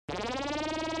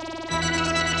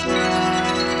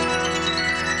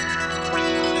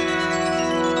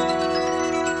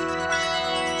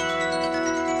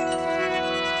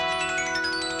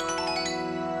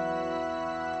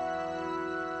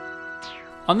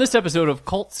On this episode of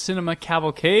Cult Cinema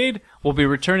Cavalcade, we'll be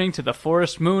returning to the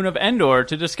forest moon of Endor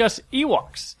to discuss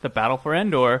Ewoks, the Battle for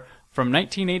Endor, from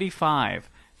 1985.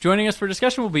 Joining us for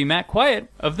discussion will be Matt Quiet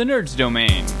of the Nerds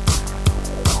Domain.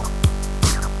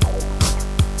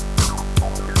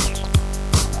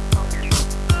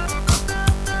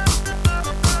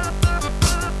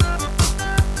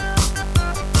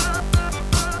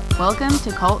 Welcome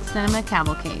to Cult Cinema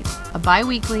Cavalcade, a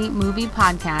bi-weekly movie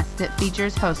podcast that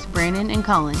features hosts Brandon and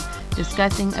Cullen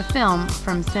discussing a film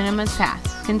from cinema's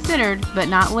past, considered but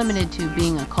not limited to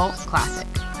being a cult classic.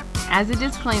 As a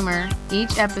disclaimer,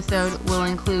 each episode will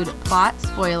include plot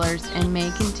spoilers and may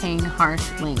contain harsh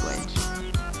language.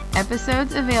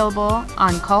 Episodes available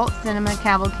on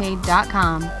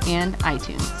cultcinemacavalcade.com and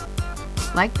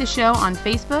iTunes. Like the show on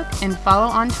Facebook and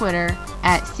follow on Twitter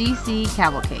at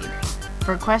CCCavalcade.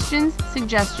 For questions,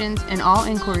 suggestions, and all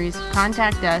inquiries,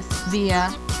 contact us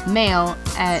via mail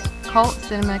at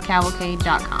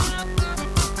cultcinemacavalcade.com.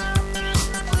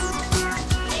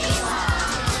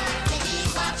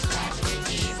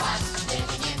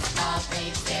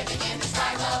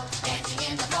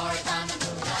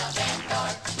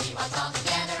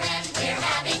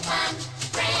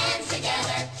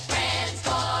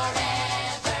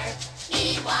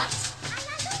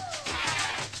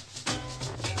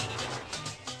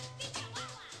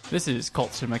 This is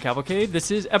Cult Cinema Cavalcade.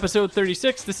 This is episode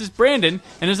 36. This is Brandon.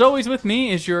 And as always with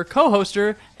me is your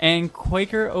co-hoster and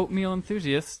Quaker oatmeal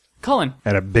enthusiast, Cullen. I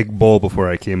had a big bowl before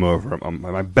I came over.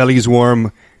 My belly's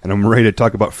warm, and I'm ready to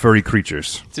talk about furry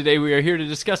creatures. Today we are here to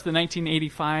discuss the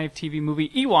 1985 TV movie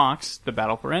Ewoks, The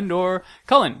Battle for Endor.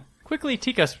 Cullen, quickly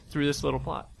take us through this little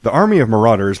plot. The army of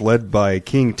marauders, led by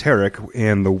King Tarek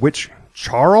and the witch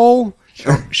Charal,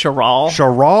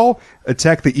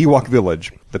 attack the Ewok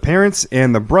village. The parents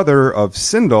and the brother of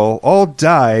Sindel all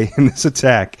die in this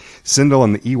attack. Sindel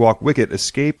and the Ewok Wicket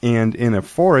escape, and in a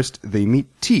forest they meet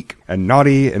Teek, a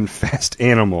naughty and fast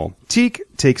animal. Teek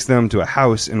takes them to a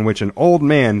house in which an old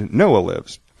man, Noah,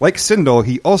 lives. Like Sindel,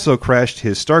 he also crashed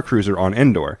his starcruiser on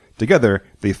Endor. Together,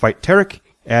 they fight Tarek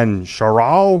and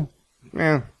Charal.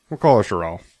 We'll call her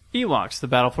Charal. Ewoks, The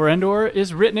Battle for Endor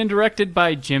is written and directed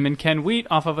by Jim and Ken Wheat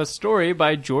off of a story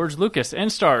by George Lucas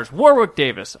and stars Warwick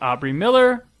Davis, Aubrey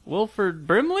Miller, Wilford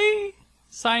Brimley,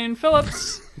 Cyan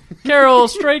Phillips, Carol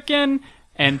Strachan,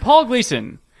 and Paul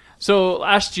Gleason. So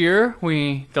last year,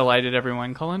 we delighted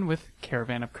everyone, Cullen, with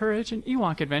Caravan of Courage and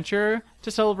Ewok Adventure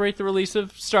to celebrate the release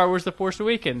of Star Wars The Force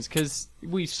Awakens, because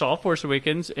we saw Force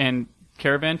Awakens and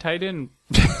Caravan tied in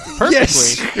perfectly.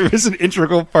 Yes, it was an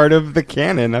integral part of the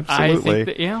canon, absolutely. I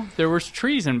think that, there was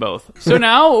trees in both. So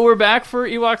now we're back for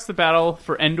Ewoks, The Battle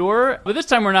for Endor, but this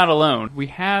time we're not alone. We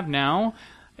have now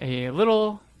a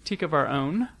little teak of our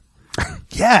own.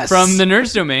 Yes! From the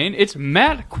Nerds Domain, it's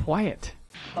Matt Quiet.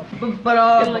 It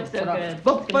looks so good.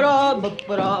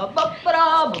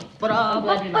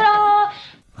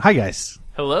 Hi, guys.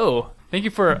 Hello. Thank you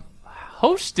for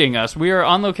hosting us. We are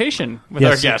on location with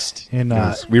our guest.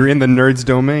 Yes, we're in the Nerds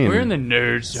Domain. We're in the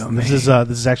Nerds Domain. This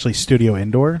is actually Studio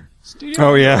Indoor.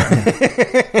 Oh, yeah.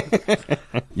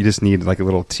 You just need like a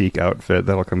little teak outfit.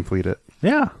 That'll complete it.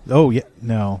 Yeah. Oh, yeah.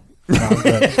 No, I'm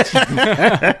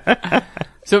good.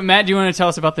 So, Matt, do you want to tell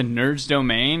us about the Nerds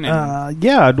Domain?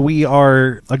 Yeah, we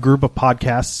are a group of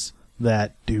podcasts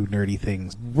that do nerdy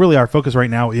things. Really, our focus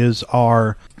right now is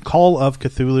our Call of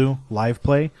Cthulhu live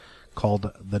play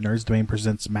called The Nerds Domain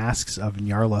Presents Masks of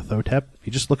Nyarlathotep. If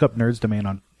you just look up Nerds Domain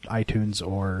on iTunes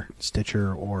or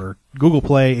Stitcher or Google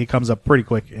Play, it comes up pretty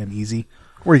quick and easy.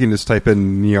 Or you can just type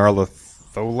in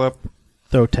Nyarlathotep.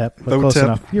 Thotep. Close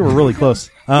enough. You were really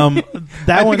close. I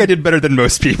think I did better than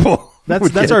most people.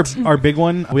 That's our big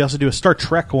one. We also do a Star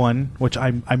Trek one, which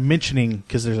I'm mentioning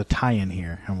because there's a tie-in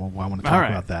here, and I want to talk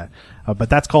about that. But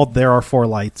that's called There Are Four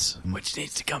Lights. Which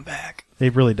needs to come back.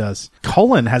 It really does.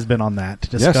 Cullen has been on that to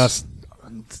discuss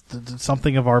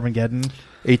something of Armageddon.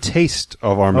 A taste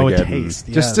of Armageddon. Oh, a taste.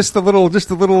 Yeah. Just a little.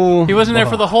 He wasn't there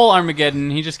for the whole Armageddon.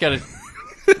 He just got a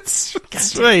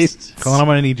That's right. Colin, I'm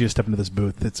going to need you to step into this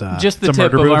booth. It's just the it's a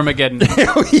tip of booth. Armageddon.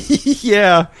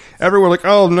 Yeah. Everyone like,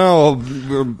 oh no,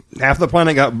 half the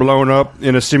planet got blown up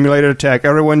in a simulated attack.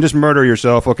 Everyone just murder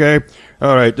yourself, okay?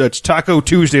 All right, it's Taco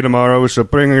Tuesday tomorrow, so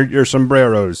bring your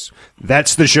sombreros.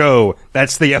 That's the show.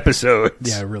 That's the episode.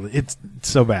 Yeah, really. It's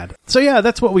so bad. So yeah,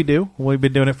 that's what we do. We've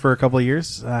been doing it for a couple of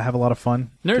years. Have a lot of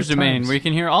fun. Nerds Domain, where you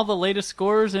can hear all the latest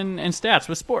scores and stats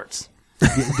with sports.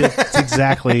 That's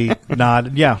exactly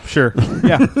not. Yeah, sure.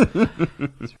 Yeah.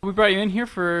 We brought you in here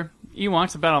for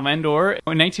Ewoks, The Battle of Endor.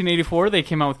 In 1984, they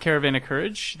came out with Caravan of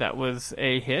Courage. That was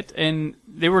a hit. And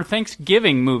they were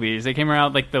Thanksgiving movies. They came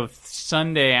out like the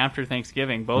Sunday after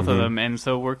Thanksgiving, both of them. And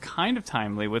so we're kind of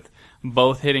timely with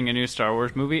both hitting a new Star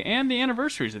Wars movie and the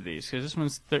anniversaries of these, because this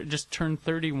one's just turned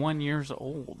 31 years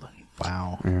old.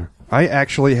 Wow. Yeah. I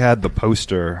actually had the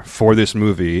poster for this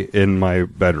movie in my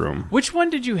bedroom. Which one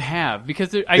did you have?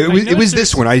 Because It was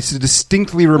this one. I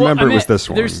distinctly remember it was this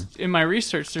one. In my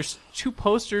research, there's 2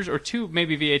 posters or 2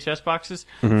 maybe VHS boxes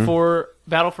for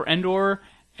Battle for Endor,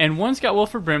 and one's got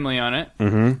Wilford Brimley on it.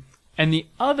 Mm-hmm. And the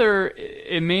other,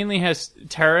 it mainly has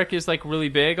Tarek is like really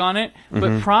big on it,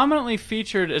 but prominently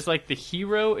featured as like the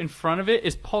hero in front of it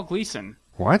is Paul Gleason.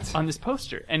 What? On this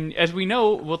poster. And as we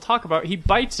know, we'll talk about, he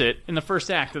bites it in the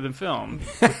first act of the film.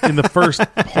 In the first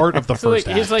part of the so first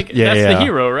like, act. He's like, that's the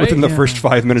hero, right? Within the first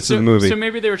 5 minutes of the movie. So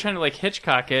maybe they were trying to like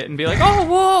Hitchcock it and be like, oh,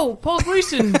 whoa, Paul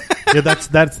Gleason. Yeah,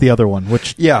 that's the other one,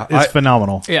 which is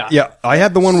phenomenal. Yeah. Yeah, I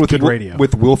had the one with radio.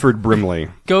 with Wilford Brimley.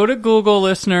 Go to Google,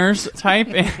 listeners. Type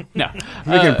in. No.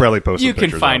 We can probably post some you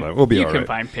pictures can find, of it. We'll be You all can right.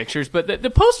 find pictures, but the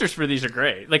posters for these are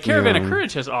great. Like Caravan of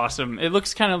Courage is awesome. It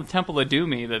looks kind of Temple of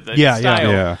Doomy, the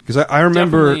style. Yeah, because I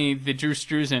remember... Definitely the Drew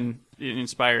Struzan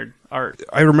inspired art.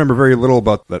 I remember very little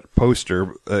about that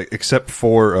poster, except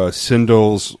for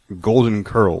Sindel's golden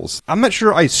curls. I'm not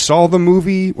sure I saw the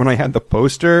movie when I had the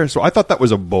poster, so I thought that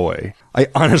was a boy. I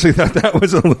honestly thought that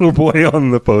was a little boy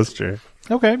on the poster.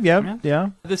 Okay, yeah.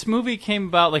 This movie came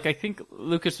about, like, I think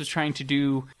Lucas was trying to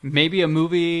do maybe a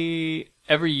movie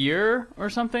every year or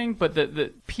something, but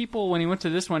the people, when he went to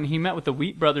this one, he met with the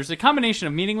Wheat Brothers. The combination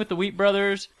of meeting with the Wheat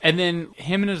Brothers, and then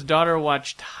him and his daughter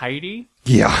watched Heidi.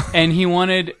 Yeah. And he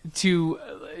wanted to,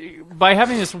 by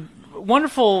having this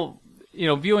wonderful,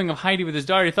 viewing of Heidi with his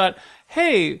daughter, he thought,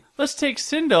 hey, let's take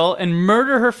Sindel and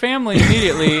murder her family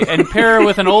immediately and pair her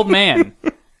with an old man.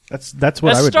 That's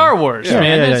what I would Star do. Wars, yeah.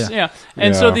 man. Yeah.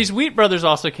 And so these Wheat Brothers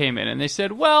also came in, and they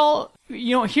said, well,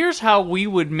 here's how we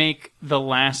would make the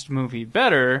last movie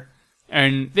better.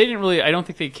 And they didn't really, I don't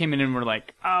think they came in and were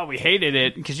like, oh, we hated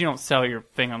it, because you don't sell your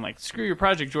thing on like, screw your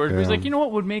project, George. But he's like, you know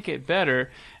what would make it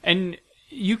better? And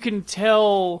you can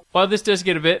tell, while this does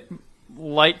get a bit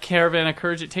like Caravan of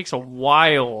Courage, it takes a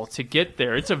while to get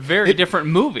there. It's a very different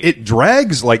movie. It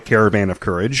drags like Caravan of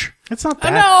Courage. It's not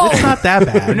that. It's not that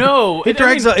bad. No, it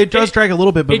drags. It does drag a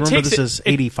little bit, but remember this is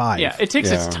 85. Yeah, it takes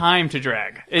its time to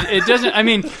drag. It doesn't. I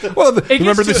mean, well,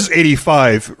 remember this is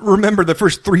 85. Remember the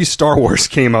first 3 Star Wars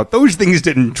came out. Those things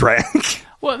didn't drag.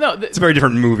 Well, no, it's a very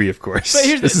different movie, of course.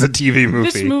 But this is a TV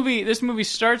movie. This movie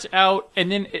starts out,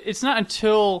 and then it's not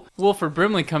until Wilford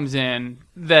Brimley comes in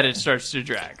that it starts to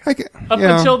drag.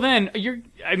 Until then,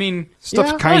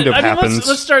 stuff kind of happens.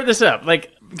 Let's start this up,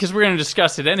 because we're going to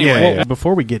discuss it anyway. Yeah. Well,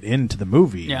 before we get into the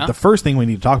movie, the first thing we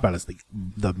need to talk about is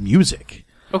the music.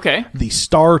 Okay. The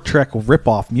Star Trek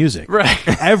ripoff music. Right.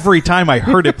 Every time I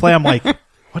heard it play, I'm like,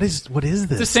 what is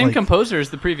this? It's the same composer as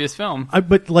the previous film.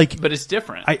 But it's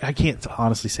different. I can't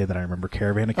honestly say that I remember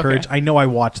Caravan of Courage. I know I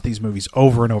watched these movies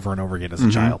over and over and over again as a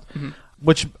child,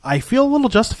 which I feel a little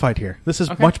justified here. This is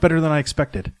much better than I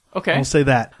expected. Okay. I'll say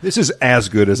that. This is as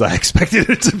good as I expected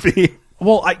it to be.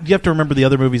 Well, you have to remember the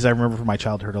other movies I remember from my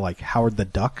childhood are like Howard the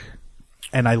Duck,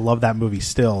 and I love that movie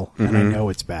still, and I know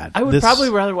it's bad. I would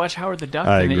probably rather watch Howard the Duck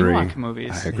than the Ewok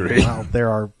movies. I agree. Well, there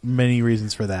are many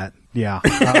reasons for that. Yeah.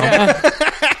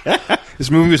 This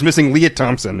movie was missing Leah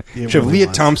Thompson. Should have Leah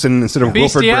Thompson instead of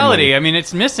Wilford Bestiality. Brimley. I mean,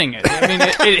 it's missing it. I mean,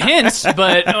 it hints,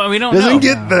 but we don't know. Doesn't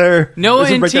get there. Noah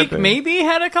Doesn't and break that Teak thing. maybe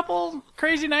had a couple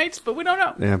crazy nights, but we don't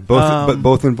know. Yeah, but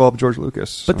both involved George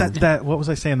Lucas. So. But that what was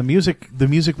I saying? The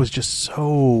music was just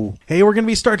so, hey, we're going to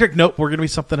be Star Trek. Nope, we're going to be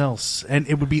something else. And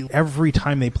it would be every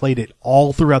time they played it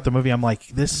all throughout the movie. I'm like,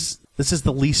 this is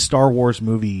the least Star Wars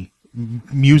movie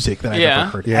music that I've ever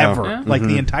heard ever. Yeah. Like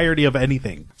the entirety of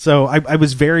anything. So I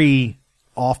was very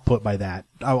off-put by that.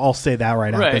 I'll say that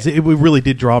right now, because it really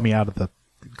did draw me out of the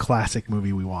classic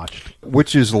movie we watched.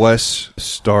 Which is less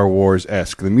Star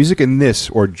Wars-esque, the music in this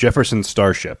or Jefferson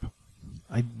Starship?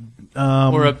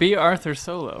 Or a B. Arthur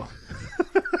solo.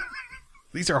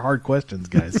 These are hard questions,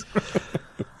 guys.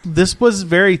 This was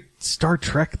very Star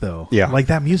Trek, though. Yeah. Like,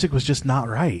 that music was just not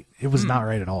right. It was not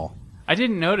right at all. I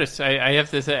didn't notice. I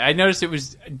have to say, I noticed it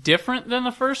was different than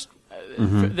the first,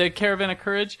 the Caravan of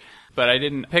Courage, but I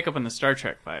didn't pick up on the Star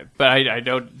Trek vibe. But I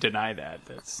don't deny that.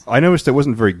 I noticed it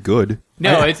wasn't very good.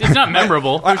 No, it's not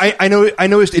memorable. I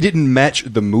noticed it didn't match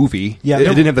the movie. Yeah, it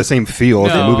didn't have the same feel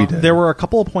as the movie did. There were a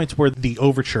couple of points where the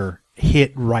overture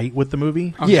hit right with the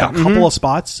movie. Yeah. A couple of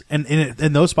spots, and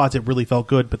in those spots it really felt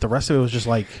good, but the rest of it was just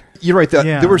like... You're right.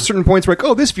 There were certain points where, like,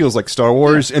 oh, this feels like Star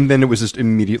Wars, and then it was just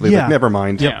immediately like, never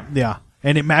mind. Yeah.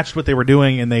 And it matched what they were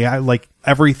doing, and they like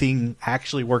everything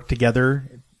actually worked together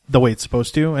the way it's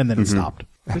supposed to, and then it stopped.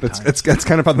 That's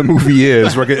kind of how the movie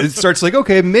is. Where it starts like,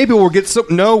 okay, maybe we'll get some.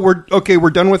 No, we're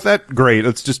done with that. Great.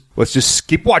 Let's just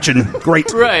keep watching.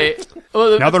 Great. Right.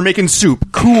 Well, Now they're making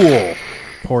soup. Cool.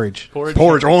 Porridge.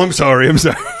 Porridge. Oh, I'm sorry.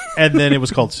 And then it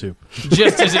was called soup.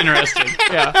 just as interesting.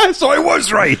 Yeah. So I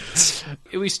was right.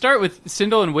 We start with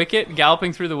Sindel and Wicket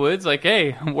galloping through the woods, like,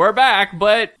 "Hey, we're back,"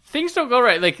 but things don't go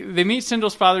right. Like, they meet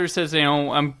Sindel's father, who says,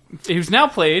 who's now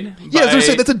played by, Yeah, I was gonna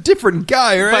say that's a different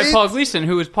guy, right? by Paul Gleason,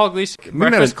 who was Paul Gleason. not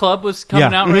Breakfast a- Club was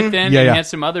coming Yeah. out right then, Yeah, and yeah. he had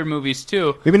some other movies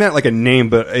too. Maybe not like a name,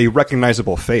 but a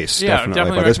recognizable face. Yeah,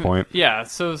 definitely by this point. Yeah,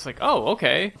 so it's like, oh,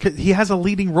 okay. 'Cause he has a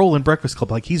leading role in Breakfast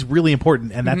Club. Like, he's really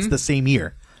important, and that's the same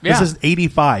year. Yeah. This is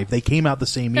 85. They came out the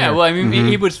same year. Yeah, well, I mean,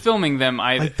 he was filming them,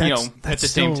 like, at the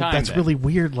same time. That's then. really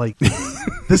weird. Like,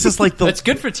 this is like the. That's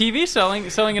good for TV, selling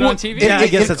it on TV. Yeah, I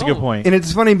guess that's a good point. And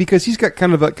it's funny because he's got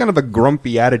kind of a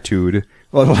grumpy attitude.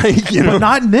 Like, But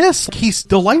not in this. He's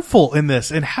delightful in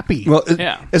this and happy. Well,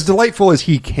 Yeah. as delightful as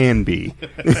he can be.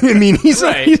 I mean, he's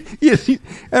Right.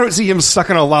 I don't see him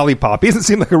sucking a lollipop. He doesn't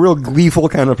seem like a real gleeful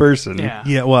kind of person. Yeah.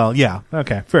 yeah. Well. Yeah.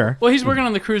 Okay. Fair. Well, he's working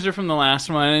on the cruiser from the last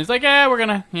one, and he's like, we're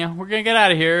gonna get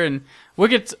out of here. And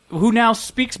Wicket, who now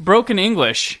speaks broken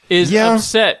English, is Yeah.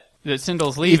 upset that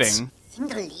Sindel's leaving.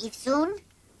 Sindel leave soon?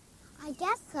 I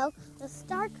guess so. The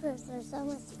Star Cruiser's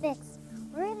almost fixed.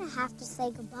 We're gonna have to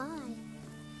say goodbye.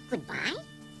 Goodbye?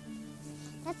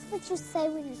 That's what you say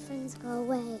when your friends go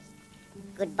away.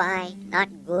 Goodbye, not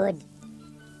good.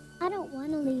 I don't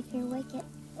want to leave here, Wicket,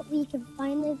 but we can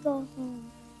finally go home.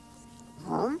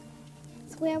 Home?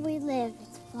 It's where we live.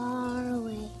 It's far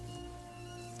away.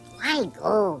 Why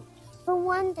go? For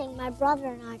one thing, my brother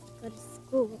and I have to go to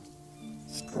school.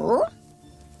 School?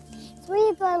 It's where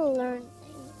you go to learn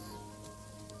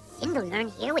things. Sindel learn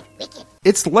here with Wicket.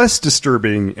 It's less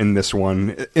disturbing in this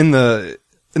one. In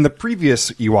the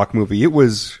previous Ewok movie, it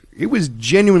was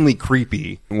genuinely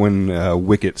creepy when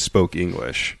Wicket spoke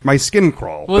English. My skin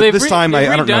crawled. Well, but they've this time they've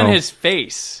I don't redone know. his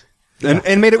face,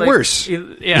 and made it Like, worse.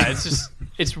 Yeah, it's just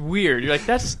it's weird. You're like,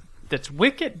 that's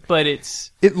Wicket, but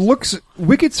it's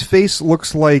Wicket's face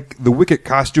looks like the Wicket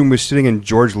costume was sitting in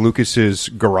George Lucas's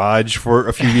garage for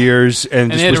a few years, and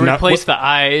and just they had was to not replace the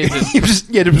eyes.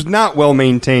 And, it was not well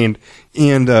maintained.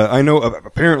 And I know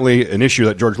apparently an issue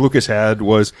that George Lucas had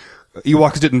was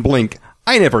Ewoks didn't blink.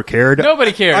 I never cared.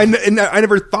 Nobody cared. I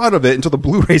never thought of it until the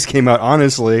Blu-rays came out,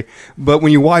 honestly. But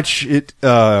when you watch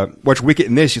Wicket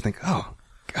in this, you think, oh,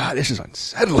 God, this is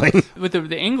unsettling. with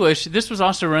the English, this was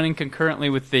also running concurrently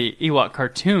with the Ewok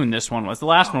cartoon. This one was. The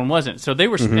last one wasn't. So they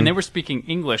were and they were speaking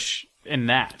English in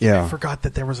that. I Yeah. forgot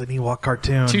that there was an Ewok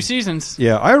cartoon. 2 seasons.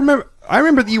 Yeah, I remember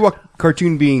the Ewok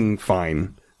cartoon being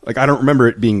fine. Like, I don't remember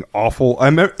it being awful.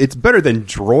 It's better than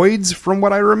Droids from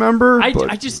what I remember.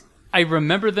 but- I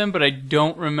remember them, but I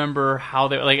don't remember how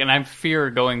they like, and I fear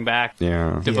going back,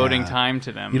 devoting Yeah. time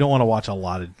to them. You don't want to watch a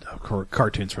lot of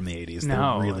cartoons from the 80s.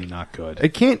 No. They're really not good.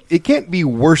 It can't be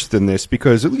worse than this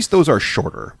because at least those are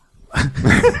shorter.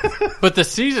 But the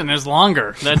season is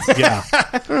longer. That's Yeah.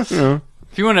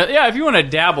 if you want to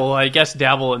dabble, I guess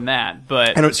dabble in that.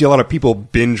 But I don't see a lot of people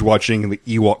binge watching the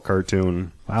Ewok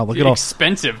cartoon. Wow, look at all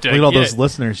expensive to look at all get. those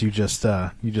listeners you just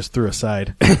threw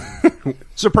aside.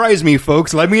 Surprise me,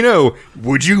 folks. Let me know.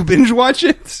 Would you binge watch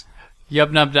it?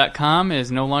 Yubnub.com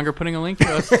is no longer putting a link to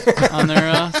us on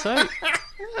their site.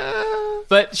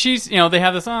 But she's, they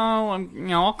have this,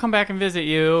 I'll come back and visit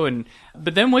you.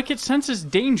 But then Wicket senses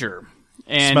danger.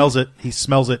 And Smells it. He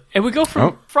smells it. And we go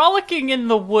from frolicking in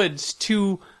the woods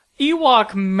to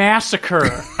Ewok massacre.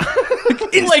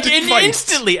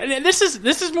 Instantly. And this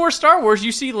is more Star Wars.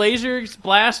 You see lasers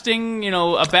blasting,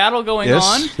 a battle going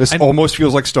on. This almost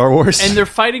feels like Star Wars. And they're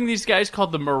fighting these guys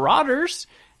called the Marauders.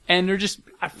 And they're just,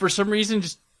 for some reason,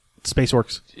 Space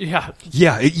Orcs. yeah.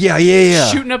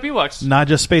 shooting up Ewoks. Not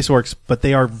just Space Orcs, but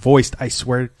they are voiced, I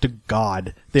swear to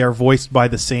God, they are voiced by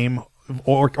the same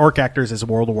orc actors as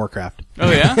World of Warcraft.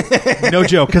 Oh, yeah? No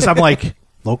joke, because I'm like,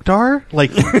 Lokdar?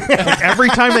 Like every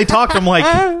time they talk, I'm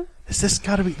like, this has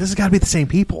got to be the same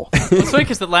people. Well, it's funny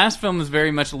because the last film was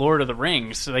very much Lord of the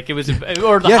Rings. Like it was,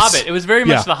 or The Yes. Hobbit. It was very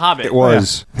much The Hobbit. It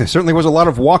was. There certainly was a lot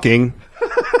of walking.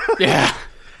 Yeah.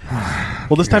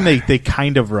 Well, this time they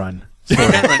kind of run.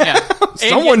 Yeah.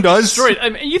 Someone And does.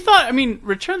 destroyed- you thought,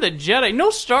 Return of the Jedi.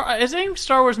 Has any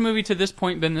Star Wars movie to this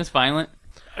point been this violent?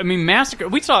 Massacre.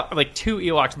 We saw like 2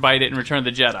 Ewoks bite it in Return of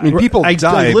the Jedi. I mean, people I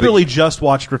died. literally just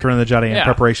watched Return of the Jedi in Yeah.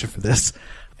 preparation for this.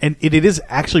 And it is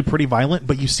actually pretty violent,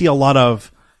 but you see a lot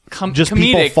of just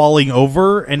people comedic. falling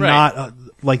over and Right.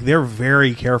 not, they're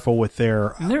very careful with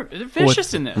their... And they're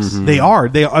vicious in this. They are.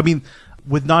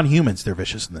 with non-humans, they're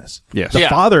vicious in this. Yes. The Yeah.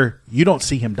 father, you don't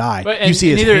see him die. But, you and see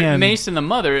his neither hand. Mace and the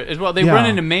mother as well. They Yeah. run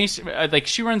into Mace, like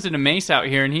she runs into Mace out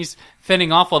here, and he's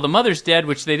fending off while the mother's dead,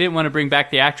 which they didn't want to bring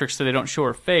back the actress so they don't show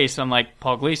her face, unlike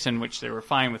Paul Gleason, which they were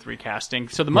fine with recasting.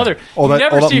 So the mother, All you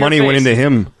that never see her money went face. into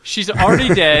him. She's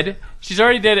already dead.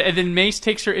 And then Mace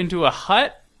takes her into a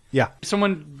hut. Yeah.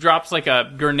 Someone drops like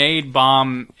a grenade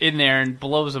bomb in there and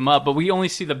blows them up, but we only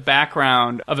see the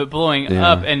background of it blowing Yeah.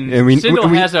 up. And And we-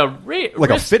 Sindel we- has a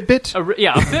Like a Fitbit? a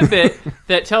Fitbit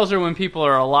that tells her when people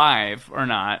are alive or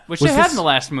not, which Was they had this- in the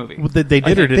last movie. They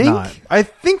did or did not? I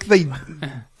think they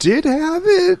did have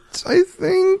it. I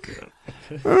think.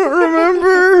 I don't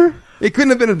remember. It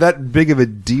couldn't have been that big of a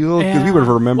deal because we would have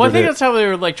remembered Well, I think it. that's how they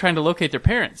were like trying to locate their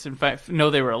parents. In fact, know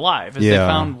they were alive. As Yeah. they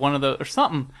found one of the or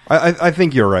something. I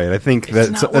think you're right. I think It's that's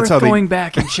not that's worth how going they.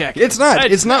 back and checking. It's not.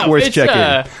 It's not worth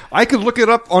checking. I could look it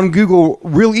up on Google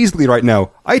real easily right now.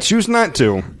 I choose not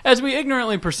to. As we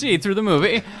ignorantly proceed through the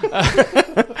movie,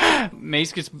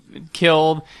 Mace gets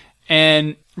killed,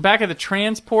 and back at the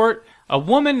transport, a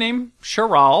woman named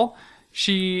Charal.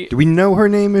 She Do we know her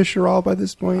name is Charal by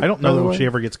this point? I don't by the know way? if she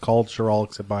ever gets called Charal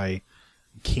except by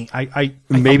King.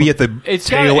 Maybe at the it's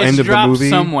tail end of the dropped movie.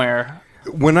 somewhere.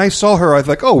 When I saw her, I was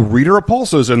like, "Oh, Rita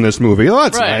Repulsa's in this movie. Oh,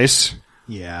 that's Right. nice."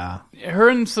 Yeah. Her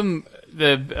and some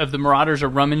of the Marauders are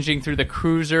rummaging through the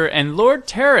cruiser, and Lord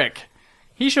Tarek,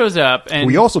 he shows up, and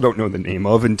We also don't know the name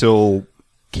of until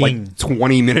King. like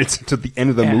 20 minutes to the end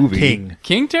of the Yeah. movie.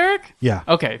 King. Tarek. Yeah.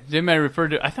 Okay, didn't I refer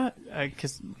to? I thought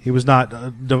because He was not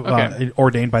Okay.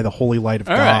 ordained by the holy light of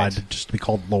All God right. just to be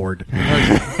called Lord. King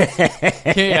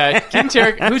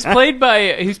Tarek, who's played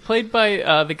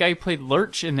by the guy who played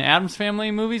Lurch in the Addams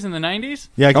Family movies in the 90s.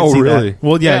 Yeah, I can Oh, see really? that.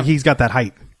 Well, yeah, Yeah. he's got that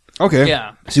height. Okay.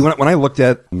 Yeah. See, when I looked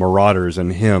at Marauders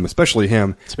and him, especially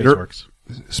him, Space they're- Orcs.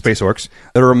 Space Orcs,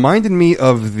 that reminded me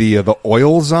of the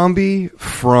oil zombie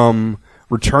from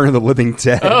Return of the Living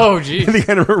Dead. Oh, geez. They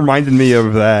kind of reminded me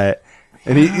of that.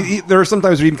 And there are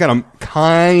sometimes where he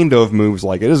kind of moves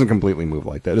like it. It doesn't completely move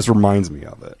like that. It just reminds me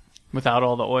of it. Without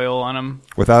all the oil on him.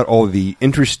 Without all the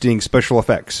interesting special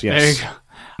effects, There yes. you go.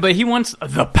 But he wants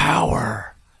the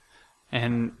power.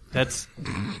 And that's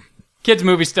kids'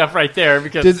 movie stuff right there.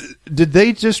 Because Did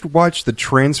they just watch the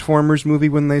Transformers movie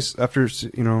when they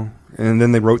and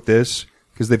then they wrote this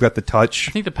because they've got the touch?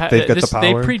 I think they've got the power.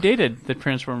 they predated the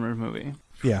Transformers movie.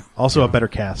 Yeah. Also a better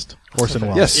cast. Orson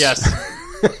Welles. Yes.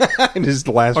 Yes. In his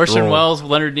last Orson role. Welles,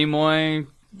 Leonard Nimoy,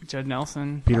 Judd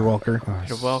Nelson, Peter Welker.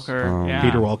 Peter Welker. Yeah.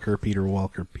 Peter Welker. Peter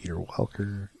Welker. Peter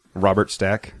Welker. Robert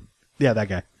Stack. Yeah, that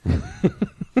guy.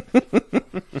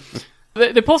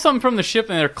 They pull something from the ship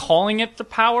and they're calling it the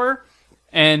power.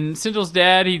 And Sindel's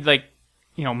dad, he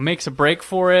makes a break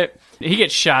for it. He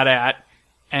gets shot at.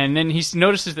 And then he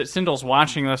notices that Sindel's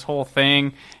watching this whole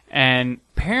thing. And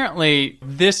apparently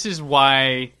this is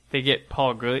why they get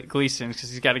Paul Gleason, because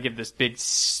he's got to give this big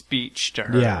speech to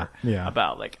her. Yeah.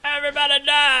 About everybody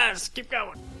dies. Keep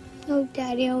going. No,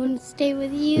 Daddy, I want to stay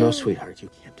with you. No, sweetheart, you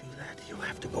can't do that. You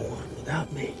have to go on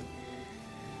without me.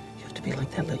 You have to be like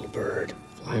that little bird.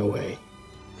 Fly away.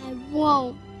 I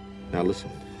won't. Now listen,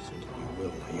 Cindy, you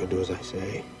will. Now you do as I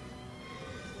say.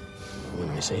 When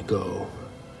I say go,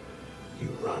 you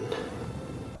run.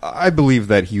 I believe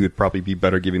that he would probably be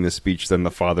better giving this speech than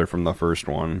the father from the first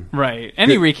one. Right.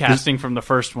 Any recasting from the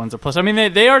first one's a plus. I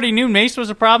mean, they already knew Mace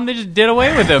was a problem. They just did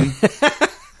away with him.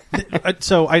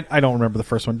 So I don't remember the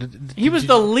first one. He was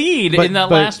the lead in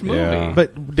that last movie. Yeah.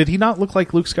 But did he not look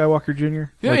like Luke Skywalker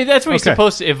Jr.? Yeah, that's what he's okay.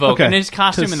 supposed to evoke. Okay. And his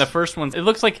costume 'Cause- in the first one, it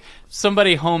looks like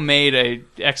somebody homemade a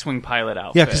X-wing pilot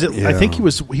outfit. Yeah, because I Yeah. think he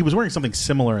was wearing something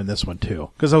similar in this one too.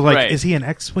 Because I was like, Right. is he an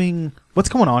X-wing? What's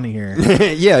going on here?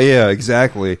 yeah,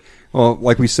 exactly. Well,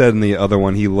 like we said in the other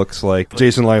one, he looks like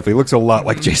Jason Lively. He looks a lot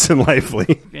like Jason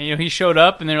Lively. And, he showed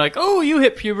up, and they're like, "Oh, you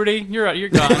hit puberty. You're out. You're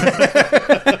gone."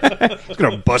 He's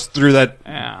going to bust through that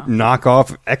Yeah.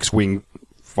 knockoff X-Wing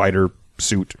fighter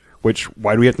suit. Which,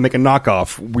 why do we have to make a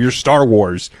knockoff? We're Star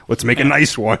Wars. Let's make a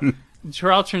nice one.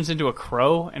 Terrell turns into a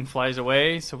crow and flies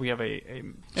away. So we have a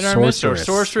in our midst, or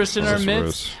sorceress in our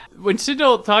midst. When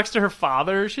Sindel talks to her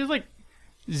father, she has like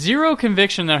zero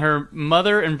conviction that her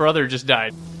mother and brother just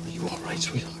died. Are you all right,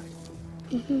 sweetheart?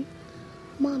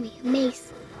 Mommy,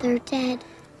 Mace, they're dead.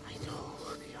 I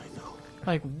know.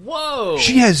 Like, whoa!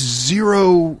 She has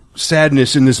zero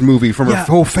sadness in this movie from her Yeah.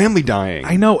 whole family dying.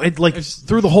 I know. It like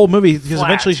through the whole movie because flat.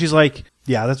 eventually she's like,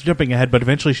 yeah, that's jumping ahead. But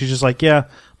eventually she's just like, yeah,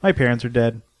 my parents are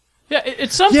dead. Yeah,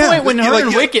 at some Yeah, point when yeah, her like,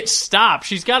 and yeah. Wicket stop,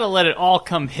 she's got to let it all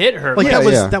come hit her. Like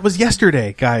Yeah, that was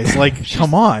yesterday, guys. Like,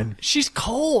 come on. She's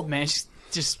cold, man. She's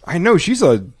just I know, she's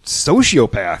a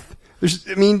sociopath.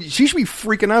 She should be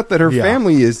freaking out that her Yeah.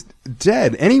 family is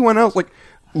dead. Anyone else, like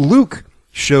Luke,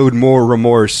 showed more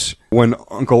remorse when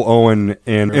Uncle Owen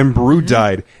and Beru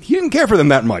died. He didn't care for them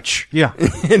that much. Yeah.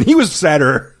 And he was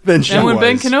sadder than she And when was.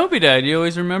 Ben Kenobi died, you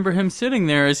always remember him sitting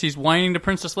there as he's whining to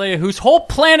Princess Leia, whose whole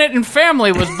planet and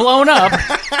family was blown up,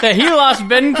 that he lost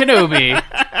Ben Kenobi.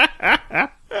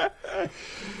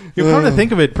 You come to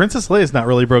think of it, Princess Leia's not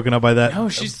really broken up by that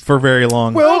for very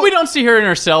long. Well, we don't see her in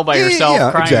her cell by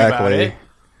herself crying about it.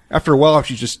 After a while,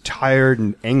 she's just tired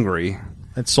and angry.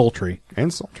 And sultry.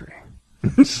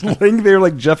 Just laying there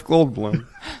like Jeff Goldblum.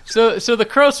 So the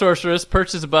Crow Sorceress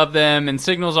perches above them and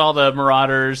signals all the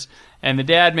Marauders, and the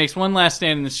dad makes one last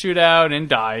stand in the shootout and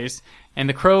dies. And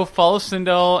the Crow follows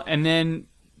Sindel and then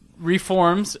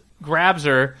reforms, grabs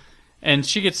her, and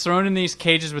she gets thrown in these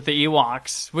cages with the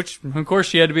Ewoks, which, of course,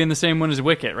 she had to be in the same one as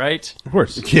Wicket, right? Of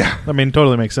course. Yeah. I mean,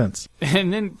 totally makes sense.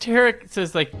 And then Tarek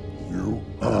says, like, You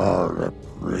are a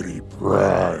pretty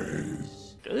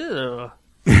prize. ugh.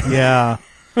 Yeah.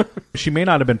 She may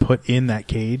not have been put in that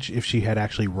cage if she had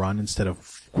actually run instead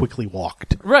of quickly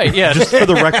walked. Right, yeah. Just for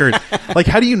the record. Like,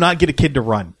 how do you not get a kid to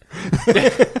run?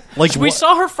 Like, We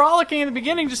saw her frolicking in the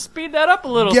beginning. Just speed that up a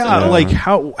little. yeah, Sindel. like,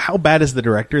 how bad is the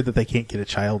director that they can't get a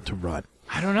child to run?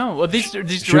 I don't know. Well, these She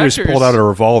directors... just pulled out a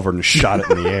revolver and shot it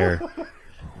in the air.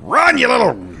 Run, you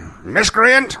little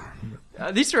miscreant!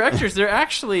 These directors,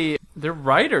 they're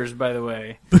writers, by the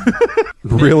way.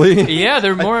 Really? Yeah,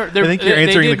 they're more. I think you're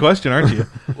answering the question, aren't you?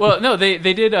 Well, no,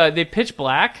 they Pitch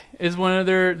Black is one of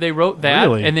their. They wrote that,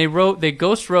 Really? and they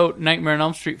ghost wrote Nightmare on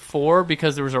Elm Street 4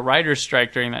 because there was a writer's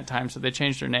strike during that time, so they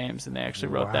changed their names and they actually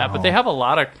wrote that. But they have a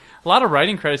lot of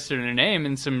writing credits to their name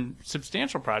and some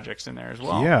substantial projects in there as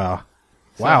well. Yeah.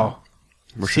 Wow.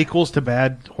 Sequels to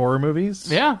bad horror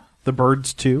movies? Yeah, The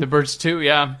Birds 2. The Birds 2.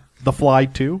 Yeah, The Fly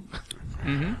 2.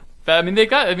 but I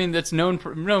mean that's known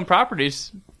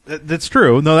properties. That's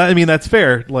true. No, that's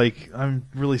fair. Like, I'm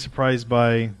really surprised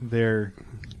by their...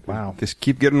 Wow. Just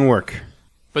keep getting work.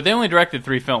 But they only directed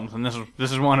 3 films, and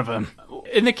this is one of them.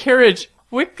 In the carriage,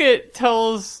 Wicket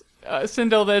tells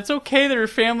Sindel that it's okay that her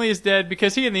family is dead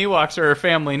because he and the Ewoks are her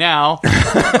family now.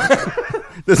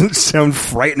 Doesn't sound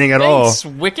frightening at all. Thanks,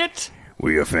 Wicket.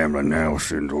 We a family now,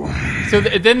 Sindel. So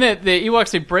then the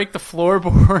Ewoks, they break the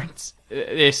floorboards,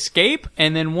 they escape,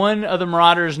 and then one of the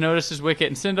Marauders notices Wicket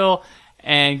and Sindel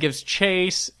and gives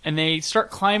chase, and they start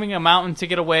climbing a mountain to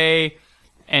get away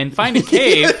and find a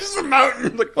cave. There's the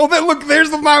mountain. Like, oh, look,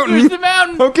 there's the mountain. There's the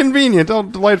mountain. How convenient. How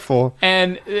delightful.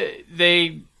 And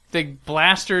the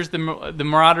blasters the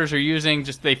Marauders are using,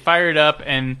 they fire it up,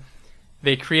 and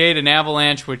they create an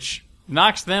avalanche, which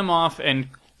knocks them off and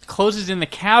closes in the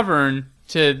cavern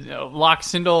to lock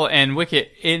Sindel and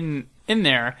Wicket in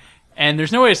there. And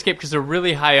there's no way to escape because they're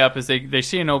really high up as they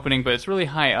see an opening, but it's really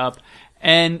high up.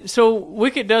 And so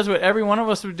Wicket does what every one of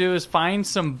us would do, is find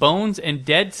some bones and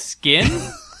dead skin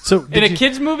So in a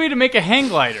kid's movie to make a hang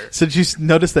glider. So did you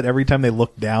notice that every time they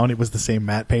looked down, it was the same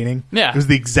matte painting? Yeah. It was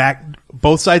the exact,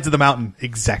 both sides of the mountain,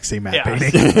 exact same matte Yeah.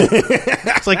 painting.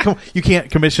 It's like, you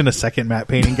can't commission a second matte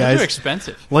painting, They're guys.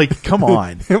 expensive. Like, come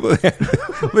on.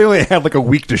 They only had like a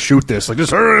week to shoot this. Like,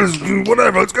 just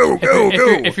whatever. Let's go.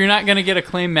 If you're not going to get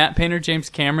acclaimed matte painter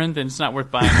James Cameron, then it's not worth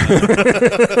buying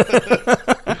it.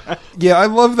 Yeah, I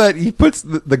love that he puts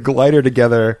the glider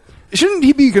together. Shouldn't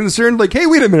he be concerned, like, hey,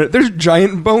 wait a minute, there's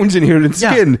giant bones in here and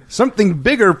skin. Yeah. Something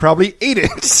bigger probably ate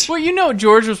it. Well,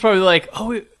 George was probably like,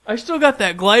 oh, I still got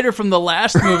that glider from the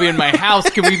last movie in my house.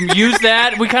 Can we use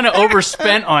that? We kind of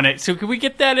overspent on it. So can we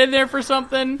get that in there for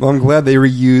something? Well, I'm glad they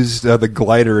reused the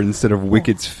glider instead of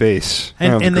Wicked's face.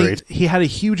 That was great. He had a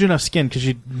huge enough skin because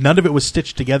none of it was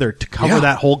stitched together to cover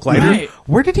that whole glider. Right.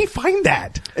 Where did he find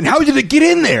that? And how did it get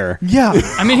in there? Yeah.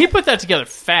 I mean, he put that together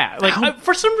fast. Like,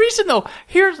 for some reason, though,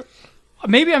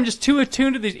 maybe I'm just too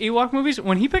attuned to these Ewok movies.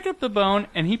 When he picked up the bone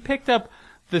and he picked up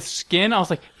the skin, I was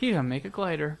like, he's going to make a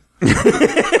glider.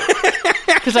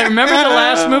 Because I remember the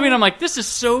last movie, and I'm like, this is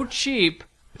so cheap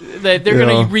that they're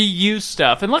going to reuse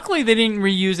stuff. And luckily, they didn't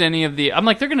reuse any of the... I'm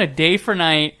like, they're going to day for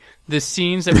night the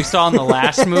scenes that we saw in the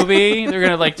last movie. They're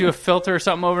going to do a filter or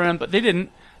something over them, but they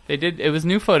didn't. They did. It was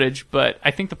new footage, but I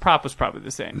think the prop was probably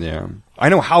the same. Yeah. I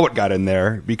know how it got in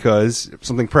there, because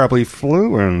something probably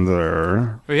flew in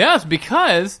there. Well, yeah, it's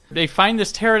because they find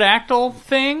this pterodactyl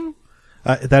thing.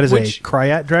 That is a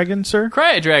Cryat dragon, sir?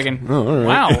 Cryat dragon. Oh, all right.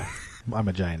 Wow. I'm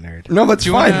a giant nerd. No, that's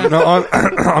fine. No,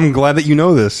 I'm glad that you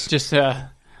know this. Just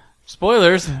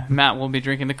spoilers. Matt will be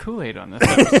drinking the Kool-Aid on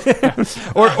this.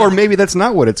 Or maybe that's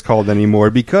not what it's called anymore,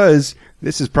 because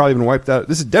this has probably been wiped out.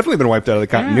 This has definitely been wiped out of the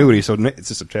continuity, so it's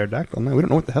just a pterodactyl. No, we don't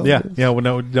know what the hell it is. Yeah,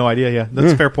 well, no idea, yeah.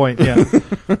 That's a fair point, yeah.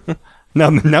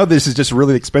 Now this is just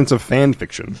really expensive fan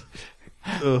fiction.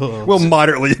 Well,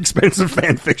 moderately expensive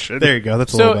fan fiction. There you go.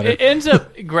 That's a So little better. it ends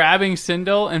up grabbing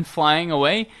Sindel and flying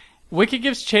away. Wicket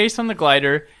gives chase on the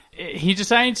glider. He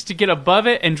decides to get above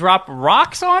it and drop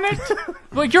rocks on it.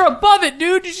 Like, you're above it,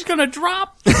 dude. You're just gonna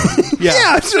drop.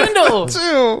 Yeah, Sindel.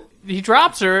 too. He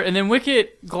drops her, and then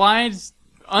Wicket glides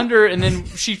under, and then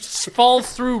she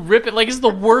falls through, rip it. Like, it's the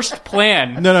worst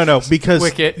plan. No, because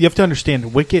Wicket. you have to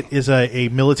understand, Wicket is a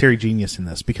military genius in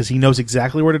this because he knows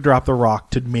exactly where to drop the rock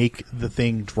to make the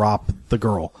thing drop the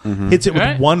girl. Hits it with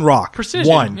Right. one rock. Precision,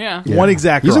 One. yeah. One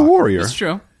exact He's rock. a warrior. It's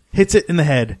true. Hits it in the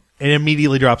head and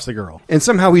immediately drops the girl. And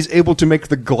somehow he's able to make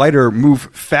the glider move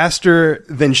faster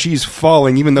than she's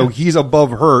falling, even though he's above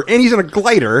her, and he's in a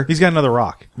glider. He's got another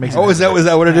rock. Makes it Oh, is that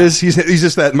what it is? He's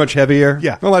just that much heavier?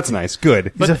 Yeah. Well, that's nice.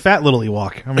 Good. He's a fat little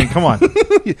Ewok. I mean, come on.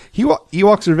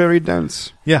 Ewoks are very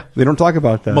dense. Yeah. They don't talk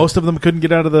about that. Most of them couldn't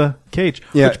get out of the cage.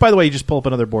 Yeah. Which, by the way, you just pull up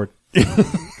another board.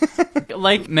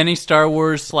 Like many Star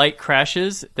Wars slight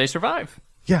crashes, they survive.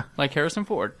 Yeah. Like Harrison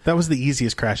Ford. That was the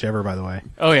easiest crash ever, by the way.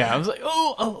 Oh, yeah. I was like,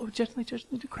 oh, gently,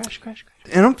 crash.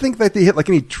 I don't think that they hit like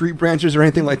any tree branches or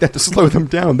anything like that to slow them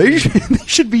down. They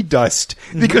should be dust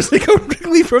because they go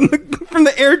directly from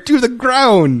the air to the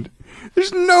ground.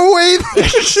 There's no way they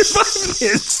can survive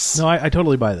this. No, I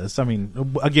totally buy this. I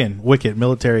mean, again, Wicket,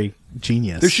 military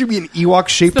genius. There should be an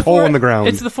Ewok-shaped hole in the ground.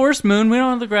 It's the forest moon. We don't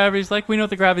know what the gravity's like. We know what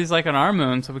the gravity's like on our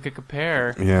moon, so we could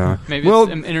compare. Yeah. Maybe Well-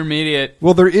 it's an intermediate.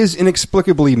 Well, there is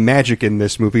inexplicably magic in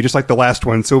this movie, just like the last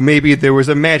one. So maybe there was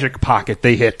a magic pocket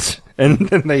they hit, and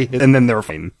then they're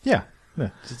fine. Yeah.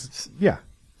 Yeah.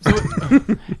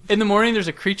 In the morning, there's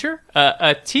a creature,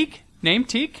 a teak, named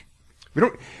Teak.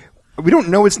 We don't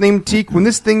know its name, Teak. When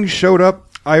this thing showed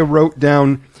up, I wrote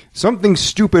down something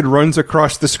stupid runs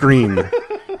across the screen.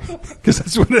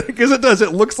 Because it does.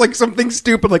 It looks like something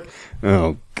stupid. Like,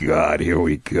 oh God, here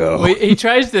we go. Well, he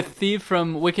tries to thieve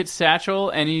from Wicket's satchel,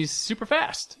 and he's super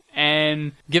fast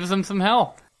and gives them some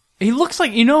hell. He looks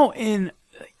like, in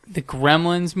the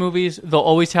Gremlins movies, they'll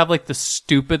always have like the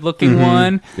stupid looking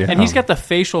one, Yeah. and he's got the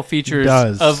facial features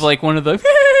does. of like one of the.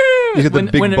 He's got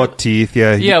the big buck teeth.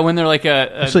 Yeah. Yeah, when they're like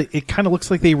a Actually, it kind of looks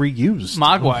like they reused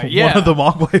Mogwai, one yeah. of the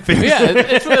Mogwai faces. Yeah,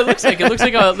 that's what it looks like. It looks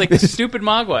like a stupid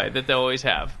Mogwai that they always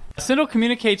have. Sindel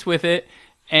communicates with it,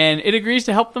 and it agrees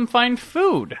to help them find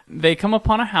food. They come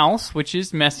upon a house, which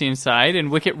is messy inside,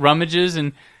 and Wicket rummages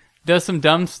and does some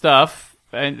dumb stuff,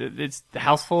 and it's a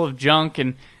house full of junk,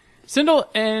 and Sindel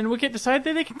and Wicket decide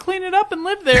that they can clean it up and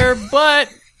live there, but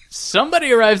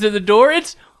somebody arrives at the door.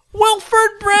 It's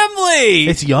Wilford Brimley!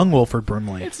 It's young Wilford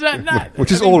Brimley. It's not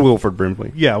Which is old Wilford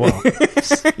Brimley. Yeah, well,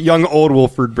 Young old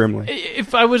Wilford Brimley.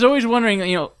 If I was always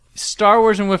wondering, Star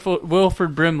Wars and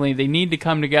Wilford Brimley, they need to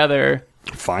come together.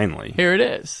 Finally. Here it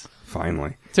is.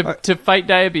 Finally. To fight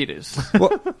diabetes.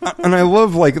 Well, and I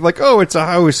love like, oh, it's a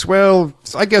house. Well,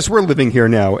 I guess we're living here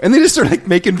now. And they just start like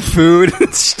making food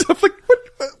and stuff. Like,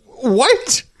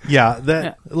 what?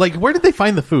 yeah. Like, where did they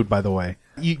find the food, by the way?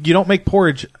 You don't make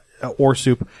porridge or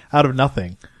soup out of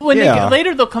nothing. When Yeah.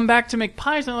 later they'll come back to make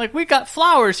pies and they're like, we got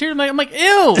flowers here. I'm like,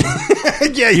 ew.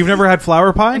 Yeah, You've never had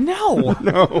flour pie? No.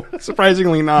 No,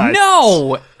 surprisingly not.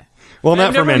 No. Well, not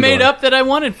I've from never Endor. made up that I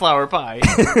wanted flour pie.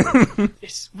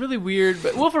 It's really weird,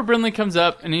 but Wilford Brimley comes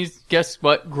up and he's, guess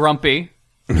what, grumpy.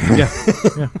 Yeah.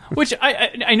 Which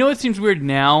I know it seems weird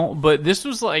now, but this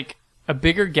was like a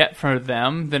bigger get for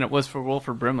them than it was for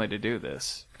Wilford Brimley to do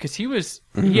this. Because he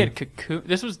had Cocoon.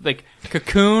 This was like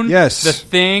Cocoon, Yes. The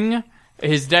Thing,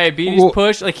 his diabetes Well-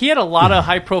 push. Like he had a lot of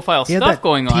high profile He had stuff that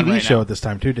going on TV right show now. at this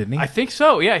time, too, didn't he? I think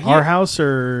so, yeah. Our House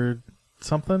or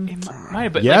something? Might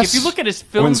have, but Yes. like, if you look at his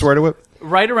Wouldn't films swear to it.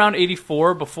 right around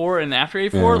 84, before and after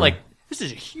 84, Yeah. like this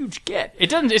is a huge get.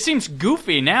 It seems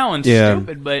goofy now and Yeah.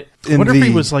 stupid, but I wonder if he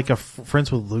was like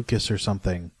friends with Lucas or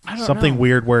something. I don't Something know.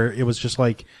 weird where it was just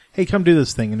like, hey, come do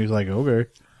this thing. And he was like, okay.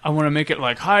 I want to make it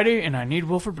like Heidi, and I need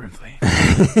Wilford Brimley.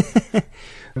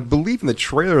 I believe in the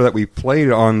trailer that we played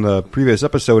on the previous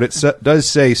episode, it does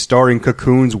say starring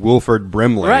Cocoon's Wilford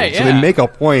Brimley. Right, So yeah. they make a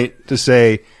point to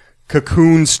say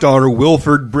Cocoon star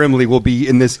Wilford Brimley will be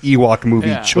in this Ewok movie,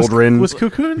 Yeah. children. Was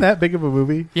Cocoon that big of a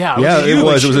movie? Yeah, Yeah, it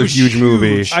was. It was a huge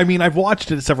movie. I mean, I've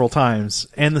watched it several times,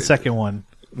 and the second one.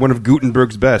 One of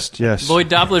Gutenberg's best, yes. Lloyd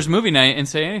Dobler's movie night and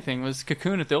Say Anything was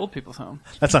Cocoon at the old people's home.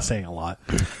 That's not saying a lot.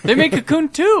 They made Cocoon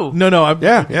too. No,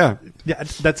 Yeah. yeah,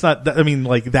 that's not. I mean,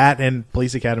 like that and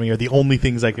Police Academy are the only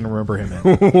things I can remember him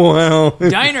in. Well,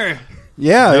 Diner.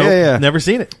 yeah, Nope, yeah. Never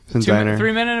seen it. Since Diner.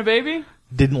 3 Men and a Baby.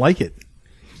 Didn't like it.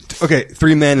 Okay,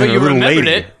 3 men But and a you little remembered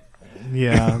lady. it.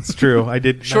 Yeah, it's true. I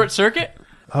did. Short Circuit.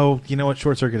 Oh, you know what?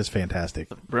 Short Circuit is fantastic.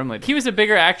 Brimley. He was a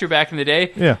bigger actor back in the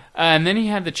day. Yeah. And then he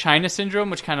had the China syndrome,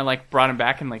 which kind of like brought him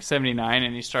back in like 79,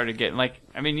 and he started getting like,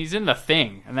 I mean, he's in The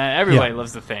Thing, and that everybody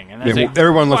loves The Thing. And that's Yeah, like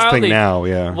everyone loves The Thing wildly- now,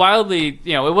 yeah. Wildly,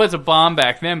 you know, it was a bomb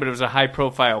back then, but it was a high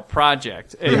profile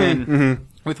project. And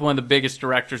with one of the biggest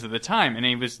directors of the time, and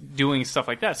he was doing stuff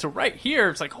like that. So right here,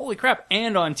 it's like, holy crap,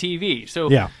 and on TV.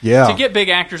 So Yeah. to get big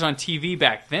actors on TV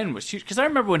back then was huge. Because I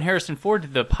remember when Harrison Ford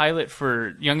did the pilot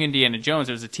for Young Indiana Jones,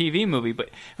 it was a TV movie, but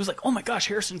it was like, oh my gosh,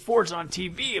 Harrison Ford's on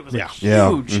TV. It was like Yeah.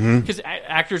 huge. Because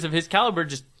actors of his caliber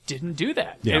just didn't do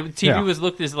that. Yeah. TV was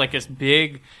looked as like this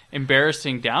big,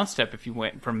 embarrassing downstep if you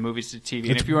went from movies to TV. And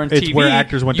It's- if you were on it's TV, where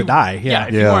actors went to die. Yeah.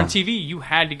 if you Yeah. were on TV, you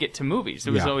had to get to movies.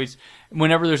 It was Yeah. always,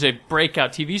 whenever there's a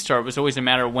breakout TV star, it was always a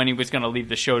matter of when he was going to leave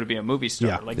the show to be a movie star.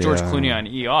 Yeah. Like George Yeah. Clooney on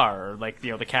ER, or like,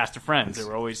 you know, the cast of Friends. They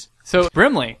were always... So,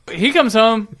 Brimley, he comes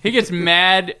home, he gets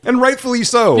mad. And rightfully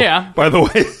so. Yeah. By the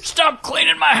way. Stop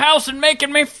cleaning my house and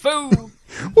making me food.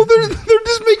 Well, they're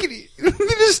just making. They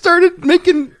just started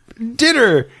making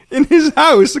dinner in his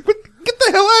house. Like, get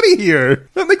the hell out of here!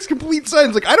 That makes complete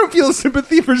sense. Like, I don't feel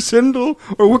sympathy for Sindel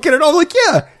or Wicket at all. Like,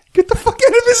 yeah, get the fuck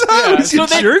out of his house,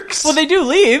 you jerks! Well, they do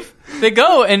leave. They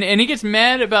go, and he gets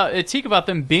mad about Teak about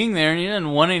them being there, and he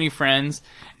doesn't want any friends.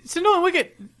 Sindel and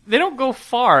Wicket, they don't go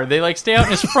far. They like stay out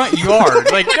in his front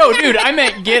yard. Like, no, dude, I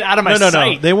meant get out of my No.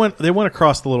 sight. They went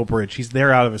across the little bridge. He's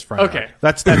there out of his front. Okay. yard.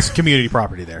 That's community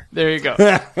property there. There you go.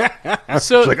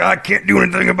 So It's like, I can't do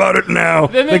anything about it now.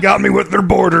 Then They got me with their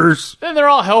borders. then they're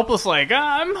all helpless, like,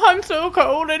 I'm so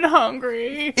cold and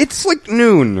hungry. It's like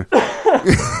noon.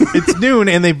 It's noon,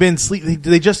 and they've been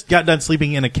They just got done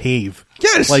sleeping in a cave.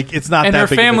 Yes. Like it's not. And that their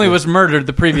big of a family deal. was murdered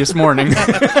the previous morning.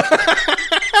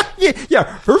 Yeah,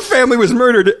 her family was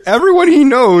murdered. Everyone he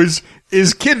knows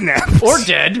is kidnapped. Or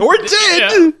dead. Or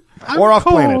dead. Or off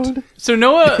planet. So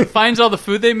Noah finds all the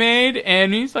food they made,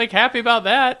 and he's like happy about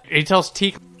that. He tells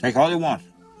Teak, Take all you want.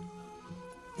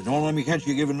 But don't let me catch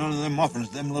you giving none of them muffins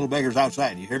to them little beggars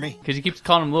outside. You hear me? because he keeps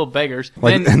calling them little beggars.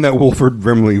 Like, and, and that Wilford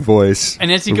Brimley voice.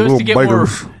 and as he The goes to little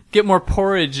beggars. get more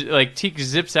porridge, like Teak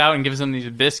zips out and gives them these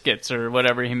biscuits or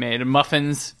whatever he made, and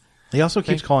muffins. He also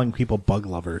keeps calling people bug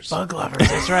lovers. Bug lovers,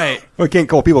 that's right. I can't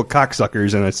call people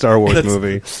cocksuckers in a Star Wars That's-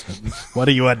 movie. What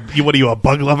are you a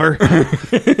bug lover?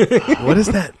 What is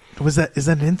that? Is that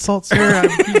an insult, sir?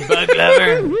 Bug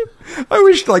lover. I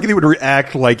wish like he would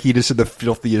react like he just said the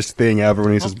filthiest thing ever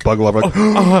when he says bug lover. Like,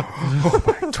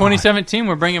 2017,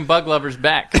 we're bringing bug lovers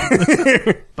back.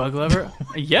 Bug lover?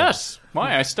 Yes.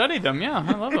 Why? I studied them. Yeah,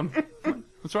 I love them.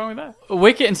 What's wrong with that?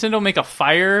 Wicket and Sindel make a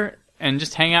fire and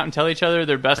just hang out and tell each other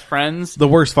they're best friends. The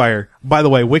worst fire. By the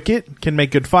way, Wicket can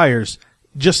make good fires.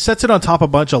 Just sets it on top of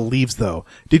a bunch of leaves, though.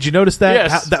 Did you notice that?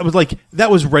 Yes. That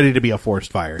was ready to be a forest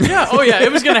fire. Yeah. Oh, yeah.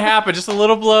 It was going to happen. Just a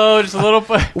little blow. Just a little.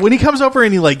 When he comes over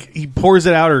and he pours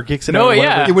it out or kicks it No, out. or whatever,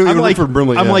 yeah. It was I'm like, Wilford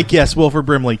Brimley, I'm yeah. like, yes, Wilford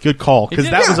Brimley, good call, because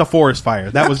did that that. was a forest fire.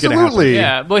 That was going to happen. Absolutely.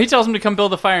 Yeah. Well, he tells them to come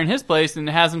build a fire in his place and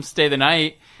has them stay the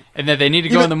night, and that they need to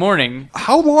go know- in the morning.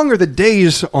 how long are the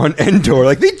days on Endor?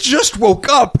 Like they just woke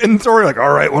up and it's already like,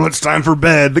 all right, well, it's time for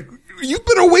bed. Like, you've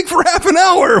been awake for half an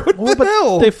hour. What Well, the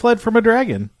hell? they fled from a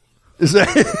dragon. Is that?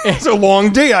 It's a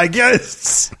long day, I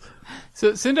guess.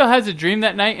 So Sindel has a dream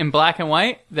that night in black and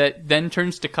white that then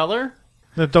turns to color.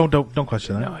 No, don't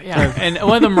question that. Oh, yeah. And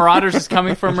one of the marauders is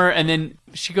coming from her, and then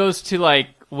she goes to like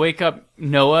wake up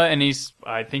Noah, and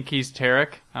I think he's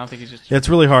Tarek. I don't think he's just. Yeah, it's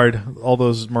really hard. All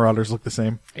those marauders look the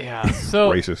same. Yeah. So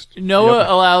Racist. Noah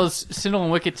allows Sindel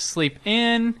and Wicket to sleep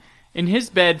in his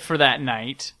bed for that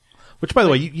night. Which, by the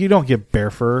way, you don't get bear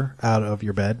fur out of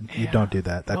your bed. You don't do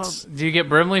that. Well, That's do you get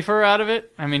Brimley fur out of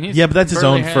it? I mean, he's yeah, but that's his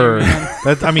burly own hairy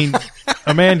fur. man.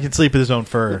 A man can sleep with his own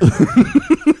fur.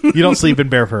 You don't sleep in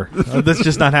bear fur. That's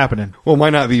just not happening. Well,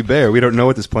 might not be bear. We don't know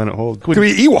what this planet holds. Could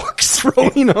be Ewoks, for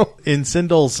all you know. In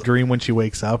Sindel's dream, when she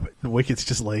wakes up, Wicket's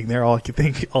just laying there. All I could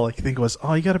think was,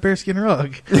 "Oh, you got a bearskin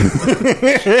rug."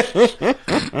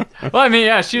 Well, I mean,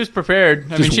 yeah, she was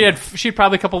prepared. I mean, she had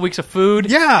probably a couple weeks of food,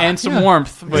 Yeah, and some yeah.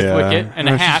 warmth with Yeah. Wicket and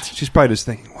a No, hat. She's probably just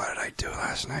thinking, what did I do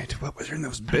last night? What was in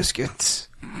those biscuits?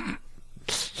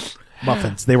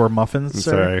 Muffins. They were muffins.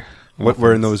 Sir? Sorry. What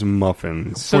were in those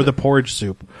muffins? For the porridge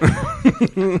soup.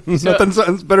 Nothing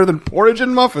sounds better than porridge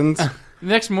and muffins. The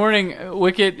next morning,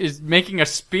 Wicket is making a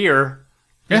spear.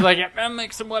 He's like, "I'm gonna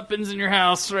make some weapons in your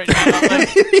house right now." Like,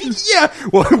 Yeah.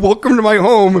 Well, welcome to my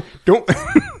home. Don't.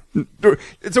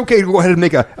 It's okay to go ahead and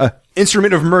make a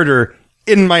instrument of murder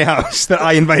in my house that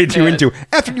I invited you Yeah. into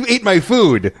after you ate my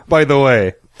food. By the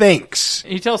way, thanks.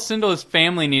 he tells Sindel his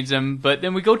family needs him, but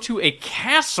then we go to a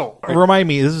castle. Remind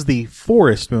me, this is the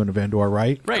forest moon of Endor,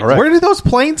 right? Right. Correct. Where did those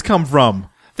planes come from?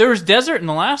 There was desert in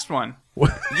the last one.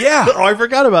 Yeah. Oh, I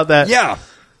forgot about that. Yeah.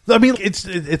 I mean,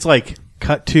 it's like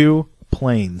cut to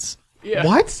planes. Yeah.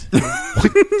 What?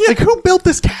 Like, who built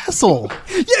this castle?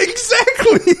 Yeah,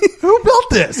 exactly. Who built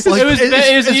this? Like,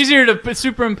 it was easier to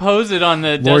superimpose it on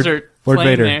the desert Lord plain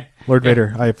Vader. there. Lord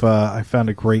Vader, I found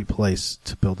a great place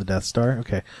to build the Death Star.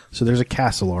 Okay, so there's a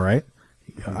castle, all right?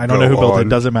 I don't know who built it.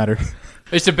 Doesn't matter.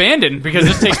 It's abandoned because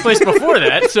this takes place before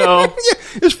that. So,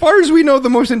 Yeah, as far as we know, the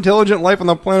most intelligent life on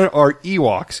the planet are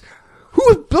Ewoks.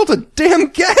 Who built a damn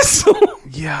castle?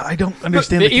 Yeah, I don't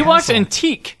understand the the Ewoks castle. and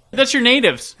Teak. That's your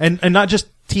natives. And not just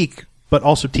Teak, but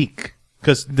also Teak,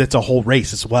 because that's a whole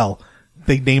race as well.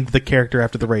 They named the character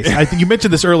after the race. I think you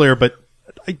mentioned this earlier, but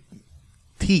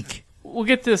Teak. We'll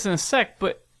get to this in a sec,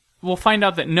 but we'll find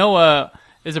out that Noah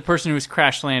is a person who's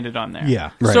crash landed on there.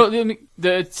 Yeah. Right. So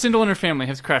the Sindel and her family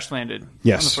has crash landed.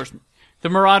 Yes. On the first. The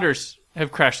Marauders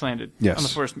have crash landed. Yes. On the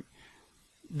first.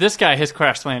 This guy has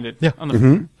crash landed. Yeah. On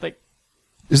the like.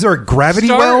 Is there a gravity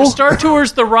well? Star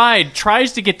Tours the ride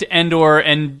tries to get to Endor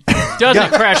and doesn't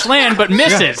crash land, but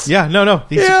misses. Yeah, no.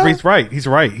 He's right. He's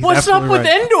right. He's What's up absolutely with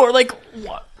right. Endor? Like,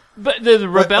 what? But the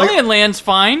rebellion lands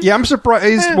fine. Yeah, I'm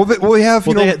surprised. Well, they have.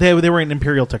 Well, You know, they were in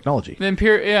Imperial technology. The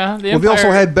Empire. Yeah. The well, they also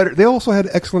Empire- had better. They also had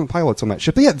excellent pilots on that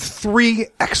ship. They had 3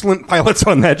 excellent pilots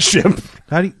on that ship.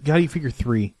 How do you figure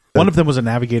 3? One of them was a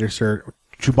navigator, sir.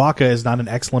 Chewbacca is not an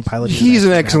excellent pilot. He's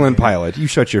an excellent navigator. pilot. You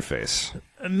shut your face.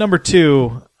 Number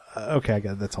 2. Okay, I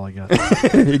got that's all I got.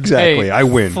 Exactly. Hey, I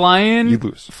win. Flying, You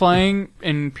lose. Flying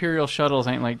Imperial shuttles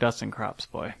ain't like dust and crops,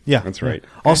 boy. Yeah, That's right.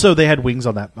 Yeah. Also, they had wings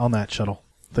on that shuttle.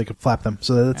 They could flap them,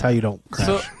 so that's how you don't crash.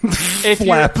 So, if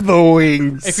Flap you're, the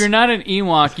wings. if you're not an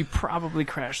Ewok, you probably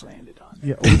crash landed on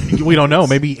it. Yeah, we don't know.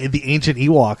 Maybe the ancient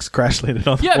Ewoks crash landed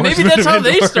on. Yeah, the maybe Horsemen that's of how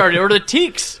they Endor. started, or the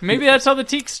Teaks. Maybe that's how the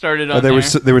Teaks started on there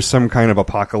there. was some kind of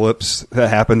apocalypse that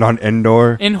happened on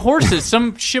Endor. And horses,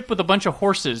 some ship with a bunch of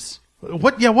horses.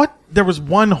 What? Yeah, what? There was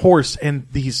one horse and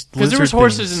these Because there was lizard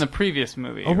horses things. in the previous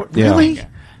movie. Oh, Yeah. really? Yeah.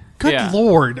 Good Yeah.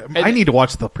 lord! I need to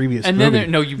watch the previous. And movie. then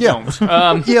no, you Yeah.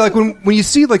 don't. Yeah, like when you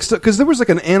see like because there was like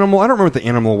an animal. I don't remember what the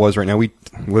animal was right now. We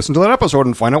listened to that episode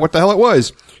and find out what the hell it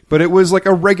was. But it was like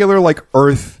a regular like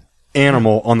Earth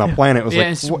animal on the planet. It was Yeah,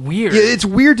 like it's what- weird. Yeah, it's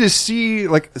weird to see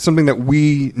like something that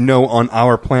we know on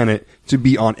our planet to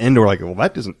be on Endor. Like, well,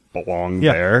 that doesn't belong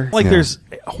there. Like Yeah. there's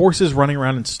horses running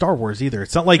around in Star Wars either.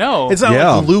 It's not like No. it's not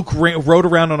Yeah. like Luke rode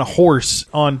around on a horse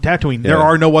on Tatooine. There Yeah.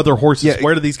 are no other horses. Yeah.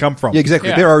 Where do these come from? Yeah, exactly.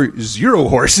 Yeah. There are 0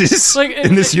 horses like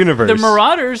in this universe. The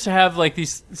Marauders have like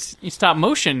these stop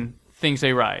motion things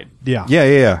they ride. Yeah.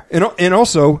 Yeah. And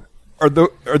also, are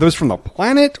those from the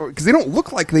planet? Because they don't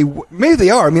look like they. Maybe they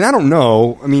are. I mean, I don't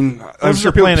know. I mean, I'm This is sure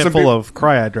a planet some full people- of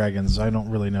cryad dragons. I don't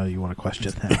really know. You want to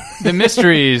question that? The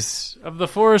mysteries of the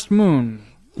forest moon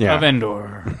Yeah. of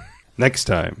Endor. Next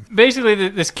time. Basically,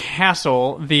 this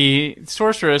castle, the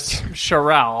sorceress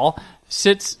Sharal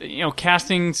sits,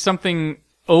 casting something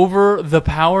over the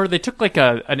power. They took like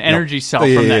an energy cell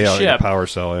from that like ship. a power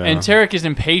cell. Yeah. And Tarek is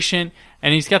impatient,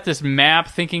 and he's got this map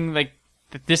thinking like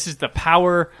that this is the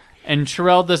power, and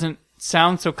Sharel doesn't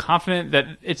sound so confident that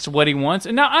it's what he wants.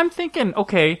 And now I'm thinking,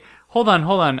 okay, hold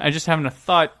on. I just having a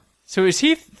thought. So is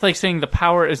he like saying the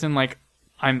power is in like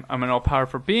I'm an all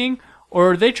powerful being,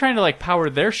 or are they trying to like power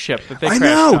their ship that they I crashed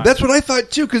know. on? That's what I thought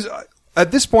too. Because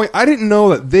at this point, I didn't know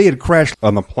that they had crashed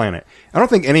on the planet. I don't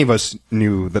think any of us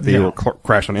knew that they were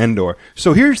crashed on Endor.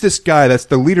 So here's this guy that's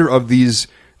the leader of this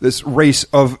race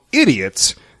of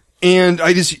idiots, and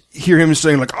I just hear him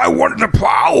saying like, "I wanted the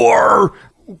power."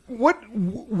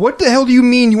 What the hell do you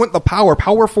mean you want the power?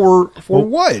 Power for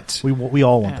what? We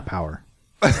all want the power.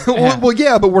 Well,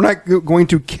 yeah, but we're not going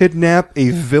to kidnap a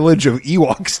village of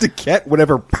Ewoks to get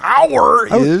whatever power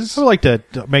is. I would like to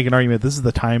make an argument. This is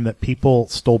the time that people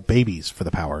stole babies for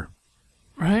the power.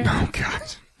 Right? Oh, God.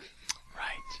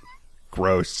 Right.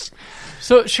 Gross.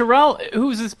 So Sharel,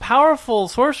 who's this powerful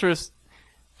sorceress,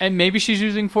 and maybe she's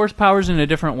using force powers in a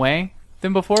different way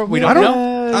than before? We don't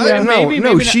know. I don't know. Maybe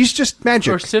No, not. she's just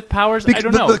magic. Or Sith powers? I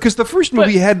don't know. Because the first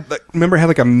movie had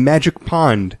like a magic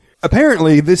pond.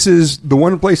 Apparently, this is the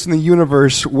one place in the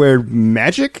universe where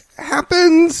magic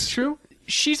happens. True.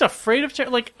 She's afraid of Tarek.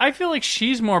 Like, I feel like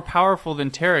she's more powerful than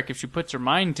Tarek if she puts her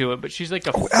mind to it, but she's like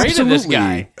afraid of this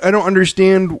guy. I don't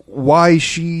understand why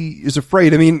she is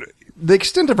afraid. I mean, the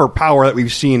extent of her power that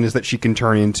we've seen is that she can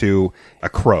turn into a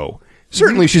crow.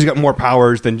 Certainly, she's got more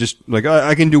powers than just like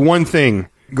I can do one thing,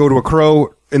 go to a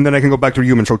crow, and then I can go back to a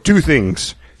human. So 2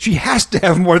 things. She has to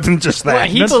have more than just that. Well,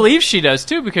 he believes she does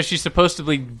too because she's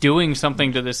supposedly doing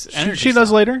something to this energy. She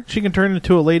does later. She can turn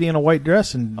into a lady in a white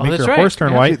dress and make that's her right. horse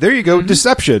turn Yeah. white. There you go.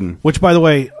 Deception. Which, by the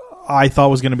way, I thought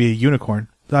was going to be a unicorn.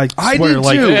 I did swear,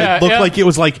 like too. it looked like it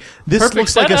was like this Perfect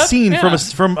looks like a setup, scene yeah.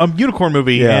 from a unicorn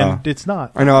movie, Yeah. and it's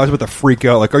not. I know, I was about to freak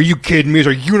out. Like, are you kidding me? Is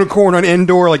there a unicorn on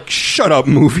Endor? Like, shut up,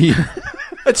 movie.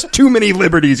 That's too many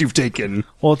liberties you've taken.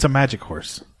 Well, it's a magic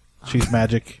horse. She's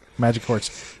magic horse.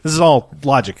 This is all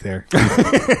logic there.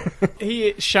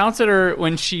 He shouts at her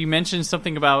when she mentions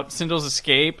something about Sindul's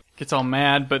escape, gets all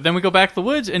mad, but then we go back to the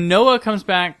woods, and Noah comes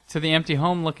back to the empty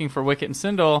home looking for Wicket and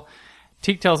Sindul.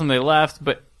 Teak tells him they left,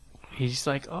 but he's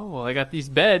like, oh, well, I got these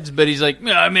beds, but he's like,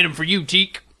 I made them for you,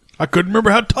 Teak. I couldn't remember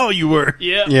how tall you were.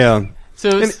 Yeah. Yeah. So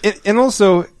it's, And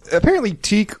also, apparently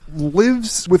Teak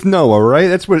lives with Noah, right?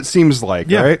 That's what it seems like,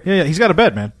 Yeah, right? yeah. He's got a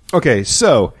bed, man. Okay,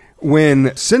 so when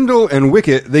Sindel and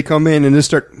Wicket, they come in and just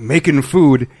start making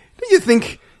food, do you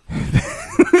think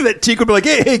that Teak would be like,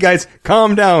 hey guys,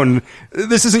 calm down.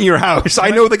 This isn't your house. I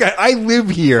know the guy. I live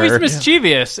here. he's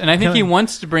mischievous, and I think he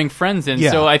wants to bring friends in,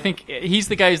 Yeah. so I think he's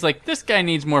the guy who's like, this guy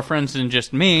needs more friends than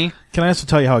just me. Can I also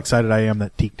tell you how excited I am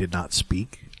that Teak did not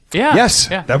speak? Yeah. Yes,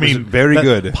 Yeah. that was very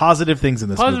good. Positive things in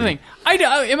this Positive movie.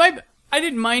 thing. I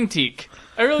didn't mind Teak.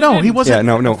 I really No, didn't. he wasn't.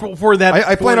 Yeah, no. For that,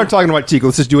 I plan on talking about Teak.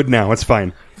 Let's just do it now. It's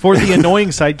fine. for the annoying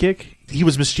sidekick. He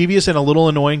was mischievous and a little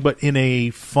annoying, but in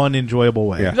a fun, enjoyable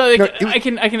way. Yeah. So, like, No,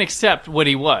 it- I can accept what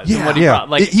he was and what he Yeah, brought.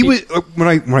 Like he was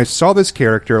when I saw this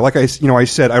character, like I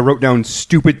said, I wrote down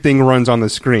stupid thing runs on the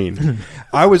screen.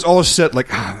 I was all set,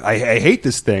 like I hate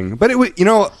this thing, but it was,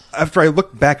 after I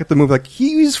looked back at the movie, like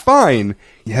he was fine.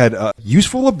 He had a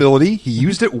useful ability. He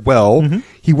used it well.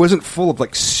 He wasn't full of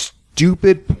like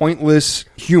stupid, pointless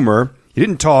humor. He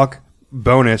didn't talk.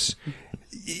 Bonus.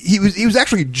 He was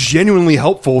actually genuinely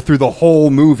helpful through the whole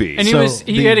movie. and So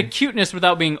he had a cuteness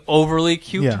without being overly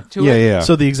cute Yeah. to it. yeah.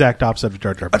 So the exact opposite of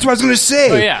Jar Jar Binks. That's what I was going to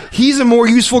say. Oh, yeah. He's a more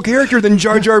useful character than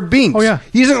Jar Jar Binks. Oh, yeah.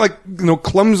 He doesn't like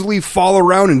clumsily fall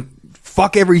around and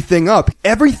fuck everything up.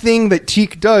 Everything that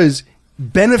Teak does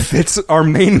benefits our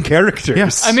main characters.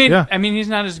 Yes. I mean, Yeah. he's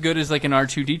not as good as like an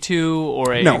R2D2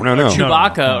 or a No.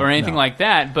 Chewbacca No, or anything like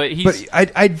that, but he's But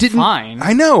I didn't. fine.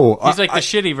 I know. He's like the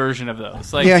shitty version of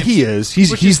those. Like, yeah, it's- he is. He's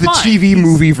which is the fine. TV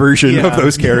movie version Yeah. of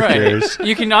those characters. Right.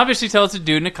 You can obviously tell it's a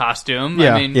dude in a costume.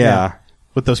 Yeah. I mean, Yeah.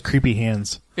 With those creepy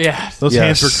hands. yeah. Those Yes.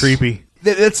 hands were creepy.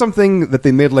 That's something that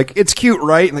they made like it's cute,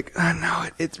 right? Like, no,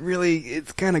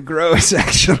 it's kind of gross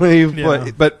actually.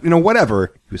 Yeah. But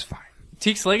whatever. He was fine.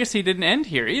 Teak's legacy didn't end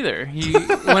here either. He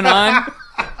went on.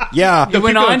 Yeah. He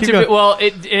went going, on keep to going. be, well,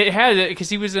 it had it because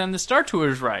he was on the Star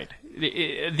Tours ride.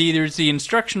 There's the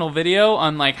instructional video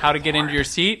on like how to get into your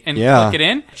seat and Yeah. click it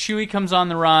in. Chewie comes on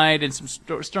the ride and some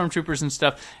stormtroopers and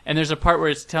stuff. And there's a part where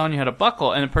it's telling you how to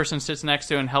buckle, and the person sits next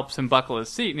to him and helps him buckle his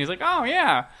seat. And he's like, "Oh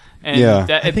yeah." And Yeah.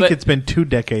 that, I think but it's been 2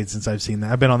 decades since I've seen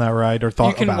that. I've been on that ride or thought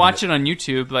you can about watch it on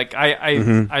YouTube. Like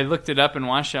I looked it up and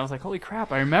watched it. I was like, "Holy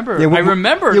crap! I remember. Yeah, I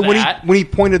remember when that." when he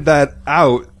pointed that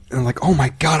out, I'm like, oh my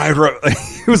god,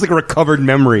 it was like a recovered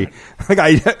memory.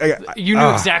 Like You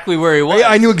knew exactly where he was. Yeah,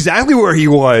 I knew exactly where he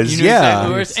was. You knew Yeah, exactly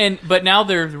where it was. But now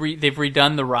they've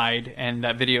redone the ride, and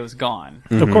that video is gone.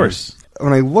 it. Of course.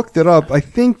 when I looked it up, I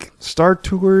think Star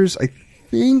Tours. I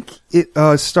think it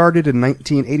started in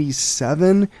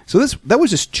 1987. So that was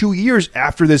just 2 years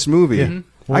after this movie. Yeah.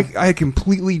 I had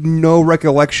completely no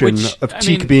recollection of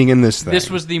Teak being in this thing. This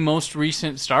was the most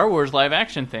recent Star Wars live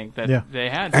action thing that they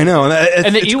had. I know, and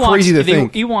the it's Ewoks, crazy to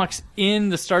think. The Ewoks in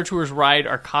the Star Tours ride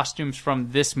are costumes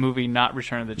from this movie, not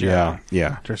Return of the Jedi. Yeah,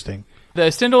 yeah. Interesting. The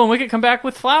Sindel and Wicket come back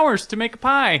with flowers to make a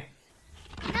pie.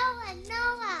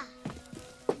 Noah!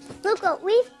 Look what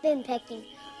we've been picking.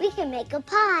 We can make a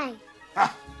pie.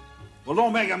 Well,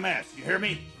 don't make a mess. You hear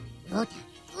me? Rota,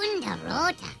 Gunda,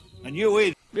 Rota. And you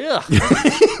eat. Ugh.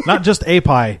 Not just a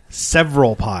pie,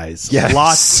 several pies. Yes.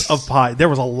 Lots of pie. There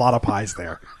was a lot of pies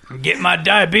there. Get my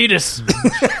diabetes.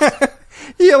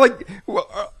 Yeah, like,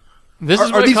 This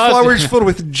is are what these caused flowers it. filled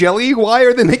with jelly? Why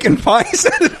are they making pies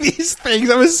out of these things?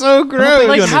 That was so gross.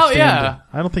 Like You how? understand Yeah. it.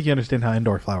 I don't think you understand how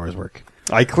indoor flowers work.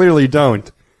 I clearly don't.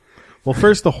 Well,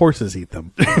 first the horses eat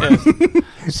them.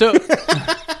 So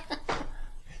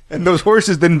And those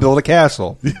horses then build a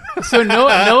castle.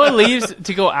 Noah leaves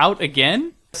to go out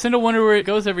again. Sindel wonders where it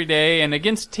goes every day, and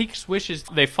against Teek's wishes,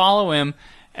 they follow him,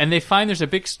 and they find there's a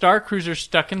big star cruiser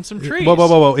stuck in some trees.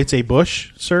 Whoa. It's a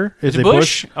bush, sir. It's a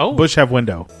bush? Oh. Bush have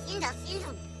window. Sindel,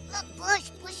 look,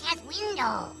 Bush has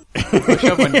window. Push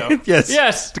up window.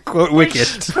 Yes. To quote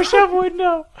Wicket. Push up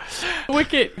window.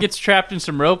 Wicket gets trapped in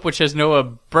some rope, which has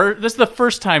Noah. This is the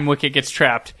first time Wicket gets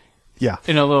trapped Yeah.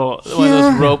 in one of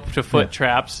those rope to foot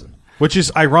traps. Which is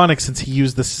ironic since he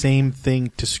used the same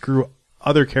thing to screw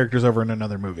other characters over in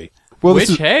another movie. Well, Which, this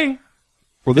is, hey,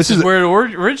 Well, This is where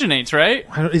it originates, right?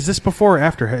 Is this before or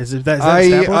after? Is that I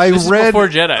established? This is read before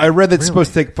Jedi. I read that's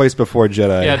supposed to take place before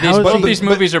Jedi. Yeah, both these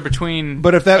movies are between.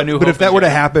 But if A New Hope that and were to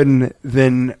Jedi. happen,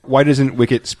 then why doesn't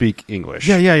Wicket speak English?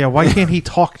 Yeah. Why can't he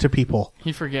talk to people?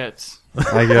 He forgets.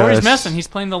 I guess. Or he's messing. He's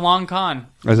playing the long con.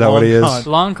 Is that what he is? Long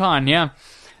con. Long con, yeah.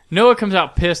 Noah comes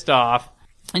out pissed off.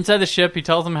 Inside the ship, he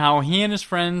tells them how he and his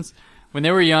friends, when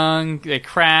they were young, they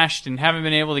crashed and haven't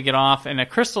been able to get off, and a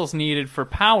crystal's needed for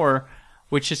power,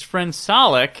 which his friend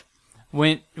Salak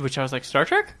went, which I was like, Star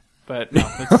Trek? But no,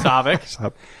 it's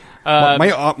Savik.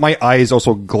 My eyes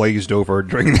also glazed over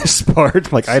during this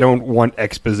part. Like, I don't want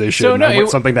exposition. I want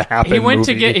something to happen. He went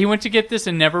to get this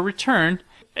and never returned.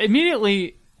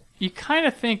 Immediately, you kind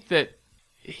of think that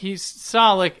he's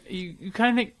Salak. You kind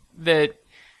of think that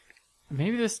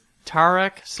maybe this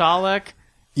Salak.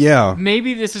 Yeah.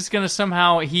 Maybe this is going to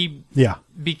somehow he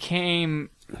became.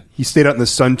 He stayed out in the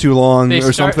sun too long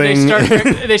or something.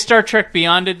 They Star Trek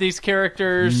Beyonded these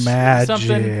characters. Magic,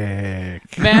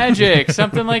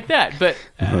 something like that. But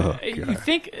you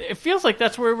think it feels like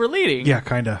that's where we're leading. Yeah,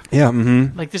 kind of. Yeah,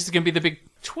 mm-hmm. Like this is going to be the big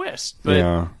twist.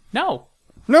 But no.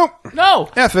 Nope. No.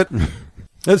 F it.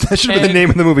 That should be the name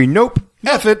of the movie. Nope.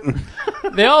 F it.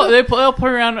 They all play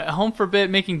around at home for a bit,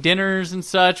 making dinners and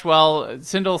such, while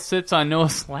Sindel sits on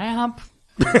Noah's lap.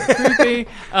 Creepy.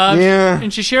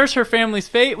 And she shares her family's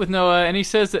fate with Noah, and he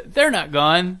says that they're not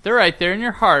gone. They're right there in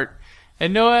your heart.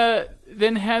 And Noah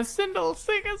then has Sindel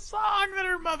sing a song that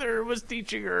her mother was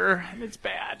teaching her. And it's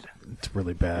bad. It's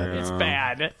really bad. It's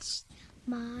bad.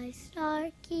 My star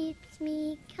keeps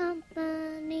me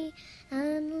company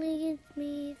and leads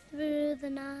me through the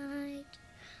night.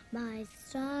 My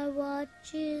star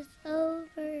watches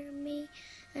over me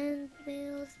and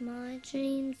fills my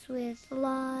dreams with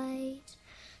light.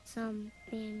 Some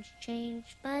things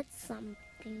change, but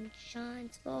something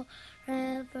shines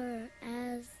forever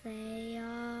as they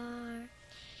are.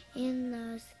 In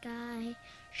the sky,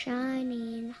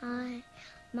 shining high,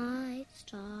 my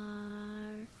star.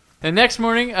 The next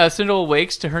morning, Sindel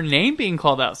awakes to her name being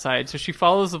called outside, so she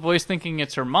follows the voice thinking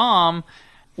it's her mom.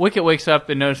 Wicket wakes up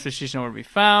and notices she's nowhere to be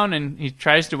found, and he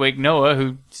tries to wake Noah,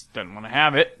 who just doesn't want to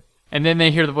have it. And then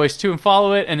they hear the voice too and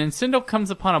follow it, and then Sindel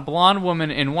comes upon a blonde woman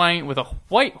in white with a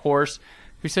white horse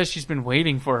who says she's been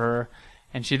waiting for her.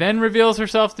 And she then reveals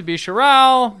herself to be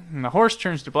Shiral, and the horse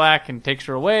turns to black and takes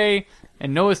her away,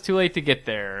 and Noah's too late to get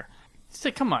there. It's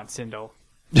like, come on, Sindel.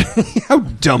 How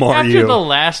dumb are you? After the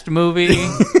last movie...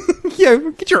 Yeah,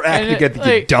 get your act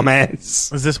together, you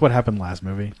dumbass. Is this what happened last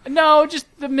movie? No, just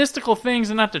the mystical things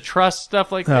and not to trust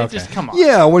stuff like that. Okay. Just come on.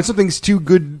 Yeah, when something's too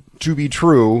good to be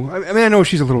true. I mean, I know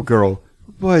she's a little girl,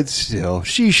 but still,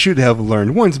 she should have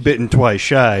learned. Once bitten, twice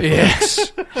shy.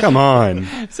 Folks. Come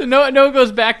on. So Noah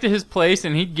goes back to his place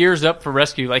and he gears up for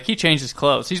rescue. Like, he changed his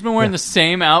clothes. He's been wearing the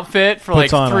same outfit for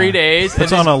Puts like on 3 days.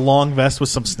 Puts on a long vest with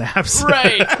some snaps.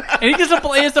 Right. And he has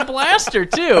a blaster,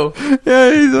 too.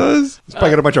 Yeah, he does. He's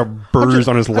probably got a bunch of burrs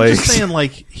on his legs. I'm just saying,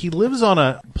 like, he lives on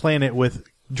a planet with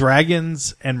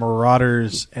dragons and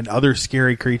marauders and other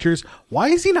scary creatures. Why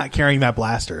is he not carrying that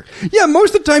blaster? Yeah,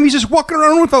 most of the time he's just walking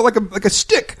around without like a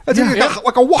stick.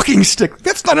 Like a walking stick.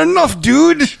 That's not enough,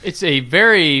 dude. It's a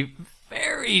very,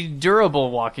 very durable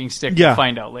walking stick. We'll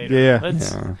find out later.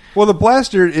 Yeah. Well, the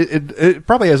blaster, it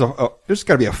probably has there's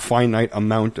got to be a finite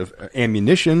amount of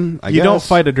ammunition, I guess. You don't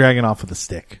fight a dragon off with a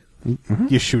stick. Mm-hmm.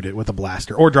 You shoot it with a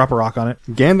blaster or drop a rock on it.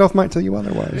 Gandalf might tell you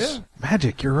otherwise. Yeah.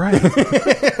 Magic, you're right.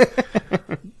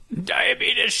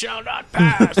 Diabetes shall not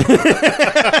pass.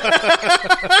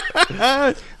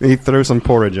 He throws some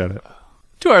porridge at it.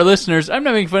 To our listeners, I'm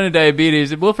not making fun of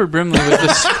diabetes. Wilford Brimley was the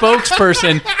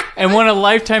spokesperson and won a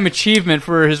lifetime achievement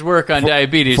for his work on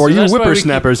diabetes. For you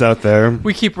whippersnappers out there.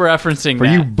 We keep referencing For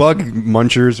that. you bug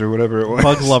munchers or whatever it was.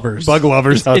 Bug lovers. Bug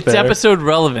lovers out it's there. It's episode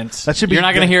relevance. That should be You're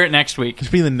not going to hear it next week. It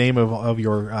should be the name of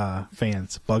your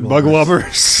fans. Bug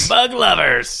lovers. Bug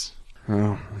lovers.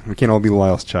 Oh, we can't all be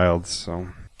Lyle's Childs, so...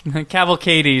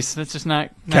 Cavalcades. That's just not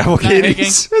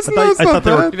Cavalcades. I thought they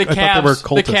were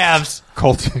cultists. The calves.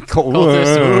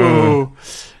 Cultists. Ooh.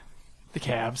 The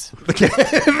calves.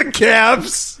 The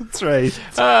calves. That's right.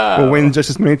 We'll win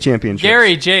just as many championships.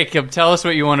 Gary, Jacob, tell us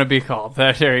what you want to be called.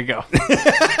 There you go.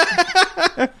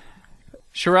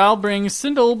 Shiral brings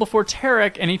Sindel before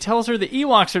Tarek, and he tells her the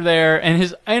Ewoks are there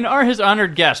and are his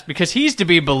honored guest because he's to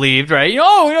be believed, right?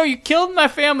 You killed my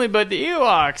family, but the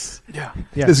Ewoks. Yeah.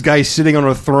 This guy's sitting on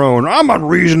a throne. I'm a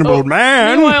reasonable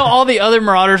man. Meanwhile, all the other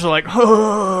Marauders are like,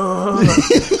 oh.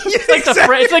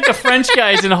 It's like the French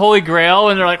guys in Holy Grail,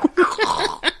 and they're like,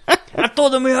 I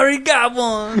told them we already got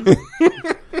one.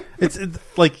 It's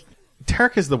like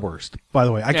Tarek is the worst, by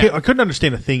the way. I couldn't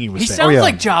understand a thing he was He saying. sounds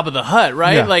like Jabba the Hutt,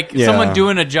 right? Yeah. Like Yeah. someone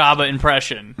doing a Jabba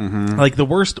impression. Like the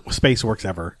worst space orcs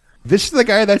ever. This is the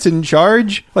guy that's in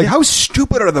charge? Like, how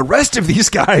stupid are the rest of these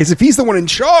guys if he's the one in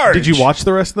charge? Did you watch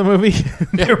the rest of the movie?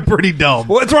 They're pretty dumb.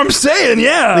 Well, that's what I'm saying,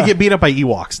 yeah. They get beat up by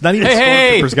Ewoks. Not even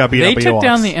Stormtroopers got beat they up by took Ewoks.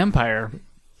 down the Empire.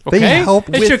 They Okay? helped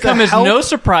It with should the come as help- no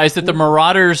surprise that the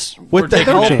Marauders were with the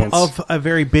taking help chance. of a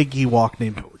very big Ewok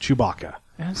named Chewbacca.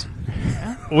 Yes.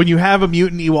 When you have a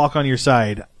mutant Ewok on your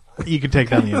side, you can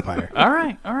take down the Empire. All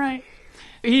right.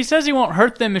 He says he won't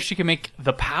hurt them if she can make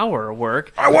the power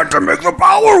work. I want to make the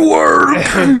power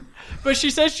work. But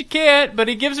she says she can't, but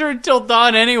he gives her until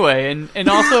dawn anyway. And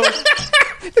also,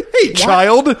 Hey,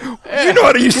 child, you know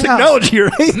how to use technology,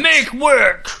 right? make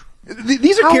work!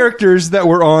 These are characters that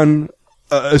were on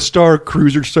a Star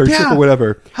Cruiser, Star Ship, or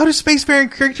whatever. How do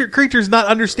spacefaring creatures not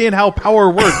understand how power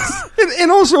works? And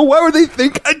also, why would they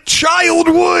think a child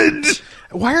would?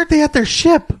 Why aren't they at their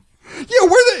ship? Yeah,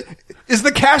 is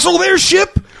the castle their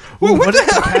ship? Well, What what if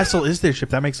the the hell? castle is their ship?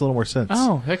 That makes a little more sense.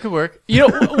 Oh, that could work. You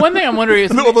know, one thing I'm wondering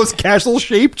is, One of those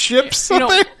castle-shaped ships? you know,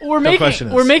 Something? question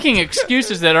is- we're making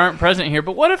excuses that aren't present here.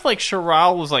 But what if like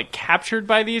Shiral was like captured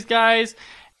by these guys?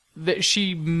 That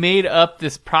she made up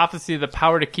this prophecy of the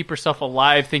power to keep herself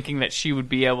alive, thinking that she would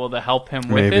be able to help him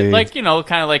with Maybe. it. Like, you know,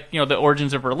 kind of like, you know, the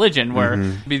origins of religion, where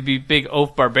it'd be big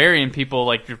oaf barbarian people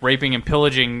like just raping and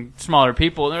pillaging smaller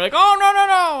people. And they're like, oh,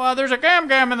 no, there's a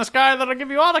gam in the sky that'll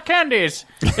give you all the candies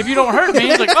if you don't hurt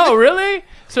me. It's like, oh, really?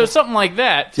 So it's something like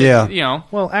that. Yeah. You know.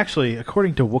 Well, actually,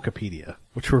 according to Wikipedia,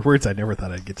 which were words I never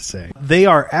thought I'd get to say, they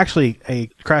are actually a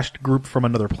crashed group from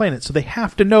another planet, so they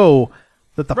have to know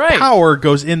that the Right. power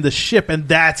goes in the ship, and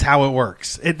that's how it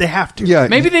works. They have to. Yeah,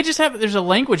 Maybe they just have, there's a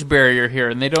language barrier here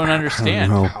and they don't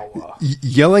understand.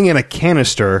 yelling in a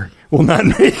canister will not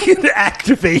make it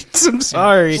activate. I'm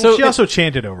sorry. So she also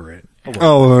chanted over it.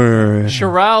 Oh,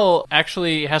 Shiral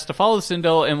actually has to follow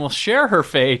Sindel and will share her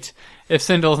fate if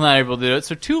Sindel's not able to do it.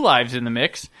 So 2 lives in the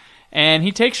mix. And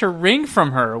he takes her ring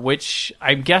from her, which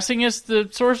I'm guessing is the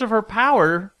source of her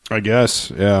power, I guess,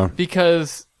 yeah.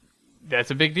 because that's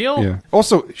a big deal. Yeah.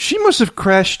 Also, she must have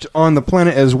crashed on the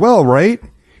planet as well, right?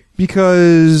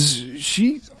 Because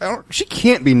she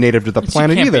can't be native to the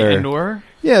planet she can't either. Be Endor.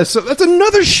 Yeah, so that's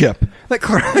another ship that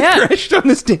crashed on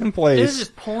this damn They're place.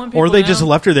 just pulling people Or they down. just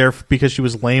left her there because she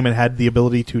was lame and had the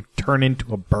ability to turn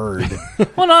into a bird.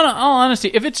 Well, no, in all honesty,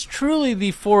 if it's truly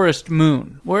the forest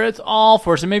moon, where it's all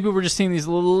forest, and maybe we're just seeing these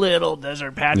little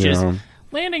desert patches, Yeah.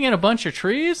 landing in a bunch of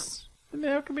trees, I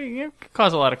mean, it could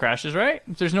cause a lot of crashes, right?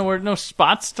 If there's no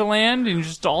spots to land, and you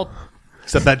just all...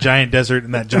 Except that giant desert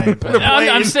and that giant plane.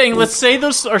 I'm saying, let's say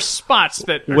those are spots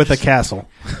that are With a just- castle.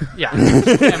 Yeah.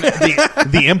 Damn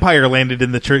it. The Empire landed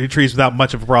in the trees without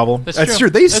much of a problem. That's true.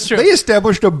 They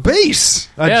established a base.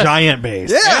 A Yes. giant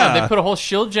base. Yeah, they put a whole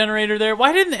shield generator there.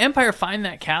 Why didn't the Empire find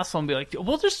that castle and be like,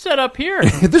 we'll just set up here?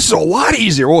 This is a lot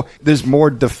easier. Well, there's more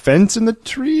defense in the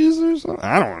trees or something?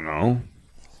 I don't know.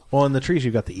 Well, in the trees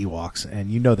you've got the Ewoks,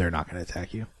 and you know they're not going to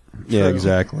attack you. Yeah,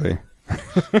 exactly.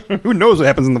 Who knows what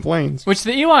happens in the plains? Which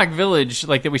the Ewok village,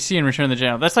 like that we see in Return of the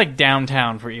Jedi, that's like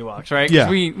downtown for Ewoks, right? 'Cause Yeah.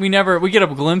 we get a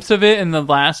glimpse of it in the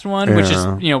last one, which is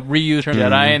Yeah. reused from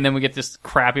Jedi, and then we get this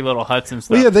crappy little huts and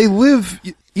stuff. Well, yeah,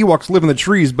 Ewoks live in the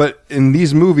trees, but in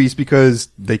these movies, because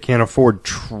they can't afford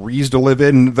trees to live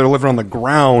in, they're living on the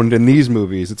ground in these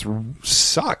movies. It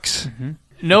sucks.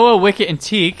 Noah, Wicket, and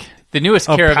Teak, the newest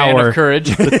Of caravan power. of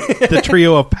courage, The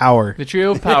trio of power. the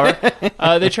trio of power,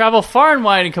 they travel far and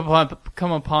wide and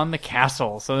come upon the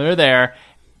castle. So they're there.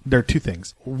 There are 2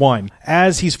 things. One,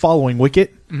 as he's following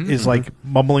Wicket, is like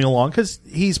mumbling along because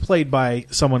he's played by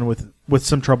someone with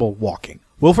some trouble walking.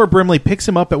 Wilford Brimley picks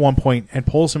him up at one point and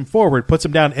pulls him forward, puts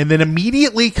him down, and then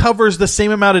immediately covers the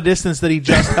same amount of distance that he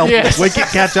just helped Yes. Wicket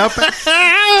catch up.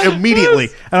 Immediately.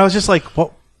 And I was just like,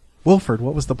 what? Wilford,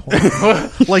 what was the point?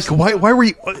 Like, why were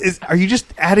you... Are you just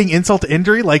adding insult to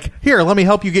injury? Like, here, let me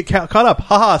help you get caught up.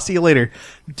 Haha, see you later.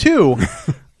 2,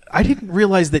 I didn't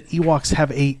realize that Ewoks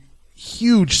have a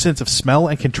huge sense of smell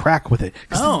and can track with it.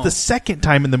 Because this is the second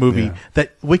time in the movie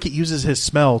that Wicket uses his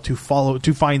smell to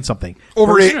find something.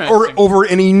 Over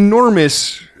an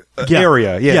enormous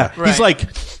area. Yeah. Right. He's like,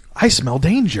 I smell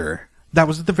danger. That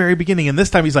was at the very beginning. And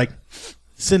this time he's like,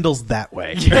 Sindel's that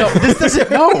way. No, this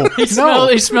doesn't. No,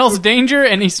 He smells danger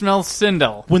and he smells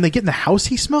Sindel. When they get in the house,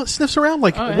 he sniffs around.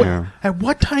 Like, at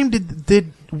what time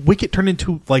did Wicket turn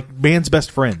into like man's best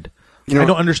friend? I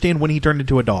don't understand when he turned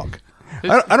into a dog.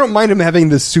 I don't mind him having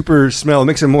this super smell. It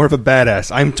makes him more of a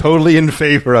badass. I'm totally in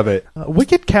favor of it.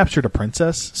 Wicket captured a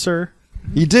princess, sir.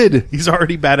 He did. He's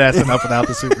already badass enough without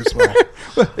the super smell.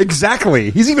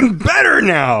 Exactly. He's even better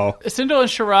now. Sindel and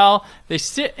Chiral, they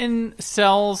sit in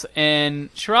cells,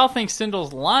 and Chiral thinks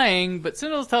Sindel's lying, but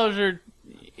Sindel tells her,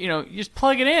 you just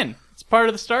plug it in. It's part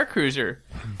of the Star Cruiser.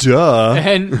 Duh.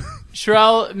 And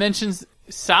Chiral mentions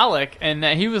Salak and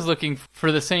that he was looking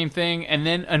for the same thing, and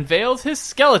then unveils his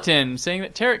skeleton, saying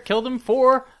that Tarek killed him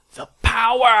for the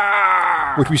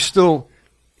power. Which we still...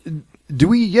 Do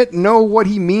we yet know what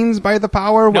he means by the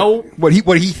power? No. What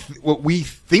we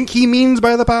think he means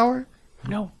by the power?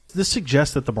 No. This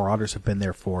suggests that the Marauders have been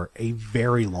there for a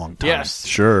very long time. Yes.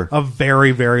 Sure. A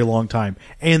very, very long time.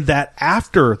 And that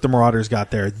after the Marauders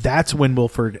got there, that's when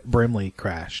Wilford Brimley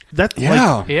crashed.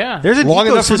 Yeah. There's an Long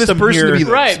enough for this ecosystem person here. to be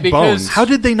Right, because- bones. How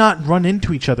did they not run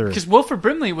into each other? Because Wilford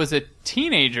Brimley was a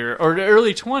teenager, or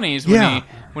early 20s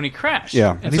when he crashed.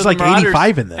 Yeah. And he's so like the Marauders-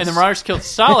 85 in this. And the Marauders killed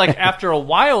Salak after a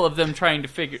while of them trying to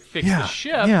fix the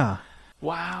ship. Yeah.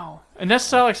 Wow. And that's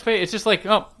Salak's fate. It's just like,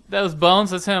 oh, that was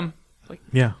Bones, that's him. Like,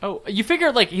 Yeah. oh, you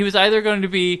figured like he was either going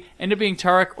to end up being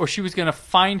Tarek, or she was going to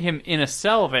find him in a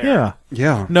cell there. Yeah.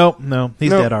 Yeah. No, he's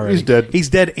dead already. He's dead. He's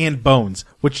dead and bones,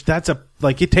 which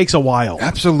it takes a while.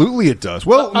 Absolutely it does.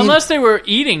 Well, I mean- Unless they were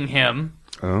eating him.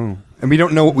 Oh. And we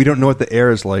don't know what the air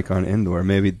is like on Endor.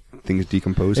 Maybe things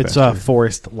decompose It's faster.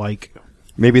 forest-like.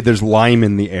 Maybe there's lime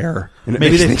in the air, and it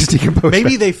Maybe makes things decompose. Maybe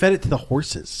faster. they fed it to the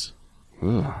horses.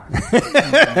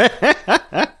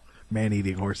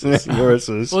 Man-eating horses.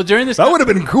 horses. Well, during this That would have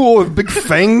been cool with big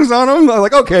fangs on them. I'm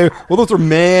like, okay, well, those are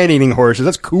man-eating horses.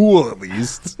 That's cool, at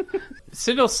least.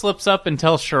 Sindel slips up and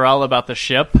tells Chiral about the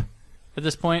ship at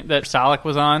this point that Salak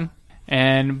was on.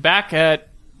 And back at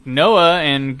Noah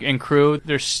and crew,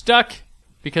 they're stuck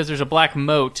because there's a black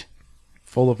moat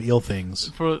Full of eel things.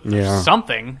 for Yeah.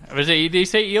 something. Did he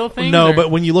say eel thing? No, or- but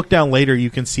when you look down later, you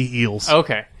can see eels.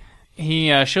 Okay.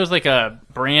 He shows like a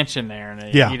branch in there, and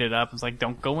they Yeah. eat it up. It's like,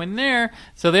 don't go in there.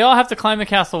 So they all have to climb the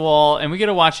castle wall, and we get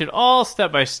to watch it all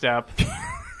step by step.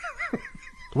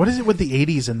 What is it with the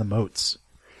 80s and the moats?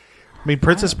 I mean,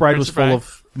 Princess Bride was Princess full Bride.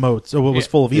 of moats. Oh, it was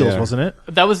Yeah. full of eels, Yeah. wasn't it?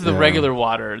 That was the Yeah. regular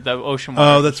water, the ocean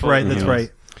water. Oh, that's right. That's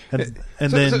right.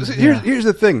 And then Here's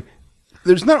the thing.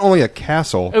 There's not only a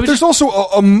castle, It was there's just- also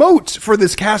a moat for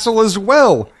this castle as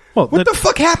well. Well, what the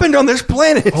fuck happened on this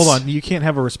planet? hold on, you can't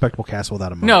have a respectable castle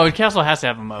without a moat. No, a castle has to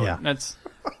have a moat. Yeah. That's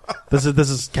This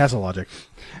is castle logic.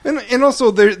 And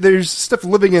also there's stuff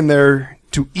living in there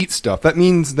to eat stuff. That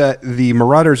means that the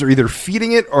Marauders are either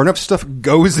feeding it or enough stuff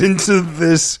goes into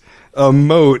this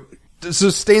moat to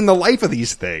sustain the life of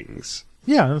these things.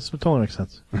 Yeah, that totally makes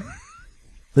sense.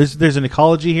 There's an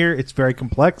ecology here. It's very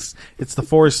complex. It's the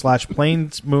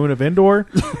forest/plains moon of Endor.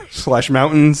 /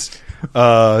 mountains /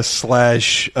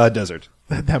 desert.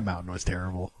 That mountain was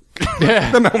terrible.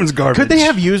 The mountain's garbage. Could they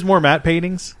have used more matte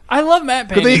paintings? I love matte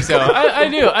they- paintings, though. I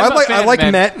do. I'm a fan I of like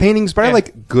matte paintings, but I Yeah.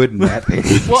 like good matte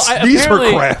paintings. Well, These were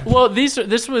apparently- crap. Well, this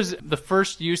was the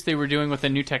first use they were doing with a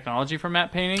new technology for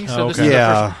matte painting. So this okay. is the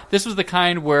Yeah. first, this was the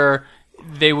kind where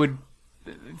they would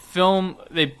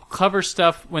they cover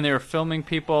stuff when they were filming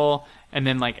people, and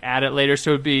then like add it later.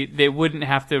 So they wouldn't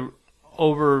have to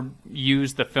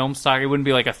overuse the film stock. It wouldn't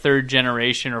be like a third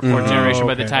generation or fourth generation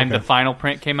by the time the final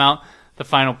print came out. The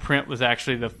final print was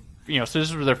actually so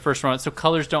this was their first run. So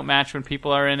colors don't match when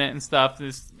people are in it and stuff.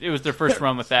 It was their first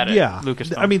run with that at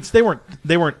Lucasfilm. I mean,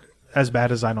 they weren't as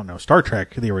bad as, I don't know, Star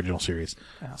Trek, the original series.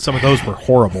 Some of those were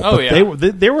horrible. Oh, but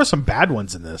yeah. there were some bad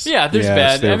ones in this. Yeah, there's Yes,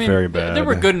 bad. they were I mean, very bad. There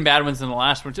were good and bad ones in the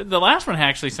last one. The last one had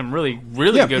actually some really,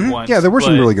 really good ones. Yeah, there were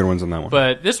some but- really good ones on that one.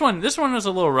 But this one was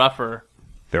a little rougher.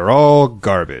 They're all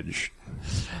garbage.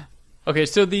 Okay,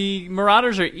 so the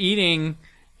Marauders are eating,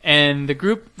 and the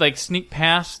group like sneak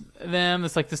past them.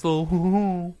 It's like this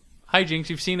little hijinks.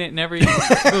 You've seen it in every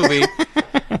movie.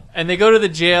 And they go to the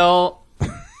jail.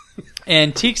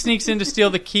 And Teek sneaks in to steal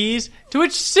the keys, to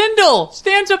which Sindel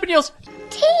stands up and yells,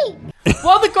 Teek!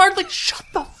 while the guard like, shut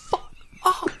the fuck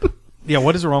up. Yeah,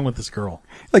 what is wrong with this girl?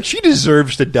 Like, she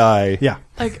deserves to die. Yeah.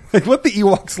 Like, let the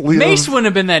Ewoks live. Mace wouldn't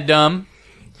have been that dumb.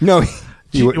 No.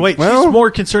 Wait, she's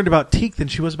more concerned about Teek than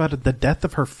she was about the death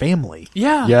of her family.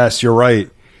 Yeah. Yes, you're right.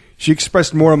 She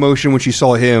expressed more emotion when she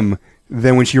saw him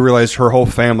than when she realized her whole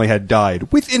family had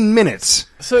died within minutes.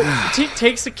 So Teek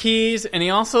takes the keys, and he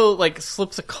also like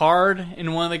slips a card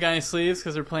in one of the guy's sleeves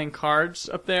because they're playing cards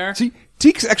up there. See,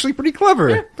 Teek's actually pretty clever.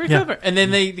 Yeah, pretty clever. And then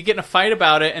they get in a fight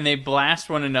about it, and they blast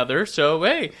one another. So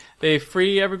hey, they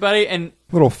free everybody. And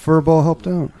Little furball helped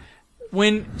out.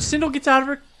 when Sindel gets out of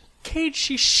her cage,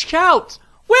 she shouts,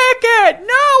 "Wicked!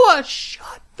 Noah,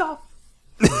 shut the up!"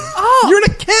 You're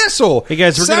in a castle. Hey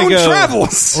guys, we're Sound gonna go.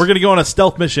 travels. We're gonna go on a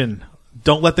stealth mission.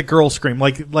 don't let the girl scream.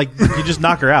 Like you just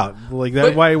knock her out. Like that.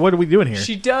 But Why? What are we doing here?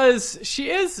 She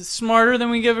is smarter than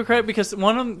we give her credit because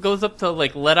one of them goes up to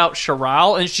like let out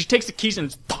Charal and she takes the keys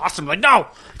and tosses them like no.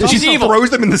 She's She evil. throws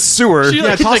them in the sewer. She, yeah,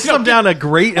 like, she's tosses like, them down a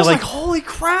grate. I was And like, holy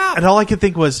crap! and all I could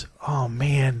think was, oh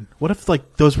man, what if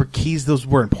like those were keys? Those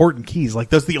were important keys. Like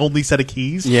that's the only set of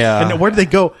keys. Yeah. And where did they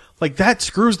go? Like that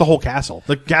screws the whole castle.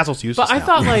 The castle's useless. But I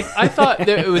now. thought that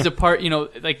it was a part.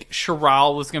 Like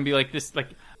Charal was going to be like this. Like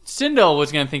Sindel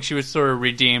was going to think she was sort of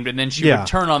redeemed, and then she would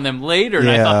turn on them later. And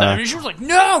I thought that. And she was like,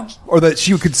 no. Or that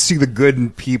she could see the good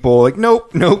in people. Like,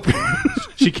 nope.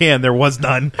 she can. There was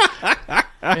none.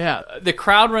 Yeah, the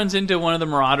crowd runs into one of the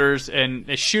marauders and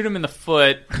they shoot him in the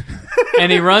foot,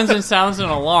 and he runs and sounds an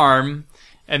alarm,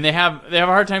 and they have a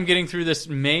hard time getting through this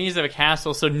maze of a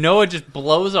castle. So Noah just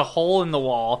blows a hole in the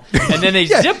wall, and then they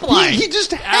zip line. He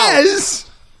just has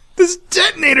this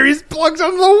detonator he plugs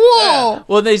on the wall. Yeah.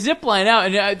 Well, they zip line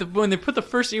out, and when they put the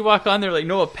first Ewok on there, like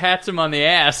Noah pats him on the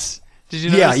ass. Did you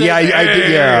notice that? I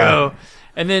did. Yeah,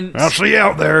 and then I'll see you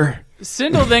out there.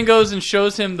 Sindel then goes and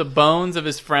shows him the bones of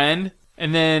his friend.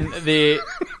 And then the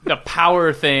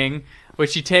power thing,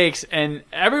 which he takes, and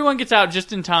everyone gets out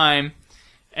just in time.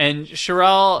 And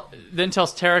Charal then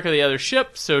tells Tarek of the other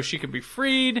ship so she could be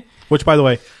freed. Which, by the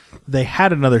way, they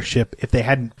had another ship if they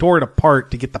hadn't tore it apart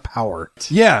to get the power.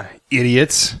 Yeah,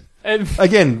 idiots. And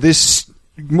Again, this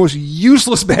most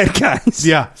useless bad guys.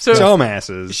 Yeah. So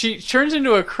dumbasses. she turns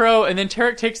into a crow, and then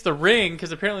Tarek takes the ring,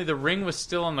 because apparently the ring was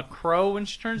still on the crow when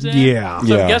she turns in. Yeah.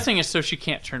 So Yeah. I'm guessing it's so she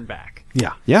can't turn back.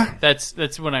 Yeah. Yeah.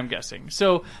 That's what I'm guessing.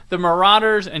 So the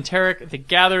Marauders and Tarek, they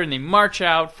gather and they march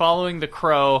out following the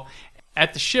crow.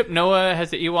 At the ship, Noah has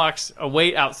the Ewoks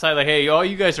await outside, like, hey, all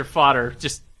you guys are fodder.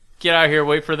 Just get out here,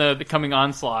 wait for the coming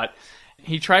onslaught.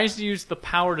 He tries to use the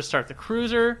power to start the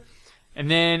cruiser, and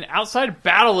then outside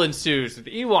battle ensues with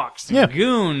the Ewoks and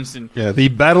goons. And Yeah, the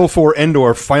battle for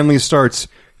Endor finally starts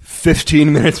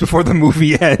 15 minutes before the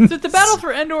movie ends. is it the battle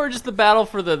for Endor or just the battle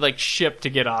for the ship to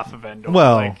get off of Endor?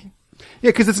 Well, Yeah,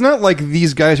 because it's not like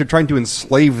these guys are trying to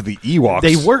enslave the Ewoks.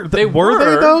 they were. Were they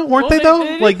though? Weren't Well, they though?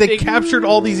 they Like they did- captured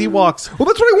all these Ewoks. Well,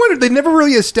 that's what I wondered. They never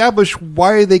really established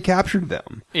why they captured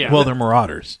them. yeah. Well, they're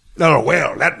marauders. Oh,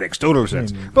 well, that makes total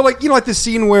sense. But like, like the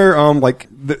scene where like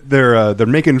they're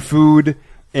making food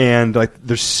and like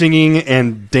they're singing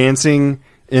and dancing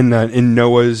in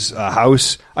Noah's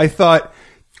house. I thought,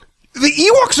 the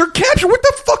Ewoks are captured. What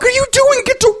the fuck are you doing?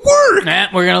 Get to work. Nah,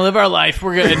 we're gonna live our life.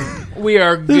 We're good. We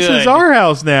are good. This is our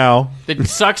house now. It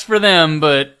sucks for them,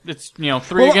 but it's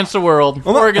three against the world,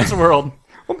 four against the world.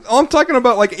 I'm talking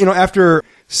about like after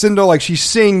Sindel, like she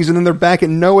sings and then they're back at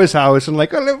Noah's house and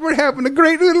like, oh, we're having a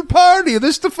great little party.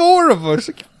 There's the four of us.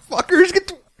 Like,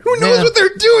 fuckers, who knows Man. what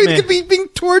they're doing? They Man. could be being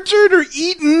tortured or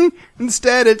eaten.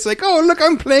 Instead, it's like, oh, look,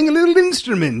 I'm playing a little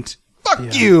instrument.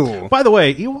 Fuck you. By the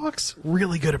way, Ewoks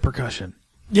really good at percussion.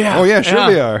 Yeah. Oh yeah, sure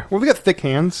they are. Well, we got thick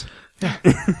hands.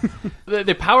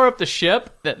 They power up the ship.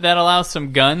 That allows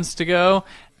some guns to go.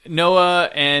 Noah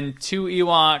and two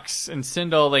Ewoks and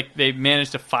Sindel, they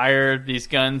managed to fire these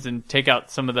guns and take out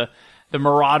some of the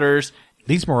Marauders.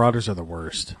 These marauders are the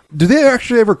worst. Do they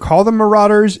actually ever call them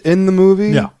Marauders in the movie?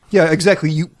 Yeah. Yeah,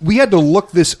 exactly. We had to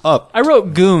look this up. I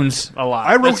wrote goons a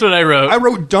lot. That's what I wrote. I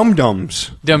wrote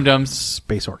dum-dums. Dum-dums.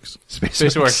 Space orcs. Space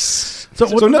orcs.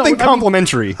 So nothing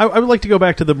complimentary. I would like to go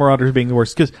back to the marauders being the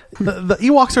worst because the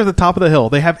Ewoks are at the top of the hill.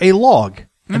 They have a log,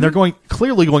 and they're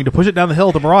clearly going to push it down the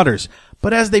hill. The marauders,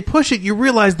 but as they push it, you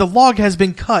realize the log has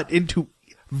been cut into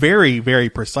very, very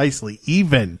precisely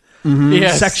even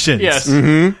Yes. sections. Yes.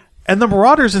 And the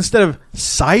marauders, instead of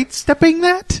sidestepping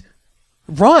that,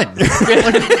 run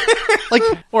like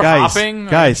Or guys, hopping, or-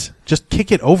 Guys, just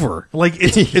kick it over. Like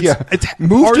it's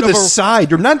Move part to the of a- side.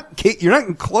 You're not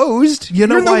enclosed. You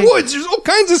know You're in why- the woods. There's all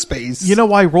kinds of space. You know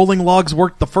why rolling logs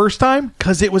worked the first time?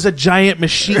 Because it was a giant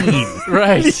machine.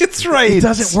 Right. It's right. It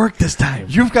doesn't work this time.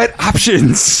 You've got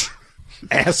options,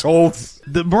 assholes.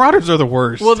 The marauders are the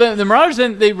worst. Well, the Marauders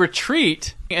then they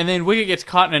retreat, and then Wicket gets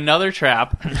caught in another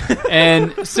trap,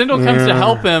 and Sindel comes to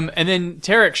help him, and then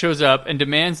Tarek shows up and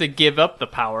demands they give up the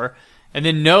power, and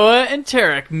then Noah and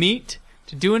Tarek meet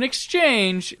to do an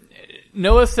exchange.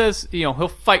 Noah says, he'll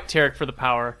fight Tarek for the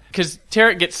power because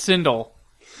Tarek gets Sindel,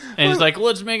 and he's like,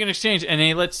 let's make an exchange, and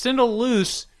he lets Sindel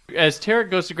loose. As Tarek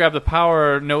goes to grab the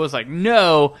power, Noah's like,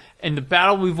 no, and the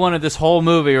battle we've won of this whole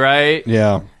movie, right?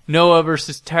 Yeah. Noah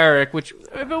versus Tarek, which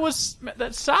if it was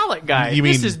that solid guy, You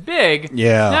this mean- is big.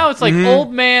 Yeah. Now it's like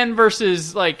old man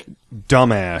versus Dumbass.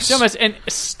 dumbass, and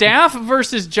staff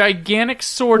versus gigantic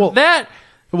sword. Well- that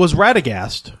it was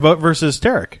Radagast versus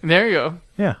Tarek. there you go.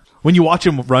 Yeah. When you watch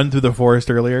him run through the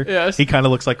forest earlier, Yes. he kind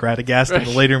of looks like Radagast in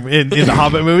the later in the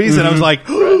Hobbit movies, and I was like,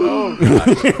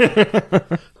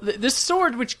 This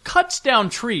sword, which cuts down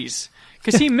trees,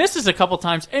 because he misses a couple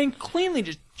times and cleanly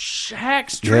just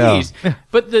hacks trees,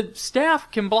 but the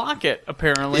staff can block it.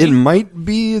 Apparently, It might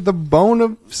be the bone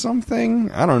of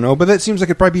something. I don't know, but that seems like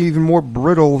it'd probably be even more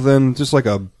brittle than just like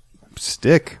a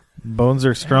stick. bones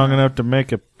are strong enough to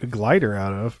make a glider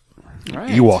out of. right.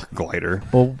 Ewok glider.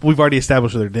 Well, we've already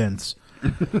established they're dense.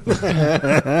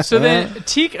 So then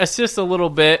Teak assists a little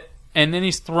bit, and then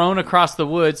he's thrown across the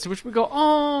woods, to which we go,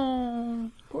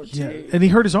 oh, poor Teak. And he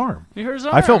hurt his arm. He hurt his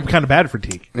arm. I felt kind of bad for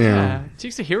Teak. Yeah.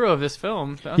 Teak's a hero of this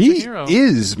film. The unsung He hero.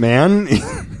 is, man.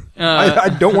 I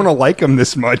don't want to like him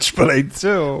this much, but I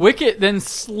do. Wicket then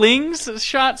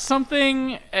shot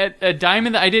something at a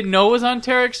diamond that I didn't know was on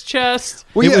Tarek's chest.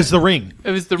 Well, It yeah. was the ring.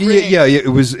 It was the ring. Yeah, it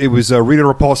was Rita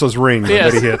Repulso's ring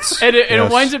Yes. that he hits. And it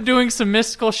Yes. winds up doing some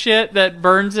mystical shit that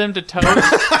burns him to toast.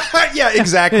 Yeah,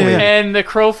 exactly. And the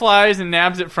crow flies and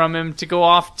nabs it from him to go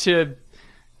off to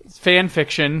fan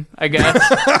fiction, I guess.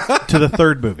 To the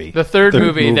third movie. The third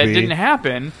movie that movie. didn't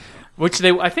happen, which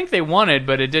I think they wanted,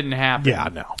 but it didn't happen. Yeah,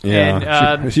 no.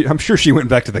 Yeah, And I'm sure she went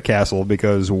back to the castle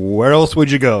because where else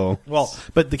would you go? Well,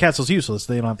 but the castle's useless.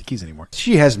 They don't have the keys anymore.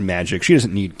 She has magic. She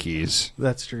doesn't need keys.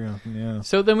 That's true. Yeah.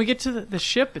 so then we get to the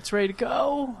ship. It's ready to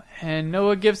go, and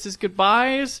Noah gives his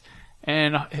goodbyes,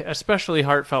 and especially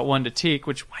heartfelt one to Teak.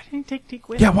 Which why didn't he take Teak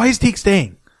with him? Yeah, why is Teak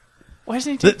staying? Why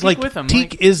doesn't he take Teak Like, with him?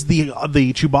 Teak Like- is the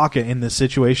Chewbacca in this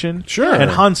situation. Sure. And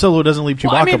Han Solo doesn't leave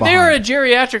Chewbacca Well, I mean, they are a behind.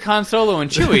 geriatric Han Solo and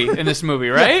Chewie in this movie,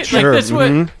 right? sure. Like that's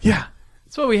what Yeah.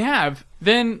 that's what we have.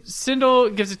 Then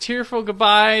Sindel gives a tearful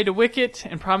goodbye to Wicket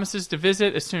and promises to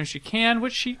visit as soon as she can,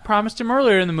 which she promised him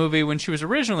earlier in the movie when she was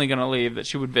originally going to leave that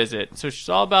she would visit. So she's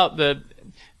all about the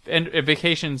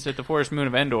vacations at the Forest Moon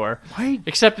of Endor. Why?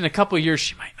 Except in a couple of years,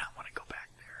 she might not want to go back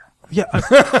there. Yeah.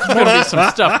 There's going to be some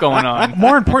stuff going on.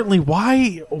 More importantly, why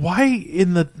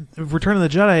in the Return of the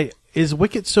Jedi is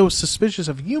Wicket so suspicious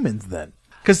of humans then?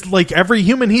 Because like every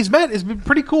human he's met has been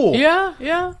pretty cool. Yeah,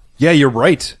 yeah. Yeah, you're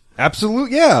right.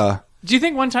 Absolute. Yeah. Do you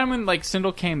think one time when like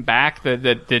Sindel came back, the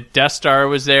Death Star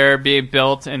was there being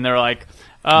built, and they're like,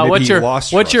 Maybe "What's he your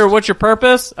lost what's your trust. what's your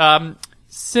purpose?"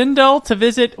 Sindel to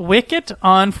visit Wicket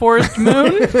on Forest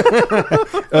Moon.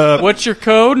 What's your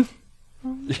code?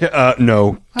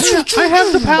 No. I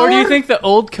have the power. Or do you think the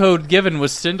old code given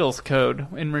was Sindel's code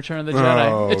in Return of the Jedi?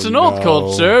 Oh, It's an old no.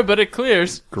 code, sir, but it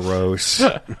clears. Gross.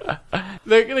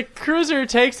 The cruiser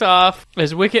takes off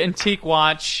as Wicket and Teak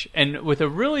watch, and with a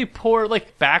really poor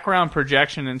like background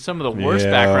projection and some of the worst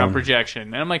Yeah. background projection.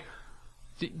 And I'm like,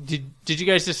 did you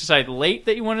guys just decide late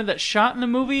that you wanted that shot in the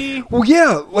movie? Well,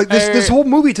 yeah. Like this whole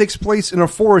movie takes place in a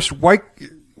forest. Why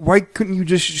couldn't you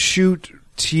just shoot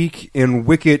Teak and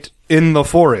Wicket in the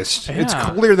forest? Yeah. It's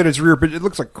clear that it's rear, but it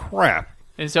looks like crap.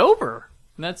 It's over.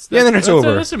 That's then it's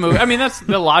over. That's a movie. I mean, that's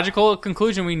the logical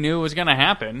conclusion we knew was going to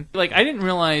happen. Like, I didn't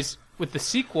realize with the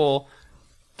sequel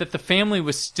that the family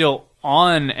was still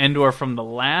on Endor from the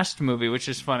last movie, which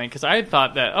is funny because I had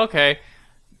thought that okay,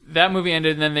 that movie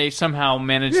ended and then they somehow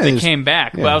managed. Yeah, they it's- came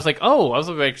back, but yeah. I was like, oh, I was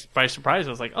like by surprise.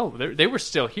 I was like, oh, they were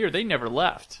still here. They never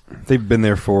left. They've been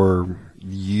there for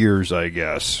years, I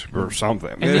guess, or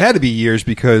something. And It they- had to be years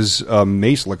because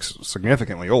Mace looks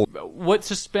significantly old. What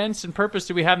suspense and purpose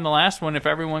do we have in the last one if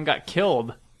everyone got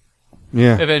killed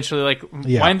Yeah. eventually? Like,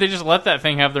 Yeah. why didn't they just let that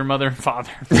thing have their mother and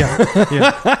father?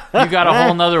 Yeah. You got a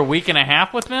whole nother week and a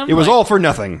half with them? It was Like, all for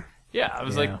nothing. Yeah, it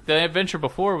was Yeah. like the adventure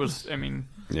before was, I mean,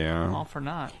 Yeah. all for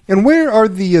naught. And where are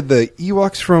the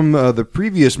Ewoks from the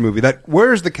previous movie?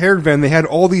 Where's the caravan? They had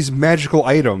all these magical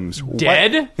items.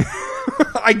 Dead? What?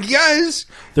 I guess.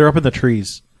 They're up in the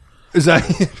trees. Is that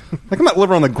like I'm not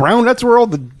living on the ground? That's where all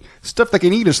the stuff that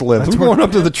can eat us lives. I'm where- going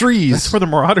up to the trees. That's where the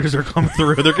Marauders are coming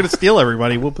through. They're going to steal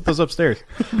everybody. We'll put those upstairs.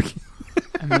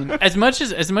 I mean, as much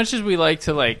as we like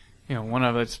to like, you know, one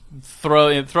of us throw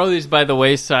these by the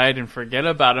wayside and forget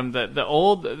about them.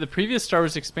 The previous Star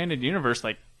Wars expanded universe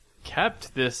like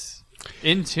kept this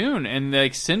in tune, and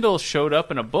like Sindel showed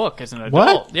up in a book as an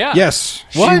adult. What? Yeah. Yes,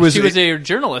 She was a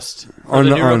journalist for On-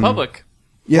 the New on- Republic.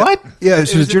 Yeah. What? Yeah,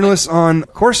 she was was a journalist on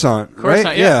Coruscant, Coruscant,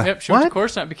 right? yeah. Yep, she went to What?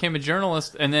 Coruscant, became a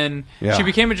journalist, and then Yeah. she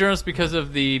became a journalist because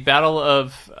of the Battle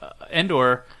of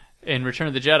Endor in Return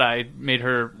of the Jedi made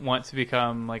her want to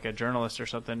become like a journalist or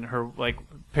something. Her like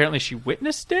apparently she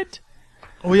witnessed it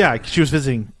Oh, yeah. She was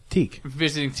visiting Teak.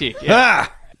 visiting Teak. Yeah.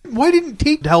 Ah, Why didn't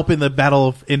Teak help in the Battle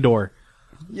of Endor?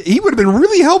 he would have been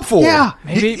really helpful. Yeah.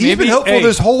 Maybe- He's been helpful hey.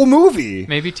 this whole movie.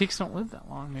 Maybe Teaks don't live that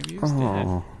long. Maybe he was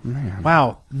dead.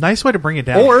 Wow. Nice way to bring it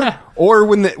down. Or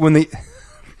when the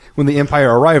when the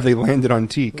Empire arrived, they landed on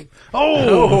Teak.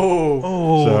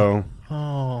 So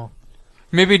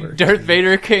Maybe Darth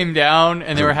Vader came down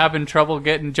and they were having trouble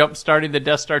jump-starting the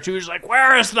Death Star 2. He's like,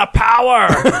 where is the power?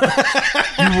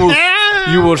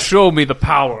 you will show me the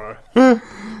power. Oh,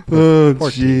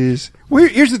 jeez. Well,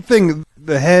 here's the thing.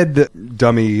 The head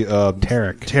dummy,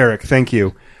 Tarek, thank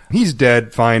you. He's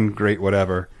dead. Fine. Great.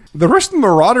 Whatever. The rest of the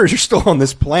Marauders are still on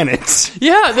this planet.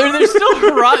 Yeah, they're still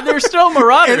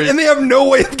Marauders. And they have no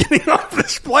way of getting off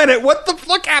this planet. What the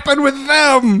fuck happened with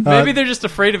them? Maybe they're just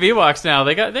afraid of Ewoks now.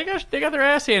 They got their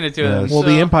ass handed to them. Well,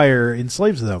 the Empire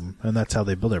enslaves them, and that's how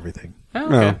they build everything. Oh,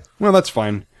 okay. Oh, well, that's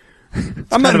fine. It's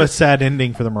kind of a sad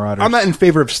ending for the Marauders. I'm not in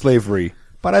favor of slavery,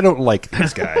 but I don't like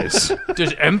these guys.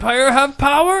 Does Empire have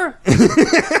power?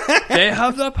 They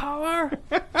have the power?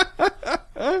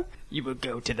 You will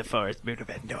go to the forest moon of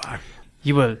Endor.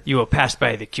 You will pass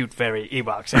by the cute fairy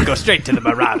Ewoks and go straight to the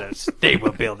Marauders. They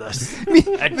will build us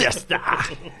a Death Star.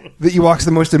 The Ewoks are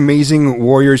the most amazing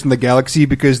warriors in the galaxy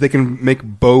because they can make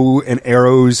bow and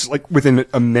arrows like within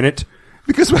a minute.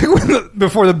 Because like,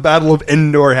 before the Battle of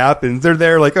Endor happens, they're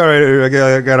there like, all right,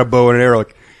 I got a bow and an arrow.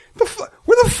 Like,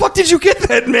 where the fuck did you get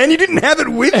that, man? You didn't have it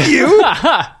with you.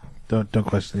 Don't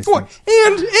question these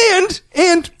things.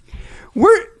 And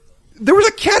where there was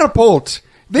a catapult.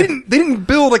 They didn't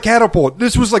build a catapult.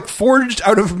 This was like forged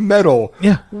out of metal.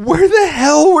 Yeah. Where the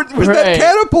hell was that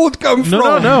catapult come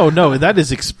from? No. That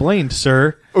is explained,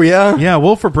 sir. Oh yeah. Yeah.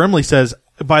 Wilford Brimley says,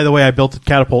 "By the way, I built a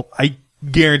catapult." I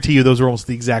guarantee you, those were almost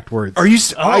the exact words. Are you?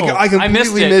 I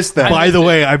completely missed that. By the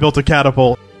way, I built a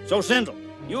catapult. So, Sindel,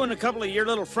 you and a couple of your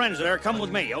little friends there come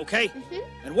with me, okay?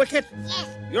 Mm-hmm. And Wicket, Yes.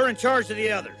 you're in charge of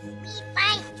the others. We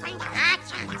fight from the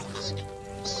hearts of the riddle.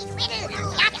 Yada,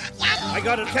 yada. I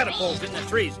got a catapult in the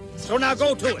trees, so now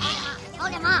go to it.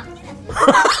 Hold him up.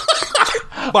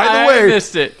 By the I way,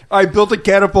 missed it. I built a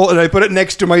catapult and I put it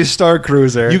next to my Star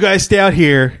Cruiser. You guys stay out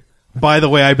here. By the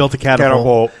way, I built a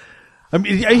catapult. I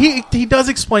mean, he does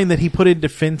explain that he put in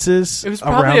defenses It was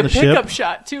around probably a the pickup ship.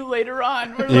 shot, too, later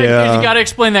on. Where Yeah. you got to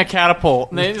explain that catapult.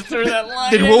 And they just threw that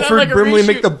line. Did in, Wilford like a Brimley reshoot.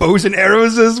 make the bows and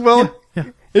arrows as well? Yeah.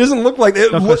 It doesn't look like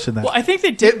it. Don't question that. Well, I think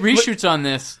they did It- reshoots on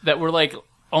this that were like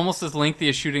almost as lengthy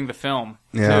as shooting the film.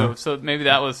 Yeah. Too. So maybe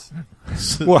that was.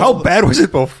 Well, how bad was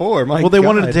it before? My Well, they God.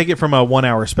 wanted to take it from a 1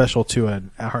 hour special to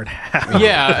an hour and a half.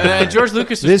 Yeah, and George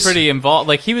Lucas was This- pretty involved.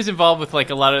 Like he was involved with like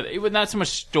a lot of. It was not so much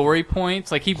story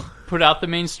points. Like he put out the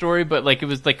main story, but like it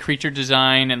was like creature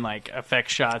design and like effect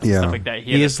shots and Yeah. stuff like that.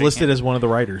 He is listed as one of the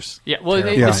writers. Yeah, well,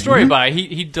 Yeah. the story by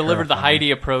he delivered the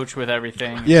Heidi approach with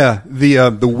everything. Yeah, the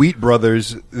Wheat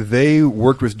brothers, they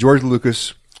worked with George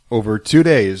Lucas over 2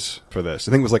 days for this.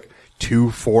 I think it was like 2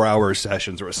 4-hour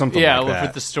sessions or something Yeah, like that.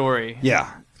 with the story. Yeah.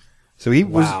 So he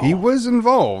was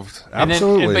involved.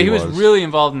 Absolutely. But he was really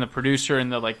involved in the producer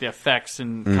and the like the effects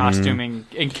and costuming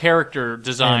and character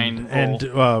design and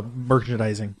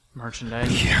merchandising.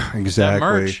 merchandise. Yeah, exactly.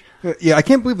 merch. Yeah, I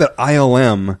can't believe that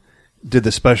ILM did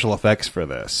the special effects for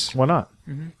this. Why not?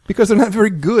 Because they're not very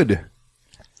good.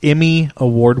 Emmy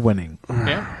award winning.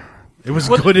 Yeah. It was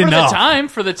Well, good for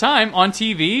enough. For the time on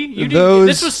TV, Those-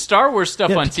 this was Star Wars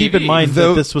stuff Yeah, on to TV. keep in mind Though-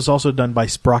 that this was also done by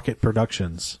Sprocket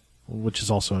Productions, which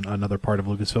is also another part of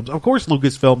Lucasfilms. Of course,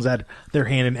 Lucasfilms had their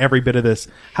hand in every bit of this.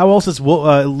 How else is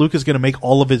Lucas going to make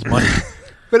all of his money?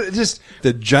 But it just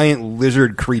the giant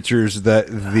lizard creatures that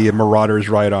the Marauders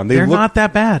ride on. They're look, not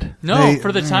that bad. No,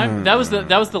 for the time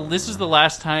this is the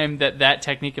last time that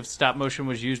technique of stop motion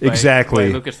was used by,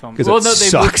 Exactly. by Lucasfilm. 'Cause Well, it no,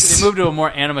 sucks. they moved to a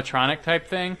more animatronic type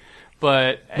thing,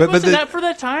 but that for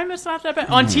that time, it's not that bad.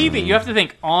 On TV, you have to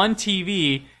think on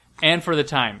TV and for the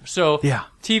time. So Yeah.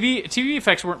 TV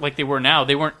effects weren't like they were now.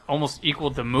 They weren't almost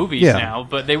equal to movies Yeah. now,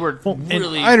 but they were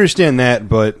really. I understand that,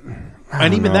 but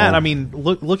And even know. that, I mean,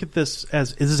 look at this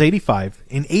as this is 85.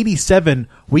 In 87,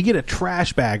 we get a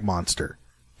trash bag monster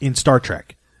in Star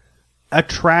Trek. A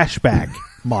trash bag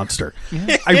monster. You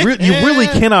really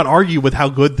cannot argue with how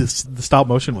good the stop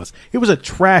motion was. It was a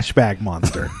trash bag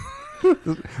monster.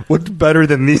 what's better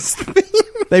than these things?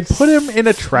 They put him in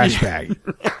a trash bag.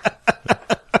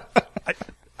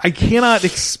 I cannot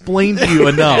explain to you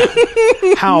enough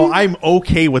how I'm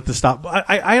okay with the stop.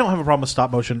 I don't have a problem with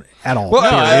stop motion at all. Well,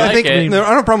 I like think it. no, I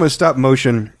don't have a problem with stop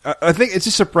motion. I think it's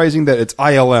just surprising that it's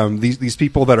ILM. These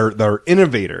people that are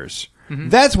innovators.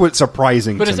 That's what's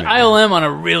surprising. But to it's me. ILM on a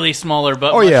really smaller,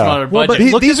 but Oh much yeah. smaller Well, but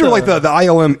budget. look These at are like the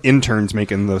ILM interns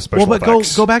making those special well, but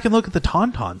effects. go back and look at the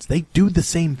Tauntauns. They do the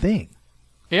same thing.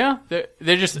 Yeah,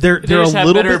 they just They're just a have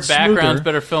little better bit backgrounds,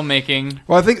 smoother. better filmmaking.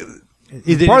 Well, I think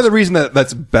part of the reason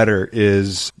that's better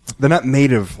is they're not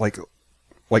made of like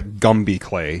Gumby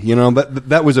clay. You know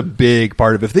that was a big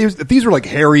part of it. If these were like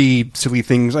hairy, silly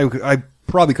things, I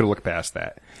probably could have looked past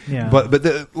that. Yeah. But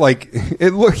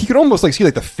you could almost like see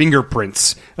like the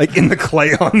fingerprints like in the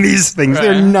clay on these things. Right.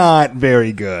 They're not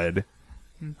very good.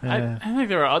 I think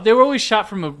they were always shot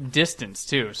from a distance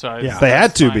too. So They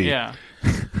had to be. Yeah.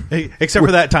 Except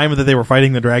for that time that they were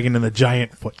fighting the dragon and the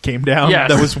giant foot came down. Yes.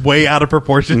 That was way out of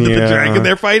proportion to the dragon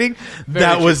they're fighting.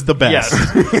 That was the best.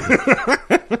 Yes.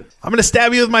 I'm going to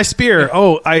stab you with my spear.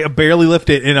 Oh, I barely lift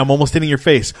it and I'm almost hitting your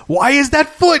face. Why is that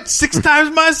foot 6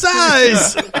 times my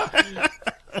size?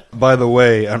 By the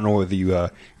way, I don't know whether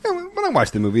when I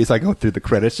watch the movies, I go through the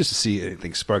credits just to see if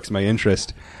anything sparks my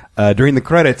interest. During the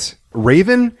credits,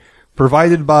 Raven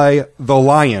provided by the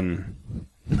Lion.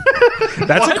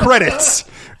 That's a credits.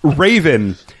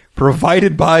 Raven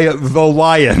provided by the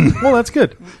Lion. Well, that's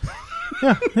good.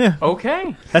 Yeah.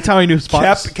 Okay. That's how I knew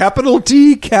Spock's. Capital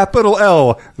T, capital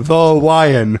L, the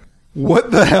Lion.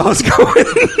 What the hell is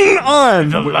going on?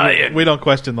 The Lion. We don't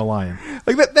question the lion.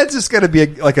 Like that's just got to be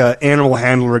like a animal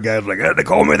handler guy. Like they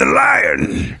call me the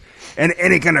Lion, and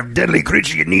any kind of deadly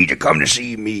creature you need to come to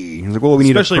see me. He's like, well, we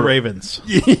need Especially ravens.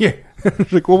 Yeah.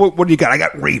 He's like, well, what do you got? I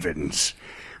got ravens.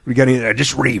 We got any?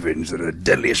 Just ravens. They're the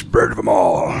deadliest bird of them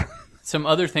all. Some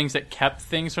other things that kept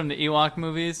things from the Ewok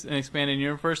movies and expanded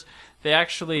universe. They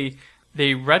retroactively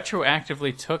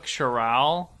took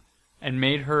Shirao and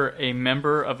made her a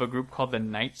member of a group called the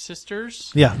Night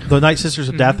Sisters. Yeah, the Night Sisters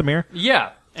of Dathomir.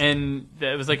 Yeah, and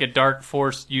it was like a dark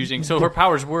force using. So her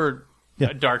powers were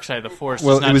a dark side of the force.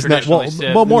 Well, just not it was not- traditionally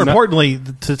Sith. Well, more importantly,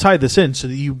 to tie this in so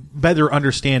that you better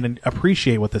understand and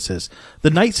appreciate what this is,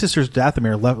 the Night Sisters of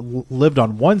Dathomir lived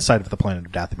on one side of the planet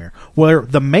of Dathomir, where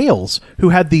the males, who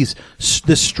had this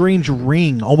strange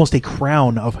ring, almost a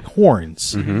crown of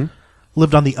horns,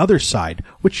 lived on the other side,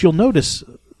 which you'll notice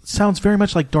sounds very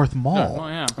much like Darth Maul. Oh,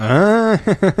 yeah.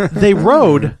 They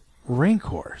rode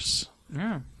Rancors.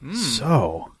 Yeah.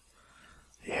 So,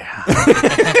 yeah.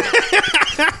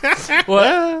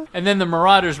 Well, and then the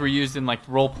Marauders were used in like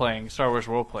Star Wars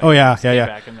role playing. Oh, yeah.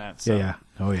 Back in that. So. Yeah.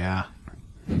 Oh, yeah.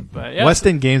 But yeah. West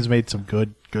End Games made some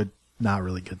good, not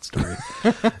really good stories.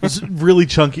 It was really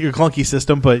clunky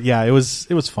system, but yeah, it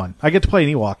was fun. I get to play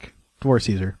an Ewok, Dwarf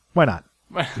Caesar. Why not?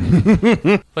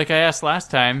 Like I asked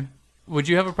last time, would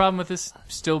you have a problem with this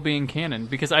still being canon?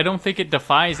 Because I don't think it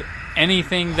defies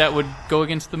anything that would go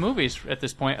against the movies at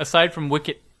this point, aside from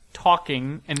Wicket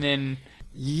talking and then.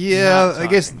 Yeah, I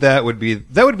guess that would be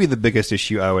the biggest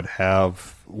issue I would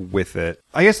have with it.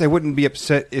 I guess I wouldn't be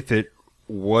upset if it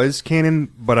was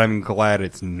canon, but I'm glad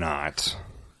it's not.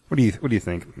 What do you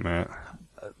think, Matt?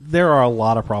 There are a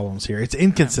lot of problems here. It's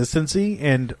inconsistency,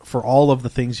 and for all of the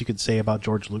things you could say about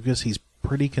George Lucas, he's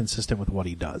pretty consistent with what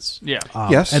he does. Yeah.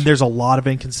 Yes. And there's a lot of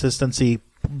inconsistency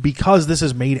because this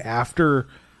is made after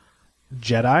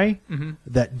Jedi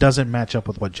that doesn't match up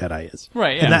with what Jedi is.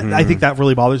 Right, yeah. And that, I think that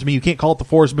really bothers me. You can't call it the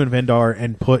Forest Moon of Endor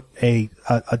and put a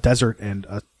desert and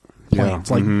a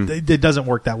plains. Like, it doesn't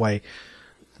work that way.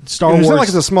 Star Wars. It's Wars. not like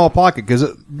it's a small pocket because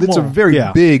it's a very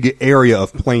big area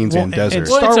of plains and deserts.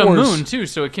 Well, Star it's a Wars, moon too,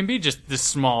 so it can be just this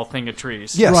small thing of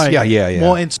trees. Yes, right. yeah.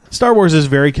 Well, and Star Wars is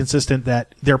very consistent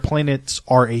that their planets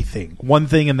are a thing. One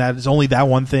thing, and that is only that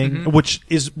one thing, which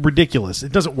is ridiculous.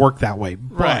 It doesn't work that way.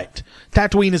 Right. But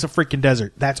Tatooine is a freaking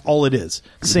desert. That's all it is.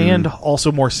 Sand,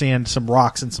 also more sand, some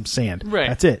rocks, and some sand. Right.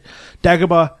 That's it.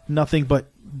 Dagobah, nothing but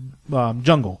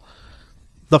jungle.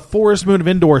 The Forest Moon of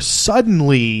Endor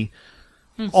suddenly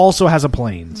also has a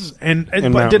plains. And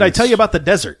but did I tell you about the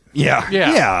desert?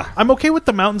 Yeah. I'm okay with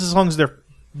the mountains as long as they're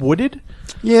wooded.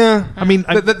 Yeah. I mean,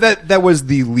 that was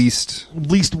the least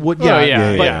wood. Oh,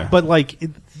 yeah. But like,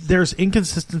 there's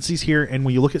inconsistencies here, and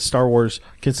when you look at Star Wars,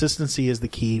 consistency is the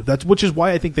key. Which is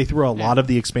why I think they threw a lot of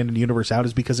the expanded universe out,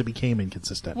 is because it became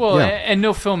inconsistent. Well, and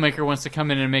no filmmaker wants to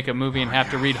come in and make a movie and have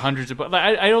to read hundreds of books.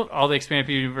 Like, I don't. All the expanded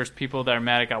universe people that are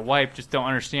mad it got wiped just don't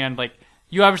understand. Like,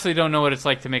 you obviously don't know what it's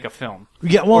like to make a film.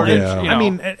 Yeah, well, You know. I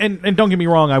mean, and don't get me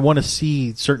wrong, I want to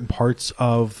see certain parts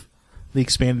of the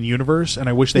expanded universe, and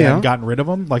I wish they hadn't gotten rid of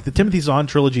them. Like, the Timothy Zahn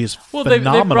trilogy is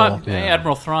phenomenal. They brought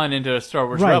Admiral Thrawn into Star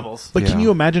Wars Rebels. But can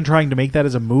you imagine trying to make that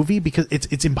as a movie? Because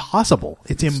it's impossible.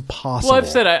 It's impossible. Well, I've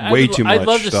said I'd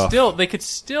love to stuff. they could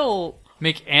still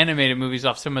make animated movies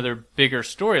off some of their bigger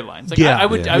storylines. Like, Yeah. I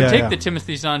would Yeah. take the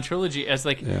Timothy Zahn trilogy as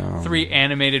like 3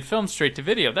 animated films straight to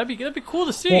video. That'd be cool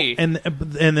to see. Well,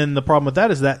 and then the problem with that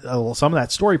is that some of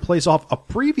that story plays off a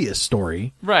previous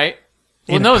story, right?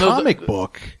 In a comic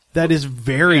book that is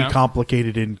very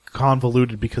complicated and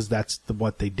convoluted because that's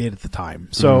what they did at the time.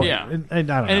 So and I don't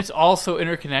know. And it's also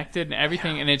interconnected and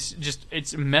everything, and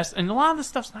it's a mess. And a lot of the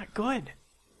stuff's not good.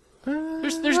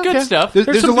 There's good stuff.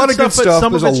 There's some a lot of good but stuff.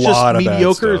 Some There's of it's a just lot of bad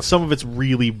mediocre. stuff. Some of it's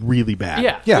really, really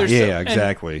bad. Yeah,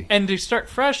 Exactly. And to start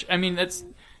fresh, I mean, that's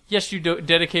yes, you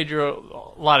dedicated a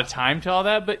lot of time to all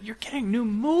that, but you're getting new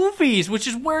movies, which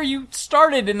is where you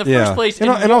started in the first place, and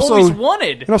you also, always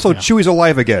wanted. And also, Chewie's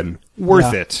alive again.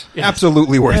 Worth it. Yeah.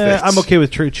 Absolutely worth it. I'm okay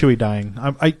with Chewie dying.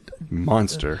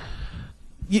 Monster.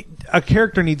 A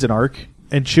character needs an arc,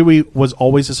 and Chewie was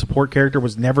always a support character,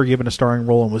 was never given a starring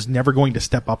role, and was never going to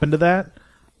step up into that.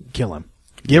 Kill him.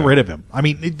 Get rid of him. I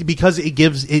mean, because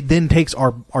it then takes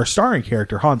our starring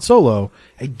character, Han Solo,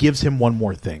 and gives him one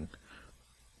more thing.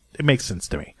 It makes sense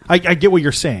to me. I get what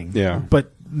you're saying. Yeah.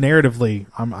 But narratively,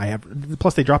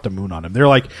 plus they dropped a moon on him. They're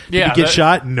like, did he get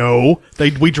shot? No.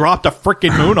 We dropped a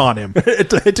freaking moon on him. it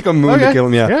took a moon to kill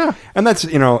him, Yeah. And that's,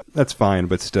 that's fine,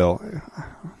 but still,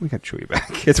 we got Chewie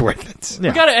back. It's worth it.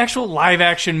 We got an actual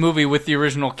live-action movie with the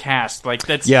original cast. Like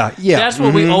that's Yeah. That's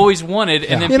what we always wanted.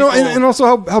 And then and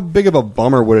also how big of a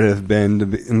bummer would it have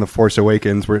been in The Force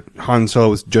Awakens where Han Solo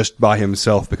was just by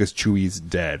himself because Chewie's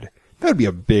dead? That would be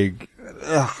a big.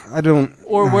 I don't.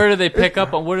 Or where do they pick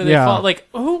up on? Where do they fall? Like,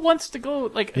 who wants to go?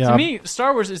 Like, Yeah. to me,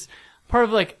 Star Wars is part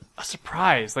of like a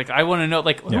surprise. Like, I want to know,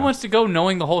 like, who wants to go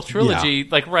knowing the whole trilogy,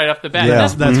 like right off the bat? Yeah.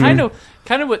 And that's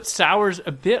kind of what sours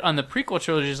a bit on the prequel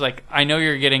trilogy. Is like, I know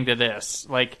you're getting to this.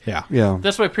 Like, Yeah.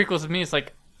 That's why prequels with me is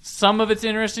like some of it's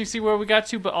interesting to see where we got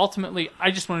to, but ultimately,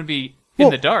 I just want to be in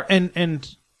the dark.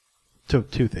 And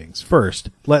two things. First,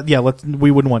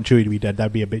 we wouldn't want Chewie to be dead.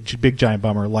 That'd be a big giant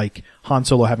bummer. Like Han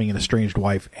Solo having an estranged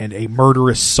wife and a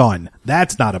murderous son.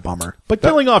 That's not a bummer. But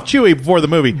killing off Chewie before the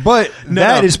movie. But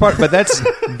is part. But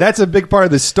that's a big part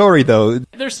of the story, though.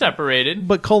 They're separated.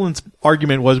 But Colin's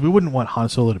argument was we wouldn't want Han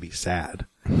Solo to be sad.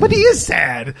 But he is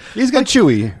sad. He's got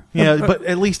Chewie. Yeah, but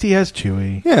at least he has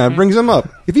Chewie. Yeah, it brings him up.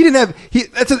 If he didn't have,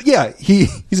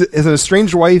 he's an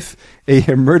estranged wife,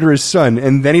 a murderous son,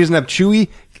 and then he doesn't have Chewie.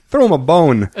 Throw him a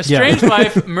bone. Estranged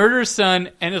wife, murderous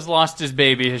son, and has lost his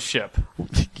baby, his ship.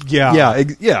 Yeah.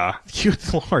 Good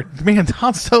Lord, man,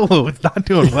 Han Solo is not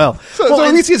doing well. So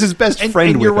at least he has his best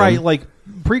friend. And you're with right. him. Like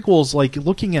prequels, like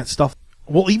looking at stuff.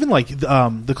 Well, even like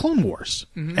the Clone Wars,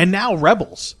 and now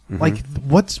Rebels. Like,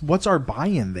 what's our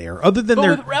buy-in there? Other than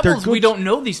with Rebels, we don't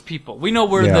know these people. We know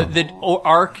where the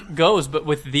arc goes, but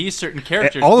with these certain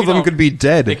characters, all of them could be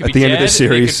dead at the end of this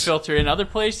series. They could filter in other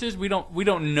places. We don't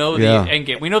know the end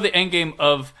game. We know the end game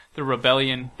of the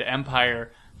rebellion, the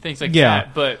Empire, things like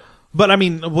that. But I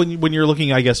mean, when you're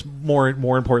looking, I guess more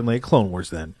importantly at Clone Wars,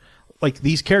 then. Like,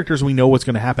 these characters, we know what's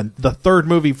going to happen. The third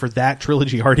movie for that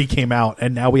trilogy already came out,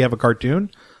 and now we have a cartoon.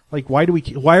 Like, why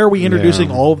are we introducing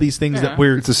all of these things that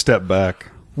it's a step back.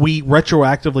 We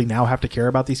retroactively now have to care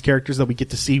about these characters that we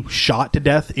get to see shot to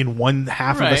death in one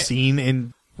half of a scene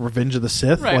in Revenge of the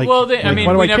Sith? Right. Like, well, we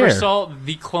never care? saw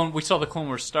the Clone. We saw the Clone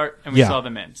Wars start, and we saw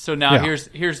them end. So now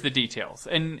here's the details,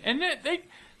 and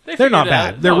they're not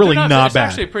bad. They're really not bad. It's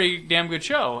actually a pretty damn good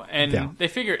show, and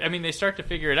they start to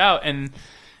figure it out, and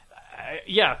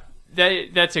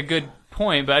that's a good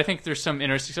point. But I think there's some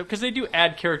interesting stuff because they do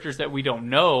add characters that we don't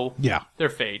know their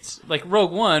fates. Like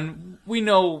Rogue One, we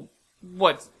know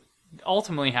what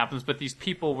ultimately happens, but these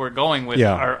people we're going with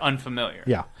are unfamiliar.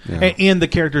 Yeah. And the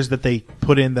characters that they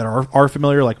put in that are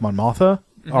familiar, like Mon Mothma,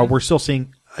 we're still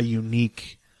seeing a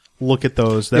unique look at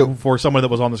those for someone that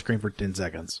was on the screen for 10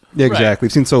 seconds. Yeah, exactly. Right.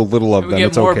 We've seen so little of them. We get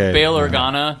it's more okay. Bail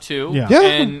Organa too. Yeah.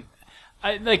 And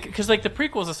because the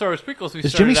prequels, the Star Wars prequels,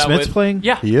 is Jimmy Smits playing?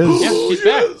 Yeah, he is. Yeah, he's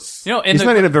back. He's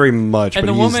not in it very much, and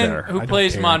but the he's woman there. who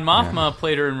plays Mon Mothma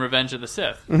played her in Revenge of the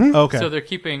Sith. Okay, so they're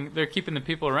keeping the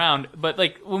people around. But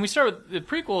like when we start with the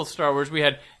prequel Star Wars, we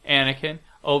had Anakin,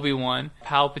 Obi-Wan,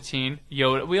 Palpatine,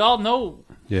 Yoda. We all know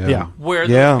where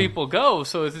those people go.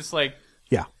 So it's just like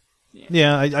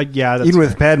that's even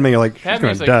with Padme, you're like, she's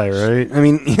gonna die, right? I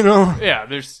mean, she's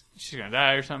gonna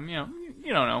die or something.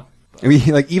 You don't know. I mean,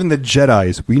 like, even the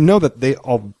Jedis, we know that they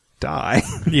all die.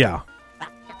 Yeah.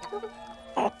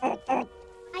 I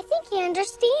think you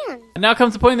understand. And now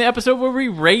comes the point in the episode where we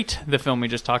rate the film we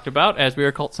just talked about. As we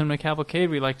are Cult Cinema Cavalcade,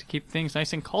 we like to keep things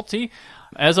nice and culty.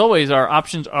 As always, our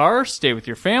options are stay with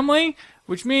your family,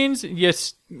 which means you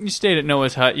stayed at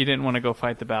Noah's hut, you didn't want to go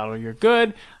fight the battle, you're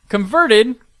good.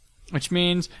 Converted, which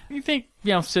means you think,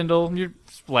 Sindel, your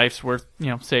life's worth,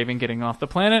 saving, getting off the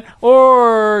planet,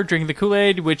 or drinking the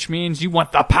Kool-Aid, which means you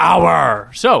want the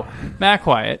power. So, Matt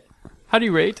Quiet, how do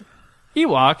you rate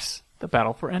Ewoks, The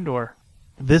Battle for Endor?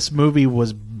 This movie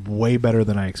was way better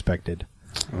than I expected.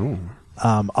 Oh.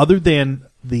 Other than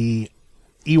the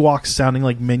Ewoks sounding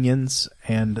like minions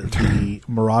and the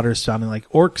Marauders sounding like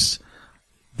orcs,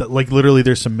 literally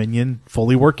there's some minion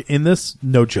Foley work in this,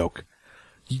 no joke.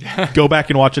 Go back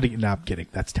and watch it again. No, I'm kidding.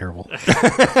 That's terrible.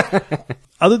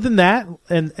 Other than that,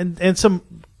 and some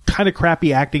kind of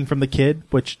crappy acting from the kid,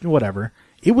 which, whatever.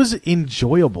 It was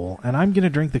enjoyable, and I'm going to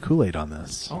drink the Kool-Aid on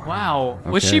this. Oh, wow.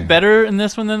 Okay. Was she better in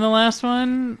this one than the last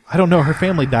one? I don't know. Her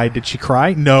family died. Did she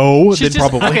cry? No, then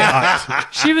probably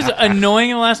not. She was annoying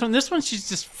in the last one. This one, she's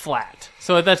just flat.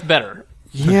 So that's better.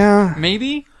 Yeah.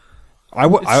 Maybe?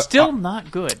 It's still not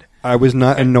good. I was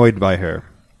not annoyed by her.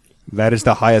 That is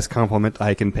the highest compliment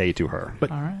I can pay to her.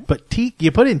 But Teak,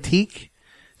 you put in Teak,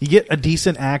 you get a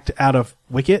decent act out of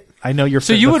Wicket. I know you're.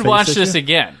 So you would watch this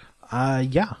again?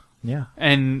 Yeah. Yeah.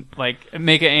 And like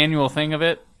make an annual thing of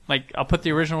it. Like I'll put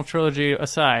the original trilogy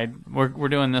aside. We're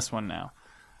doing this one now.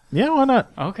 Yeah, why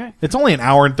not? Okay. It's only an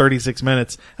hour and 36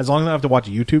 minutes. As long as I don't have to watch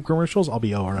YouTube commercials, I'll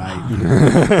be all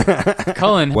right.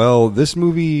 Cullen. Well, this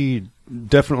movie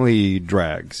definitely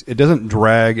drags. It doesn't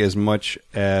drag as much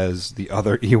as the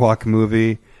other Ewok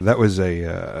movie. That was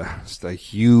just a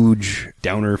huge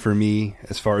downer for me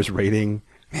as far as rating.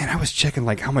 Man, I was checking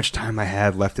like how much time I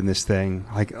had left in this thing.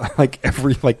 Like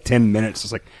every 10 minutes.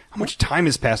 It's like, how much time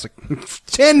has passed? Like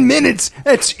 10 minutes.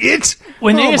 That's it.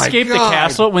 When they escape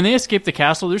the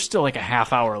castle, there's still like a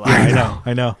half hour left. Yeah,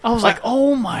 I know. I was like,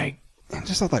 oh my. And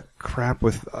just all that crap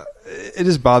with it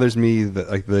just bothers me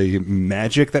that the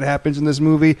magic that happens in this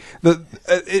movie. I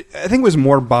think it was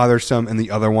more bothersome in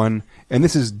the other one, and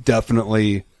this is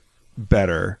definitely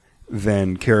better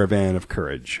than Caravan of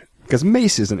Courage. Because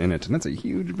Mace isn't in it, and that's a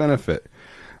huge benefit.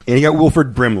 And you got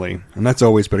Wilford Brimley, and that's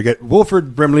always better. You got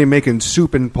Wilford Brimley making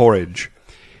soup and porridge.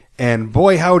 And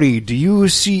boy howdy, do you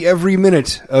see every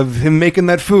minute of him making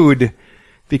that food,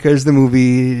 because the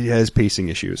movie has pacing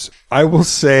issues. I will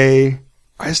say,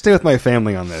 I stay with my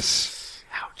family on this.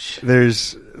 Ouch.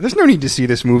 There's no need to see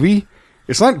this movie.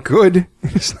 It's not good.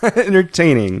 It's not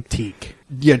entertaining. Teak.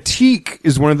 Yeah, Teak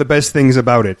is one of the best things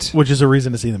about it. Which is a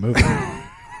reason to see the movie.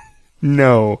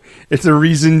 No, it's a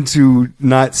reason to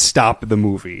not stop the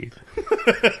movie.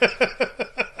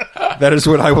 That is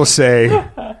what I will say.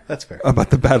 That's fair.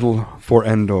 About the Battle for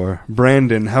Endor.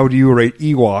 Brandon, how do you rate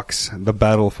Ewoks, the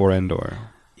Battle for Endor?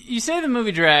 You say the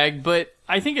movie dragged, but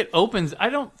I think it opens. I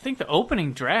don't think the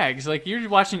opening drags. Like you're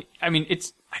watching. I mean,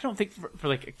 I don't think for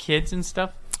like kids and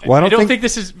stuff. Well, I don't think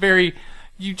this is very.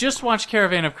 You just watched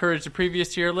Caravan of Courage the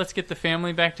previous year. Let's get the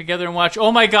family back together and watch.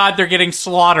 Oh my God, they're getting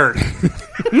slaughtered.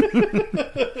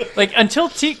 Like until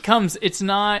Teak comes, it's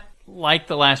not like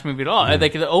the last movie at all.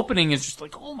 Like the opening is just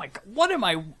like, oh my God, what am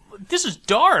I? This is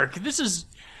dark. This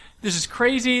is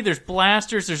crazy. There's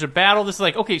blasters. There's a battle. This is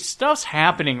like, okay, stuff's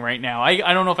happening right now.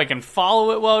 I don't know if I can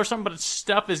follow it well or something, but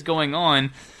stuff is going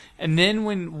on. And then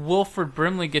when Wilford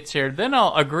Brimley gets here, then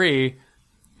I'll agree.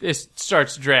 It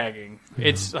starts dragging.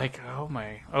 It's like, oh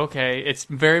my, okay. It's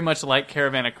very much like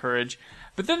Caravan of Courage.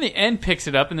 But then the end picks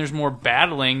it up and there's more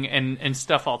battling and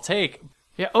stuff I'll take.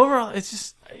 Yeah, overall, it's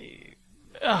just,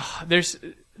 there's,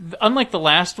 unlike the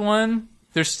last one,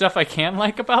 there's stuff I can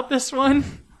like about this one.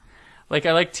 Like,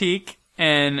 I like Teak,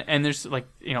 and there's, like,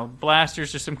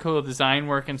 blasters, there's some cool design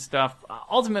work and stuff.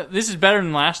 Ultimately, this is better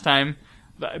than last time,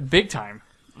 big time.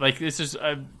 Like, this is,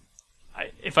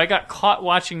 if I got caught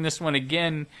watching this one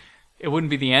again, it wouldn't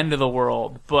be the end of the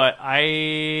world, but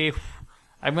I'm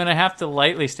going to have to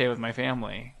lightly stay with my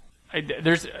family.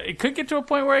 It could get to a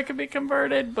point where I could be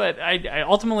converted, but I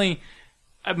ultimately,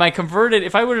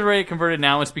 if I were to rate it converted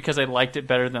now, it's because I liked it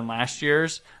better than last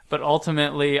year's, but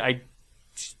ultimately,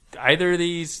 either of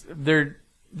these,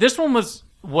 this one was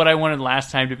what I wanted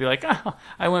last time to be like, oh,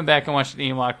 I went back and watched an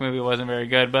Ewok movie, it wasn't very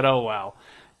good, but oh wow.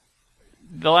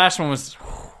 The last one was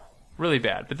really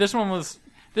bad, but this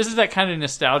is that kind of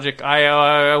nostalgic,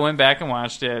 I went back and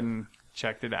watched it and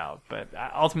checked it out, but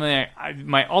ultimately,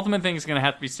 my ultimate thing is going to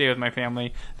have to be stay with my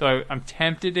family, though I'm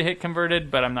tempted to hit converted,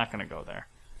 but I'm not going to go there.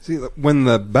 See, when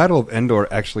the Battle of Endor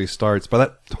actually starts, by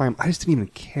that time, I just didn't even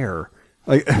care.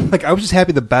 Like I was just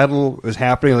happy the battle was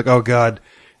happening. Like, oh God,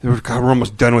 we're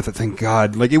almost done with it. Thank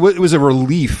God. Like it was a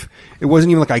relief. It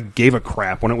wasn't even like I gave a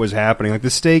crap when it was happening. Like the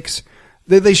stakes,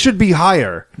 they should be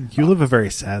higher. You live a very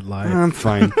sad life. I'm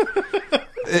fine.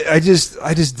 I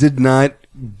just did not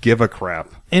give a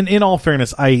crap. And in all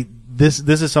fairness, this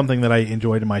is something that I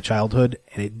enjoyed in my childhood,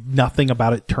 and nothing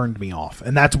about it turned me off.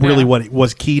 And that's really what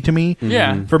was key to me.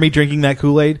 Yeah. For me drinking that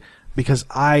Kool-Aid, because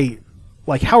I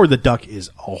like Howard the Duck is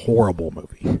a horrible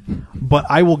movie, but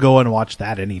I will go and watch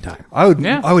that anytime. I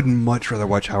would much rather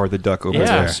watch Howard the Duck over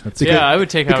Yeah, there. yeah, I would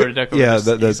take Howard the Duck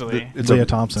over easily. It's Leah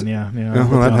Thompson, yeah.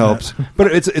 Well, that helps.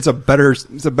 But it's a better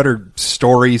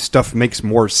story. Stuff makes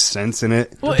more sense in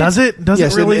it. Well, does it? Does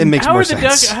yes, it really? it makes more Howard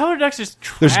sense. Howard the Duck's just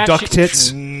There's duck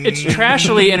tits. It's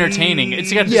trashily entertaining.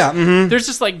 It's got this, there's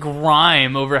just like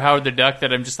grime over Howard the Duck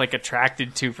that I'm just like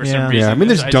attracted to for some reason. Yeah, I mean,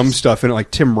 there's dumb stuff in it, like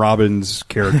Tim Robbins'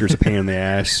 character's a pain in the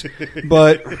ass.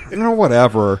 But,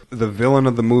 whatever. The villain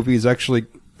of the movie is actually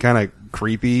kind of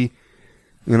creepy,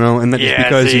 and not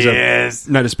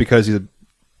just because he's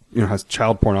has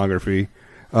child pornography.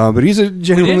 But he's a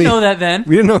genuinely... We didn't know that then.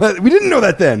 We didn't know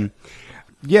that then.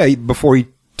 Yeah, before he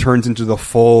turns into the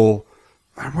full...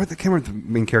 I can't remember what the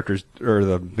main character's or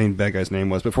the main bad guy's name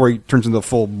was. Before he turns into the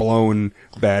full-blown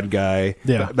bad guy.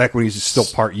 Yeah. Back when he's still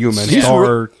part human.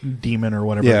 Star demon or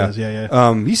whatever it is.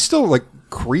 Yeah. He's still like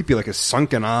creepy, like his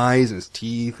sunken eyes and his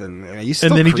teeth, and he's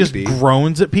still and then creepy. He just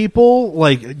groans at people.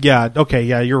 Like,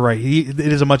 you're right. It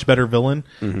is a much better villain.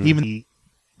 Mm-hmm. Even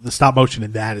the stop motion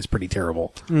in that is pretty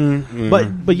terrible.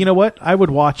 Mm-hmm. But you know what? I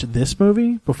would watch this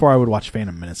movie before I would watch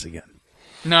Phantom Menace again.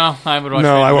 No, I would watch.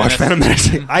 I watched Phantom Menace.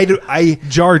 I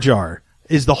Jar Jar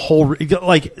is the whole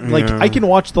like I can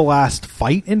watch the last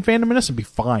fight in Phantom Menace and be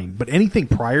fine, but anything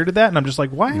prior to that, and I'm just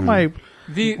like, why am I?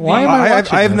 Why am I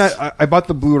watching I have this? not. I bought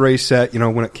the Blu-ray set,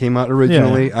 when it came out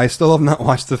originally. Yeah. I still have not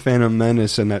watched the Phantom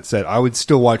Menace in that set. I would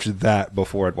still watch that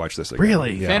before I'd watch this again.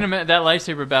 Really? Yeah. That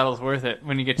lightsaber battle is worth it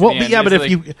when you get to the end. Yeah, but It's if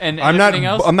you, and I'm everything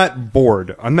else? not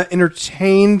bored. I'm not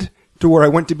entertained to where I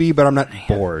want to be, but I'm not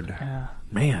bored.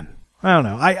 Man, I don't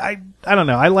know. I don't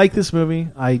know. I like this movie.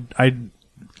 I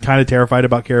kind of terrified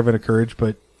about Caravan of Courage,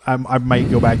 but I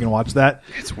might go back and watch that.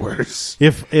 It's worse.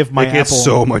 If my it gets Apple,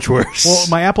 so much worse. Well,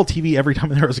 my Apple TV, every time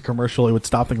there was a commercial, it would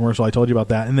stop the commercial. I told you about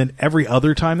that. And then every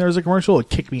other time there was a commercial, it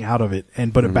kicked me out of it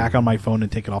and put it back on my phone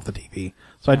and take it off the TV.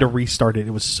 So I had to restart it.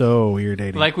 It was so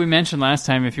irritating. Like we mentioned last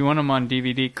time, if you want them on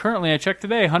DVD, currently I checked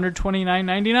today,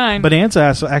 $129.99. Bonanza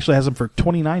actually has them for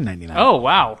 $29.99. Oh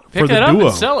wow! Pick For the that up Duo.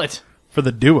 and sell it. For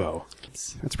the Duo.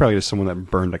 That's probably just someone that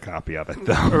burned a copy of it,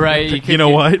 though. Right? You know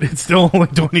what? It's still only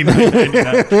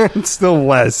 $29.99. It's still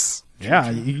less. Yeah,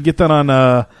 you can get that on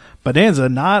Bonanza,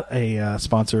 not a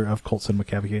sponsor of Colt Cinema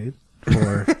Cavalcade,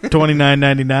 for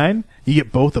 $29.99. You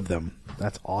get both of them.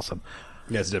 That's awesome.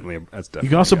 Yeah, that's definitely. You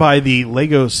can also buy the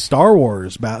Lego Star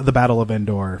Wars The Battle of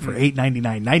Endor for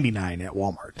 $8.99.99 at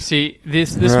Walmart. See,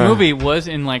 this movie was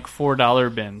in like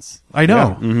 $4 bins. I know.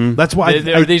 Yeah. Mm-hmm. That's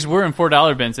why These were in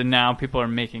 $4 bins, and now people are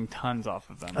making tons off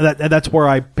of them. that's where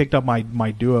I picked up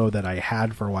my Duo that I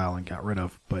had for a while and got rid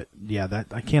of. But yeah,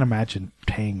 I can't imagine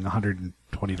paying $120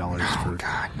 for.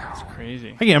 God, no. It's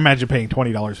crazy. I can't imagine paying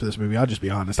 $20 for this movie. I'll just be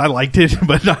honest. I liked it,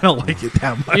 but I don't like it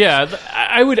that much. Yeah,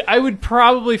 I would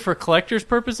probably, for collector's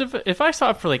purpose, if I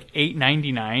saw it for like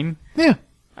 $8.99, Yeah.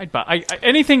 I'd buy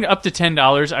anything up to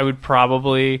 $10. I would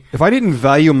probably. If I didn't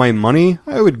value my money,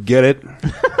 I would get it.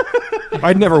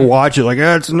 I'd never watch it. Like,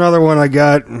 it's another one I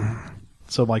got.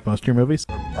 So, like most of your movies?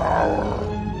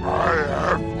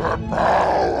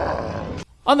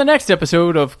 On the next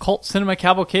episode of Cult Cinema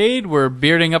Cavalcade, we're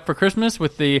bearding up for Christmas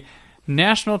with the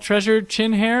national treasured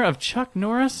chin hair of Chuck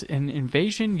Norris in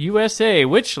Invasion USA,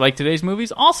 which, like today's movie,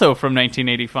 is also from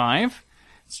 1985.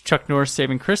 It's Chuck Norris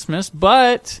Saving Christmas,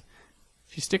 but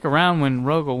if you stick around when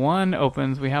Rogue One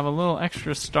opens, we have a little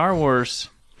extra Star Wars.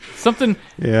 Something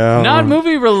not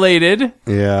movie related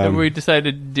that we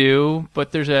decided to do,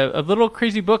 but there's a little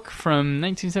crazy book from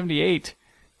 1978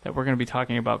 that we're going to be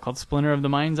talking about called Splinter of the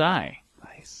Mind's Eye.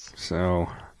 So,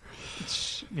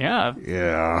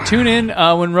 yeah. Tune in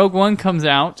when Rogue One comes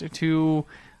out to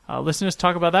listen to us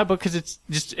talk about that book, because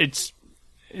it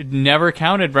never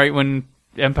counted right when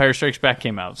Empire Strikes Back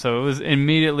came out, so it was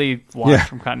immediately washed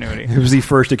from continuity. It was the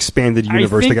first expanded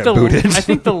universe that got booted. I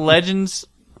think the Legends,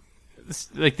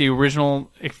 like the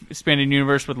original expanded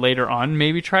universe, would later on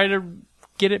maybe try to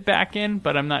get it back in,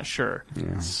 but I'm not sure.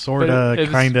 Yeah. Sorta,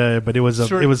 kinda, but it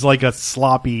was like a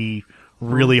sloppy,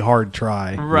 really hard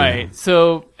try. Right. Yeah.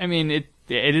 So, I mean,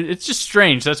 it's just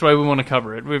strange. That's why we want to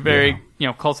cover it. We're very,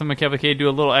 Cult Cinema Cavalcade do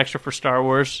a little extra for Star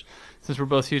Wars, since we're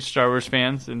both huge Star Wars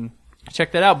fans, and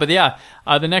check that out. But yeah,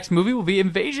 the next movie will be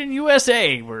Invasion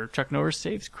USA, where Chuck Norris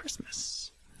saves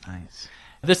Christmas. Nice.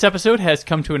 This episode has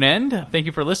come to an end. Thank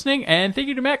you for listening, and thank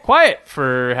you to Matt Quiet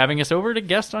for having us over to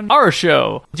guest on our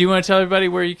show. Do you want to tell everybody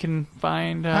where you can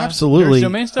find Absolutely. Nerds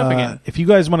Domain stuff again? If you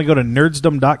guys want to go to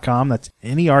nerdsdom.com, that's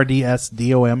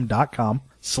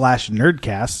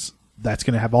nerdsdom.com/nerdcasts. That's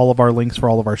going to have all of our links for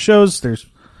all of our shows. There's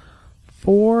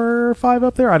 4 or 5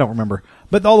 up there. I don't remember.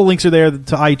 But all the links are there to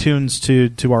iTunes,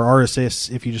 to our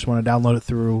RSS. If you just want to download it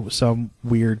through some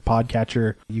weird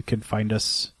podcatcher, you can find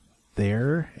us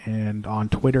there. And on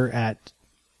Twitter at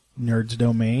Nerds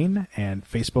Domain, and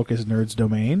Facebook is Nerds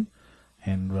Domain,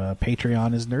 and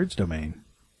Patreon is Nerds Domain.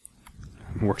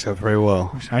 Works out very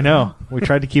well. I know. We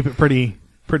tried to keep it pretty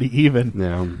even.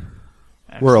 Yeah.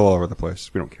 We're all over the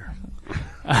place. We don't care.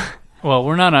 Well,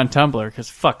 we're not on Tumblr, because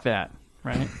fuck that,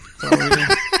 right? That's what we're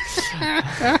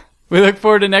doing. We look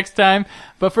forward to next time.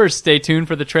 But first, stay tuned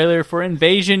for the trailer for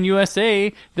Invasion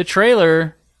USA, the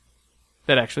trailer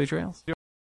that actually trails.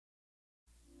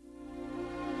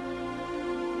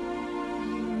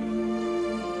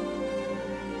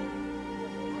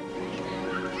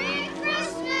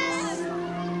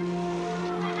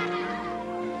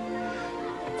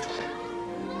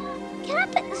 Can I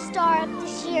put the star up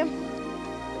this year?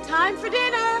 Time for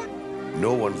dinner.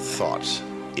 No one thought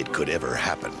it could ever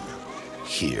happen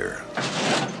here.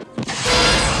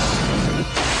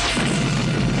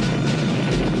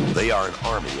 They are an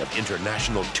army of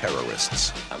international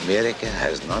terrorists. America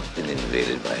has not been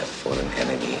invaded by a foreign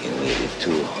enemy in nearly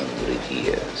 200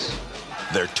 years.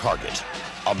 Their target,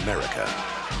 America.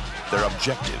 Their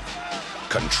objective,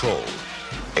 control.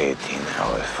 18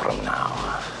 hours from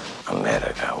now,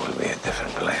 America will be a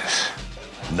different place.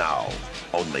 Now,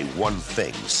 only one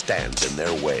thing stands in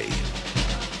their way.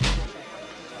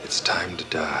 It's time to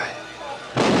die.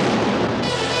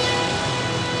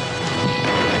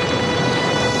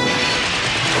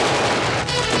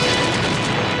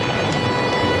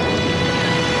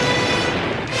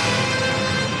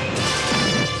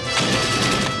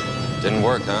 Didn't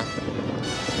work, huh?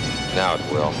 Now it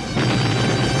will.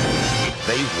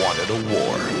 They wanted a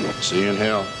war. See you in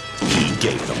hell. He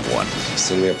gave them one.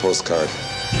 Send me a postcard.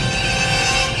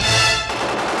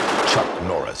 Chuck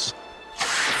Norris.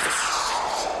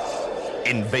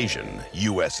 Invasion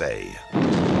USA.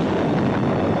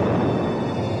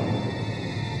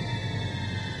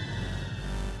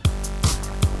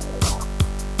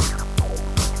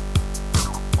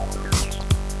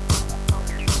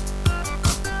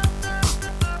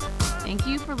 Thank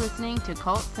you for listening to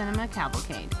Cult Cinema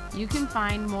Cavalcade. You can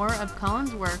find more of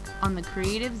Cullen's work on the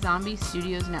Creative Zombie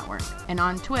Studios Network and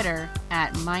on Twitter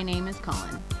at My Name is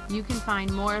Cullen. You can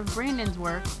find more of Brandon's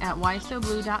work at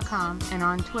whysoblue.com and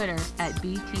on Twitter at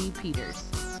BTPeters.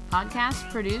 Podcast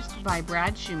produced by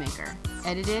Brad Shoemaker.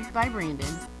 Edited by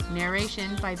Brandon.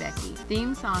 Narration by Becky.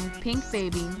 Theme song Pink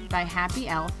Baby by Happy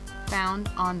Elf, found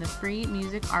on the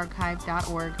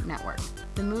freemusicarchive.org network.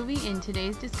 The movie in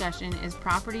today's discussion is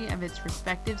property of its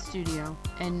respective studio,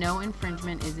 and no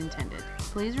infringement is intended.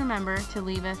 Please remember to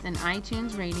leave us an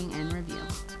iTunes rating and review.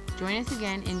 Join us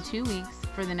again in 2 weeks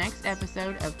for the next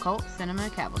episode of Cult Cinema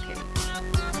Cavalcade.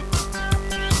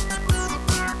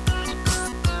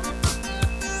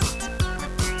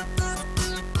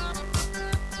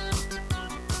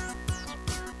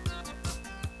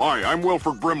 Hi, I'm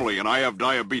Wilford Brimley, and I have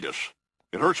diabetes.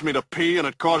 It hurts me to pee, and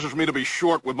it causes me to be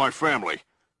short with my family.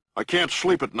 I can't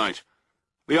sleep at night.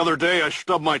 The other day, I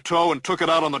stubbed my toe and took it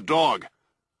out on the dog.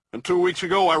 And 2 weeks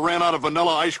ago, I ran out of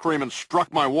vanilla ice cream and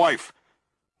struck my wife.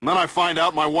 And then I find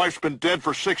out my wife's been dead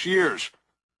for 6 years.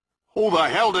 Who the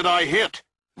hell did I hit?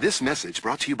 This message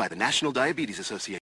brought to you by the National Diabetes Association.